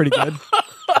Air's pretty good.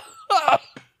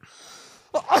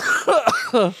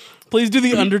 Please do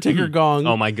the Undertaker gong.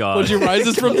 Oh my God. When she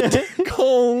rises from the dead.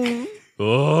 Gong.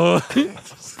 Oh.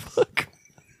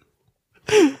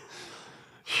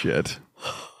 Shit.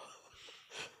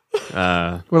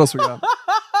 What What else we got?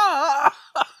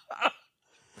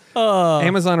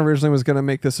 Amazon originally was going to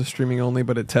make this a streaming only,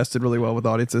 but it tested really well with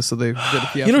audiences, so they did a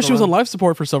theatrical You know, she was on run. life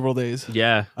support for several days.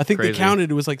 Yeah. I think crazy. they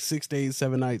counted. It was like 6 days,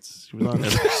 7 nights. She was on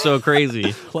it. So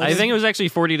crazy. I think it was actually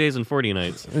 40 days and 40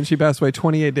 nights. And she passed away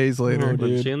 28 days later. Oh, Was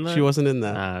dude. she in that? She wasn't in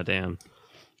that. Ah, damn.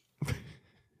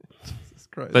 Jesus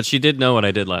Christ. But she did know what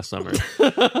I did last summer.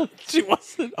 She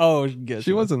wasn't. Oh, yes,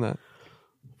 she was in that.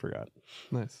 Forgot.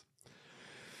 Nice.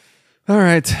 All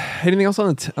right. Anything else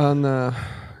on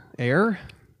Air?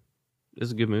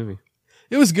 It's a good movie.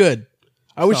 It was good.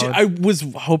 I wish. Solid. I was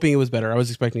hoping it was better. I was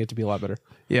expecting it to be a lot better.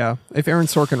 Yeah. If Aaron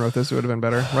Sorkin wrote this, it would have been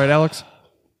better. Right, Alex?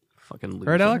 Fucking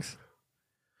loser. Right, Alex?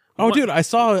 Oh, What? dude, I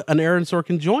saw an Aaron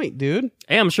Sorkin joint, dude.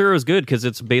 Hey, I'm sure it was good because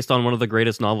it's based on one of the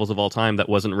greatest novels of all time that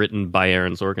wasn't written by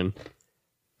Aaron Sorkin.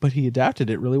 But he adapted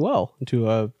it really well into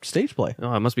a stage play.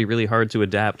 Oh, it must be really hard to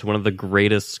adapt one of the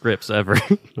greatest scripts ever.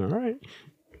 All right.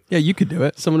 Yeah, you could do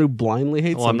it. Someone who blindly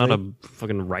hates Well, I'm something. not a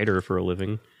fucking writer for a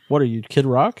living. What are you, Kid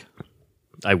Rock?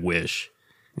 I wish.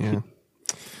 Yeah.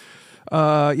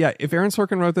 Yeah, if Aaron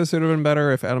Sorkin wrote this, it would have been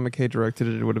better. If Adam McKay directed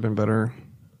it, it would have been better.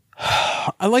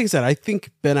 Like I said, I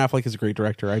think Ben Affleck is a great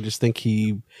director. I just think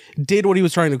he did what he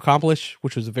was trying to accomplish,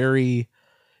 which was a very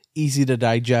easy to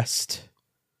digest,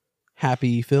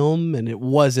 happy film, and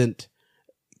it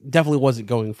definitely wasn't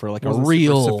going for like It a wasn't super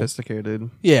real sophisticated.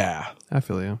 Yeah, I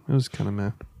feel you. It was kind of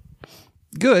meh.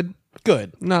 Good.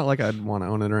 good. Not like I'd want to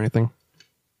own it or anything.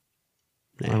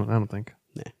 Nah. I don't think.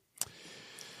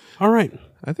 All right.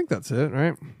 I think that's it,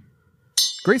 right?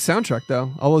 Great soundtrack,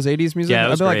 though. All those 80s music. Yeah, it I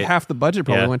was feel like great. half the budget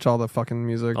probably Yeah. went to all the fucking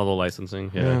music. All the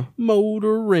licensing. yeah. Yeah.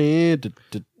 Motorin.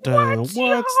 What's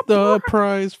the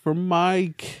price for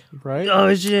Mike? Right?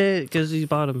 Oh, shit. Because he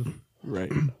bought him.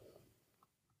 Right.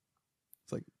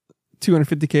 It's like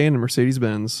 $250K in a Mercedes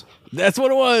Benz. That's what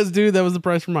it was, dude. That was the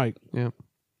price for Mike. Yeah.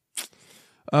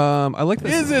 I like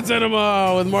this. Is it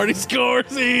cinema with Marty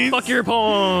Scorsese? Fuck your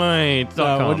point.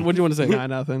 What do you want to say? Nah,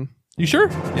 nothing. You sure?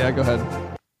 Yeah, go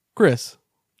ahead. Chris.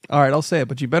 All right, I'll say it,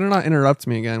 but you better not interrupt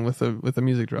me again with the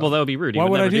music drop. Well, that would be rude. Why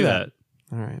would I do that?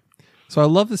 All right. So I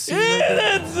love the scene. Is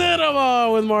it cinema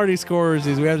with Marty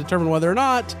Scorsese? We have to determine whether or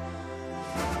not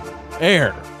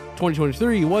Air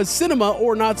 2023 was cinema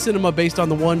or not cinema based on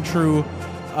the one true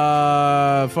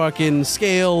fucking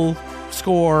scale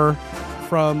score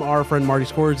from our friend Marty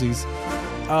Scorsese.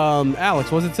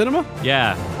 Alex, was it cinema?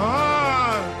 Yeah.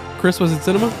 Chris, was it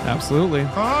cinema? Absolutely.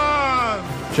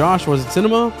 Josh, was it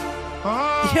cinema?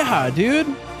 Yeah, dude.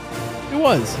 It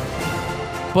was.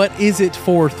 But is it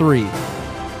 4-3?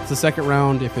 It's the second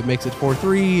round. If it makes it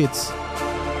 4-3, it's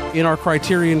in our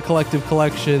Criterion Collective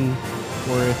collection,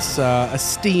 where it's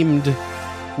esteemed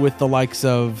with the likes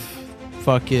of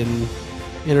fucking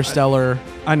Interstellar.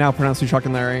 I now pronounce you Chuck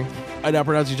and Larry. I now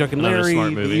pronounce you Chuck and Another Larry. smart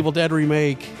The movie. Evil Dead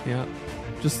remake. Yeah.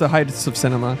 Just the heights of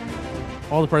cinema.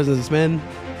 All the President's Men.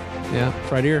 Yeah.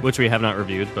 It's right here. Which we have not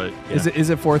reviewed, but yeah. Is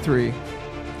it 4-3?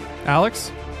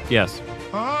 Alex? Yes.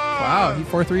 Wow, he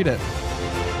 4-3'd it.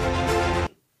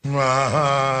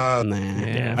 Nah,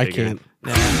 Yeah, I figured.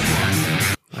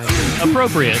 can't.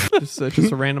 Appropriate.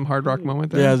 Just a random hard rock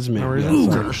moment there. Yeah, this is me. No reason.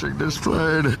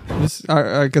 Yeah.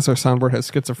 Sorry. I guess our soundboard has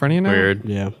schizophrenia now. Weird.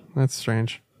 Yeah. That's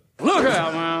strange. Look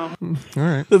out, man. All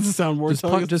right. That's the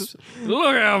soundboard. Just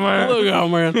Look out, man. Look out,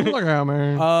 man. look out,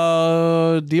 man.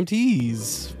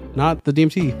 DMTs. Not the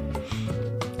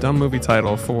DMT. Dumb movie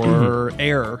title for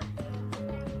Air.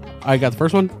 I got the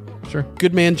first one. Sure.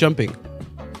 Good Man Jumping.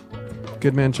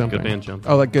 Good Man Jumping. Good Man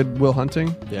Jumping. Oh, like Good Will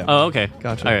Hunting? Yeah. Oh, okay.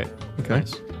 Gotcha. All right. Okay.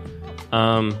 Nice.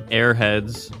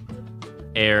 Airheads.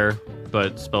 Air,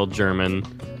 but spelled German.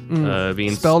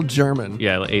 Being Spelled German.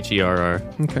 Yeah, like HERR.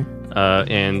 Okay.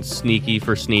 And Sneaky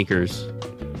for Sneakers.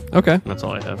 Okay. That's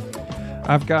all I have.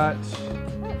 I've got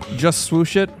Just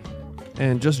Swoosh It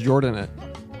and Just Jordan It.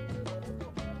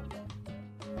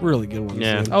 Really good one.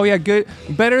 Yeah. Oh, yeah. Good.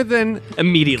 Better than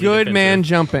Immediately Good defensive. Man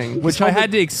Jumping, which I called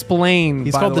had to explain.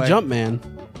 He's by called the way. Jump Man.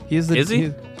 Is he?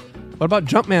 What about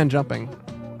Jumpman Jumping?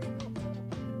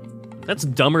 That's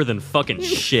dumber than fucking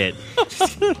shit.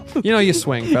 You know, you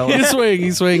swing, fellas. You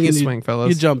swing, You and swing, fellas.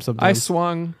 You jump I sometimes.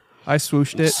 swung. I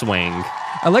swooshed it. Swang.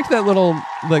 I like that little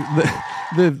like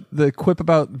the quip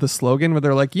about the slogan where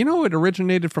they're like, you know, it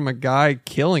originated from a guy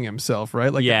killing himself,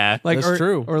 right? Like, Yeah. like That's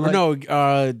true. Or like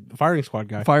no, Firing Squad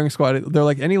guy. Firing Squad. They're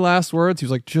like, any last words? He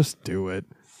was like, just do it.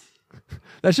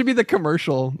 That should be the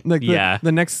commercial. Like, Yeah.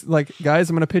 The next, like, guys,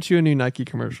 I'm gonna pitch you a new Nike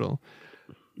commercial.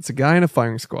 It's a guy in a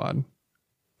firing squad,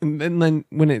 and then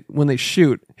when they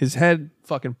shoot, his head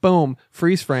fucking boom,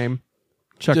 freeze frame,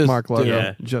 check Just mark logo. do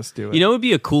it. Just do it. You know, it would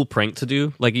be a cool prank to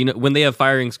do. Like, you know, when they have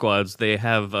firing squads, they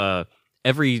have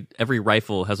every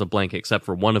rifle has a blank except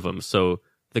for one of them. So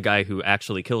the guy who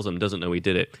actually kills him doesn't know he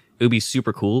did it. It would be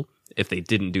super cool if they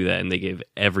didn't do that and they gave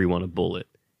everyone a bullet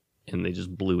and they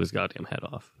just blew his goddamn head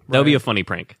off. That would be a funny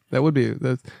prank. That would be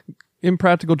the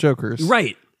Impractical Jokers.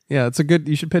 Right. Yeah, it's a good.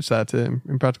 You should pitch that to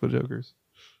Impractical Jokers.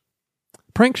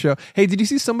 Prank show. Hey, did you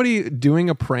see somebody doing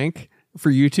a prank for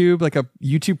YouTube? Like a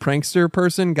YouTube prankster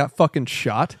person got fucking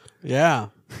shot. Yeah.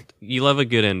 You love a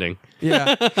good ending.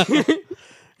 Yeah.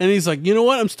 And he's like, you know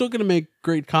what? I'm still going to make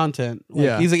great content. Like,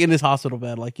 Yeah. He's like in his hospital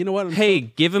bed. Like, you know what? Hey,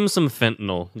 give him some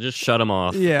fentanyl. Just shut him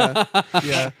off. Yeah.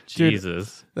 Yeah. Dude,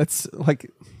 Jesus. that's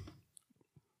like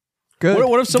good.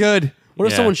 What if some- good? What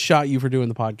if Yeah. someone shot you for doing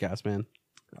the podcast, man?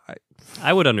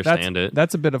 I would That's understand it.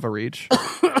 that's a bit of a reach.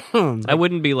 I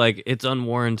wouldn't be like, it's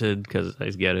unwarranted because I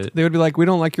get it. They would be like, we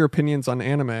don't like your opinions on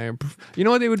anime. You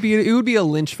know what? It would be a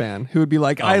Lynch fan who would be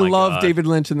like, I my love God. David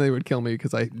Lynch, and they would kill me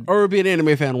because I Or it would be an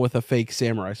anime fan with a fake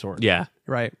samurai sword. Yeah.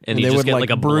 right. And, And you they just would, get like, like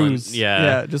a bruise. blunt. Yeah.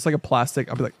 Yeah, just like a plastic.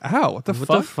 I'll be like, ow, what the What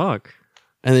fuck? the fuck?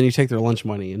 And then you take their lunch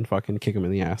money and fucking kick them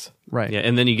in the ass. Right. Yeah,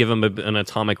 and then you give him an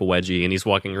atomic wedgie, and he's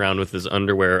walking around with his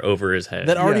underwear over his head.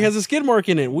 That already Yeah. has a skid mark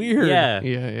in it. Weird. yeah.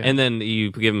 Yeah. And then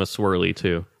you give him a swirly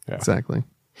too, Exactly.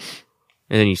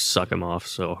 and then you suck him off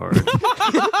so hard.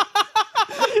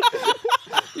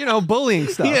 You know, bullying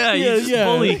stuff. yeah, you just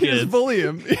bully You kids. just bully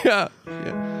him. Yeah.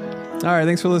 All right,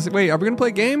 thanks for listening. Wait, are we gonna play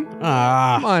a game?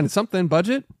 Come on, something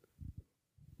budget.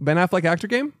 Ben Affleck actor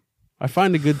game. I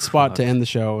find a good spot to end the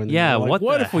show. And Yeah, like,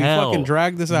 what the if we hell? fucking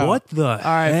drag this out? What the All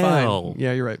right, hell? fine.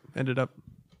 Yeah, you're right. Ended up.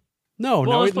 No,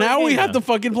 Well, let's play a now we game have now. to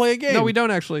fucking play a game. No, we don't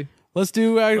actually. Let's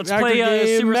do Let's actor play,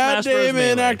 game. Super Matt Smash Bros. Damon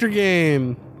Melee. actor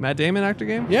game. Matt Damon actor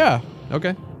game. Yeah.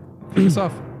 Okay. Kick us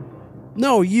off.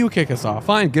 No, you kick us off.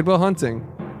 Fine. Goodwill Hunting.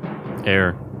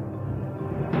 Air.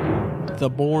 The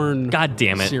Bourne God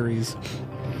damn it! series.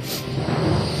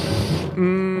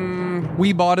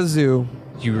 We Bought a Zoo.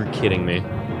 You were kidding me.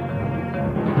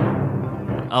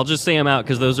 I'll just say I'm out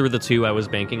because those were the two I was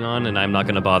banking on, and I'm not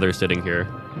going to bother sitting here.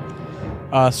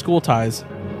 School Ties.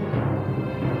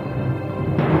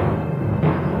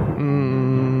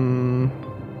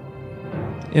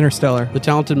 Interstellar. The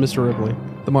Talented Mr. Ripley.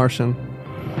 The Martian.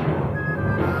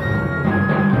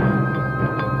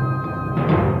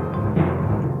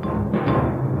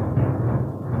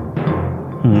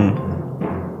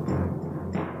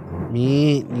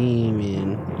 Me,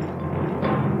 man.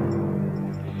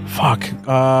 Fuck.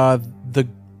 The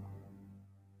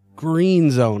Green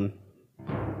Zone.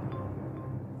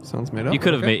 Sounds made up. You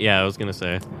could have Okay. made. Yeah, I was going to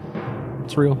say.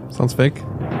 It's real. Sounds fake.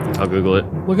 I'll Google it.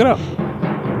 Look it up.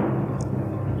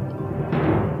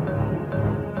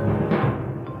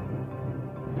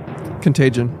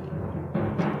 Contagion.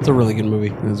 It's a really good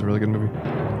movie. It is a really good movie.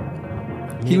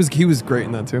 He was great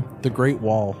in that too. The Great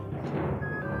Wall.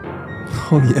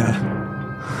 Oh yeah.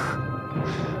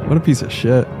 What a piece of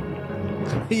shit.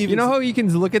 You know how you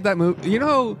can look at that movie? You know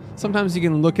how sometimes you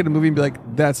can look at a movie and be like,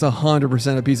 that's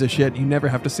 100% a piece of shit. You never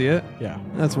have to see it? Yeah.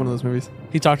 That's one of those movies.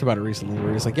 He talked about it recently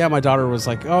where he's like, yeah, my daughter was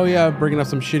like, oh yeah, bringing up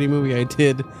some shitty movie I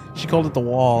did. She called it The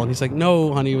Wall. And he's like,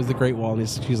 no, honey, it was The Great Wall. And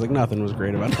she's like, nothing was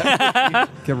great about that.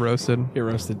 Get roasted. Get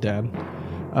roasted, Dad.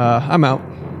 I'm out.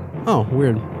 Oh,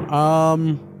 weird.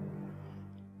 Trying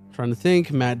to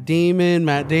think. Matt Damon.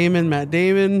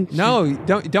 No,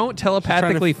 don't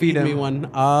telepathically feed him. Me one.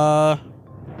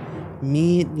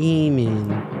 Matt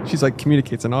Damon. She's like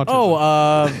communicates an autism.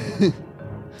 Oh,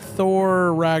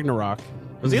 Thor Ragnarok.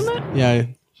 Was he in that? Yeah,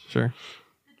 sure.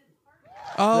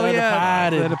 Oh The yeah,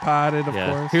 Departed. The Departed, of Yeah.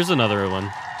 course. Here's another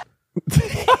one.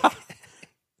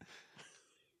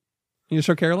 You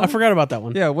show Caroline? I forgot about that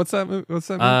one. Yeah, what's that movie?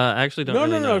 I actually don't. No,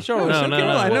 really no, know. show Show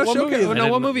Caroline. What Show movie is Caroline. it? No,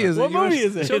 what movie is it? What movie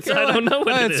is it? Show I don't know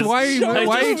what it It's is. why are you I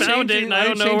why are you just found it, changing? and I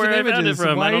don't know where I found it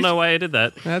from. I don't know why I did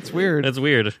that. That's weird. That's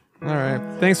weird. All right.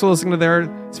 Thanks for listening to There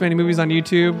So Many Movies on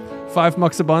YouTube.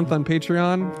 $5 a month on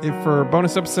Patreon for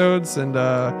bonus episodes and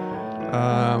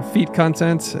feed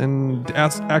content and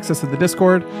access to the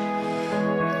Discord.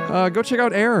 Go check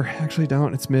out Air. Actually,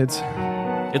 don't. It's mids.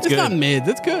 It's good. not mids.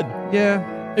 It's good.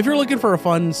 Yeah. If you're looking for a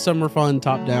fun summer fun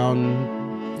top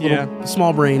down,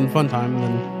 small brain fun time,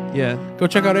 then Yeah. go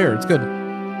check out Air. It's good.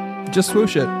 Just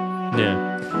swoosh it.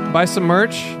 Yeah. Buy some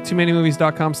merch.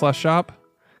 TooManyMovies.com/shop.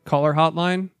 Call our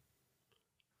hotline.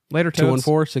 Later, totes.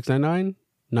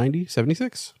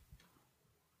 214-699-9076.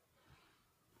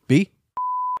 B?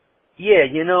 Yeah,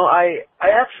 you know, I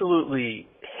absolutely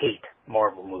hate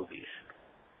Marvel movies.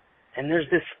 And there's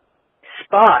this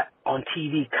spot on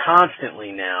TV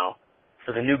constantly now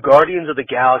for the new Guardians of the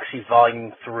Galaxy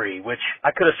Volume 3, which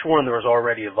I could have sworn there was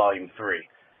already a Volume 3.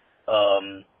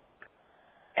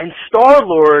 And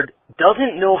Star-Lord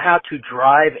doesn't know how to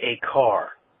drive a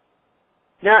car.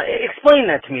 Now, explain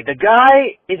that to me. The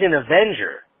guy is an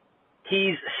Avenger.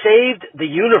 He's saved the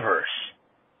universe.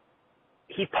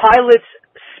 He pilots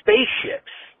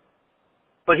spaceships,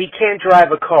 but he can't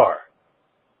drive a car.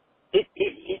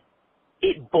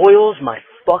 It boils my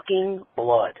fucking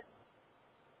blood.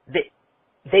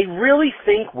 They really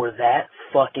think we're that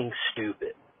fucking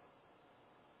stupid.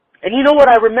 And you know what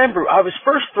I remember? I was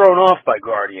first thrown off by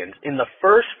Guardians in the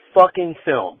first fucking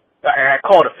film. I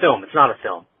call it a film. It's not a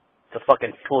film. It's a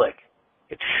fucking flick.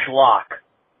 It's schlock.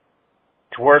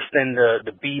 It's worse than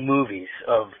the B movies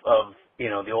of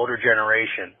the older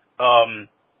generation.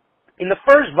 In the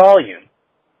first volume,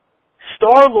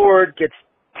 Star-Lord gets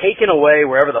taken away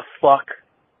wherever the fuck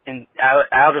and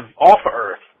off of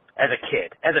Earth as a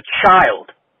kid, as a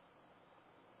child.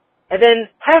 And then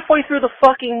halfway through the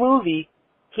fucking movie,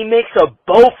 he makes a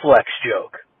Bowflex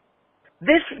joke.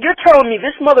 You're telling me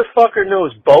this motherfucker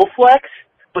knows Bowflex,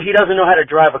 but he doesn't know how to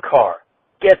drive a car?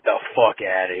 Get the fuck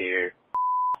out of here.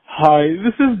 Hi,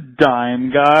 this is Dime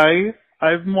Guy.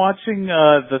 I'm watching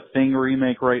the Thing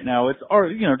remake right now. It's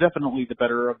definitely the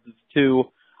better of the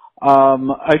two.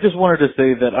 I just wanted to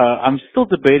say that I'm still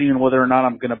debating on whether or not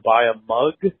I'm going to buy a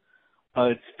mug.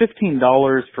 It's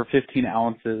 $15 for 15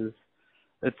 ounces.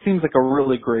 It seems like a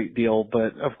really great deal,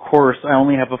 but of course I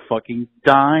only have a fucking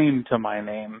dime to my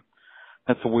name.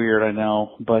 That's weird, I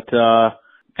know. But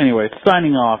anyway,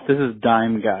 signing off. This is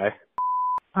Dime Guy.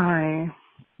 Hi,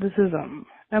 this is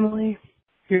Emily,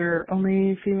 your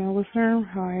only female listener.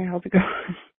 Hi, how's it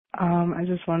going? I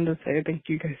just wanted to say thank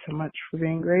you guys so much for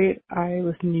being great. I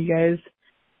listen to you guys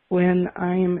when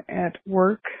I'm at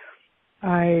work.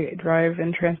 I drive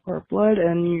and transport blood,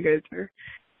 and you guys are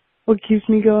what keeps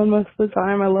me going most of the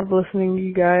time. I love listening to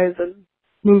you guys and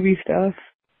movie stuff.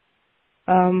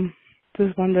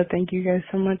 Just wanted to thank you guys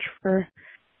so much for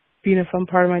being a fun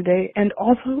part of my day. And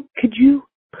also, could you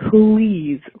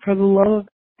please, for the love of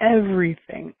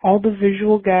everything, all the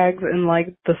visual gags in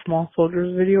like the Small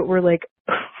Soldiers video were like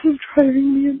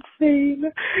driving me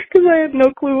insane because I had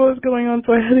no clue what was going on,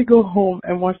 so I had to go home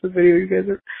and watch the video. You guys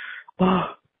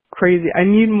are crazy. I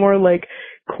need more like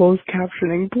closed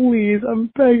captioning, please.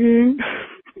 I'm begging.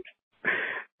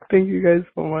 Thank you guys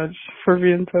so much for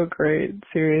being so great.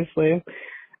 Seriously,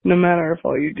 no matter if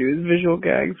all you do is visual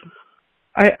gags.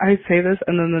 I say this,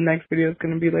 and then the next video is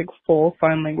going to be like full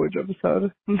sign language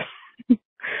episode.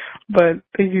 But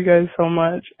thank you guys so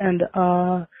much. And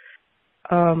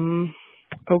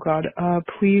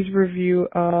please review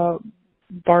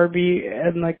Barbie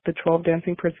and like the 12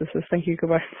 Dancing Princesses. Thank you.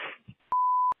 Goodbye.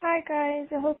 Hi guys,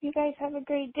 I hope you guys have a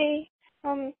great day.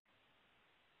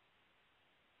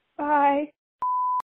 Bye.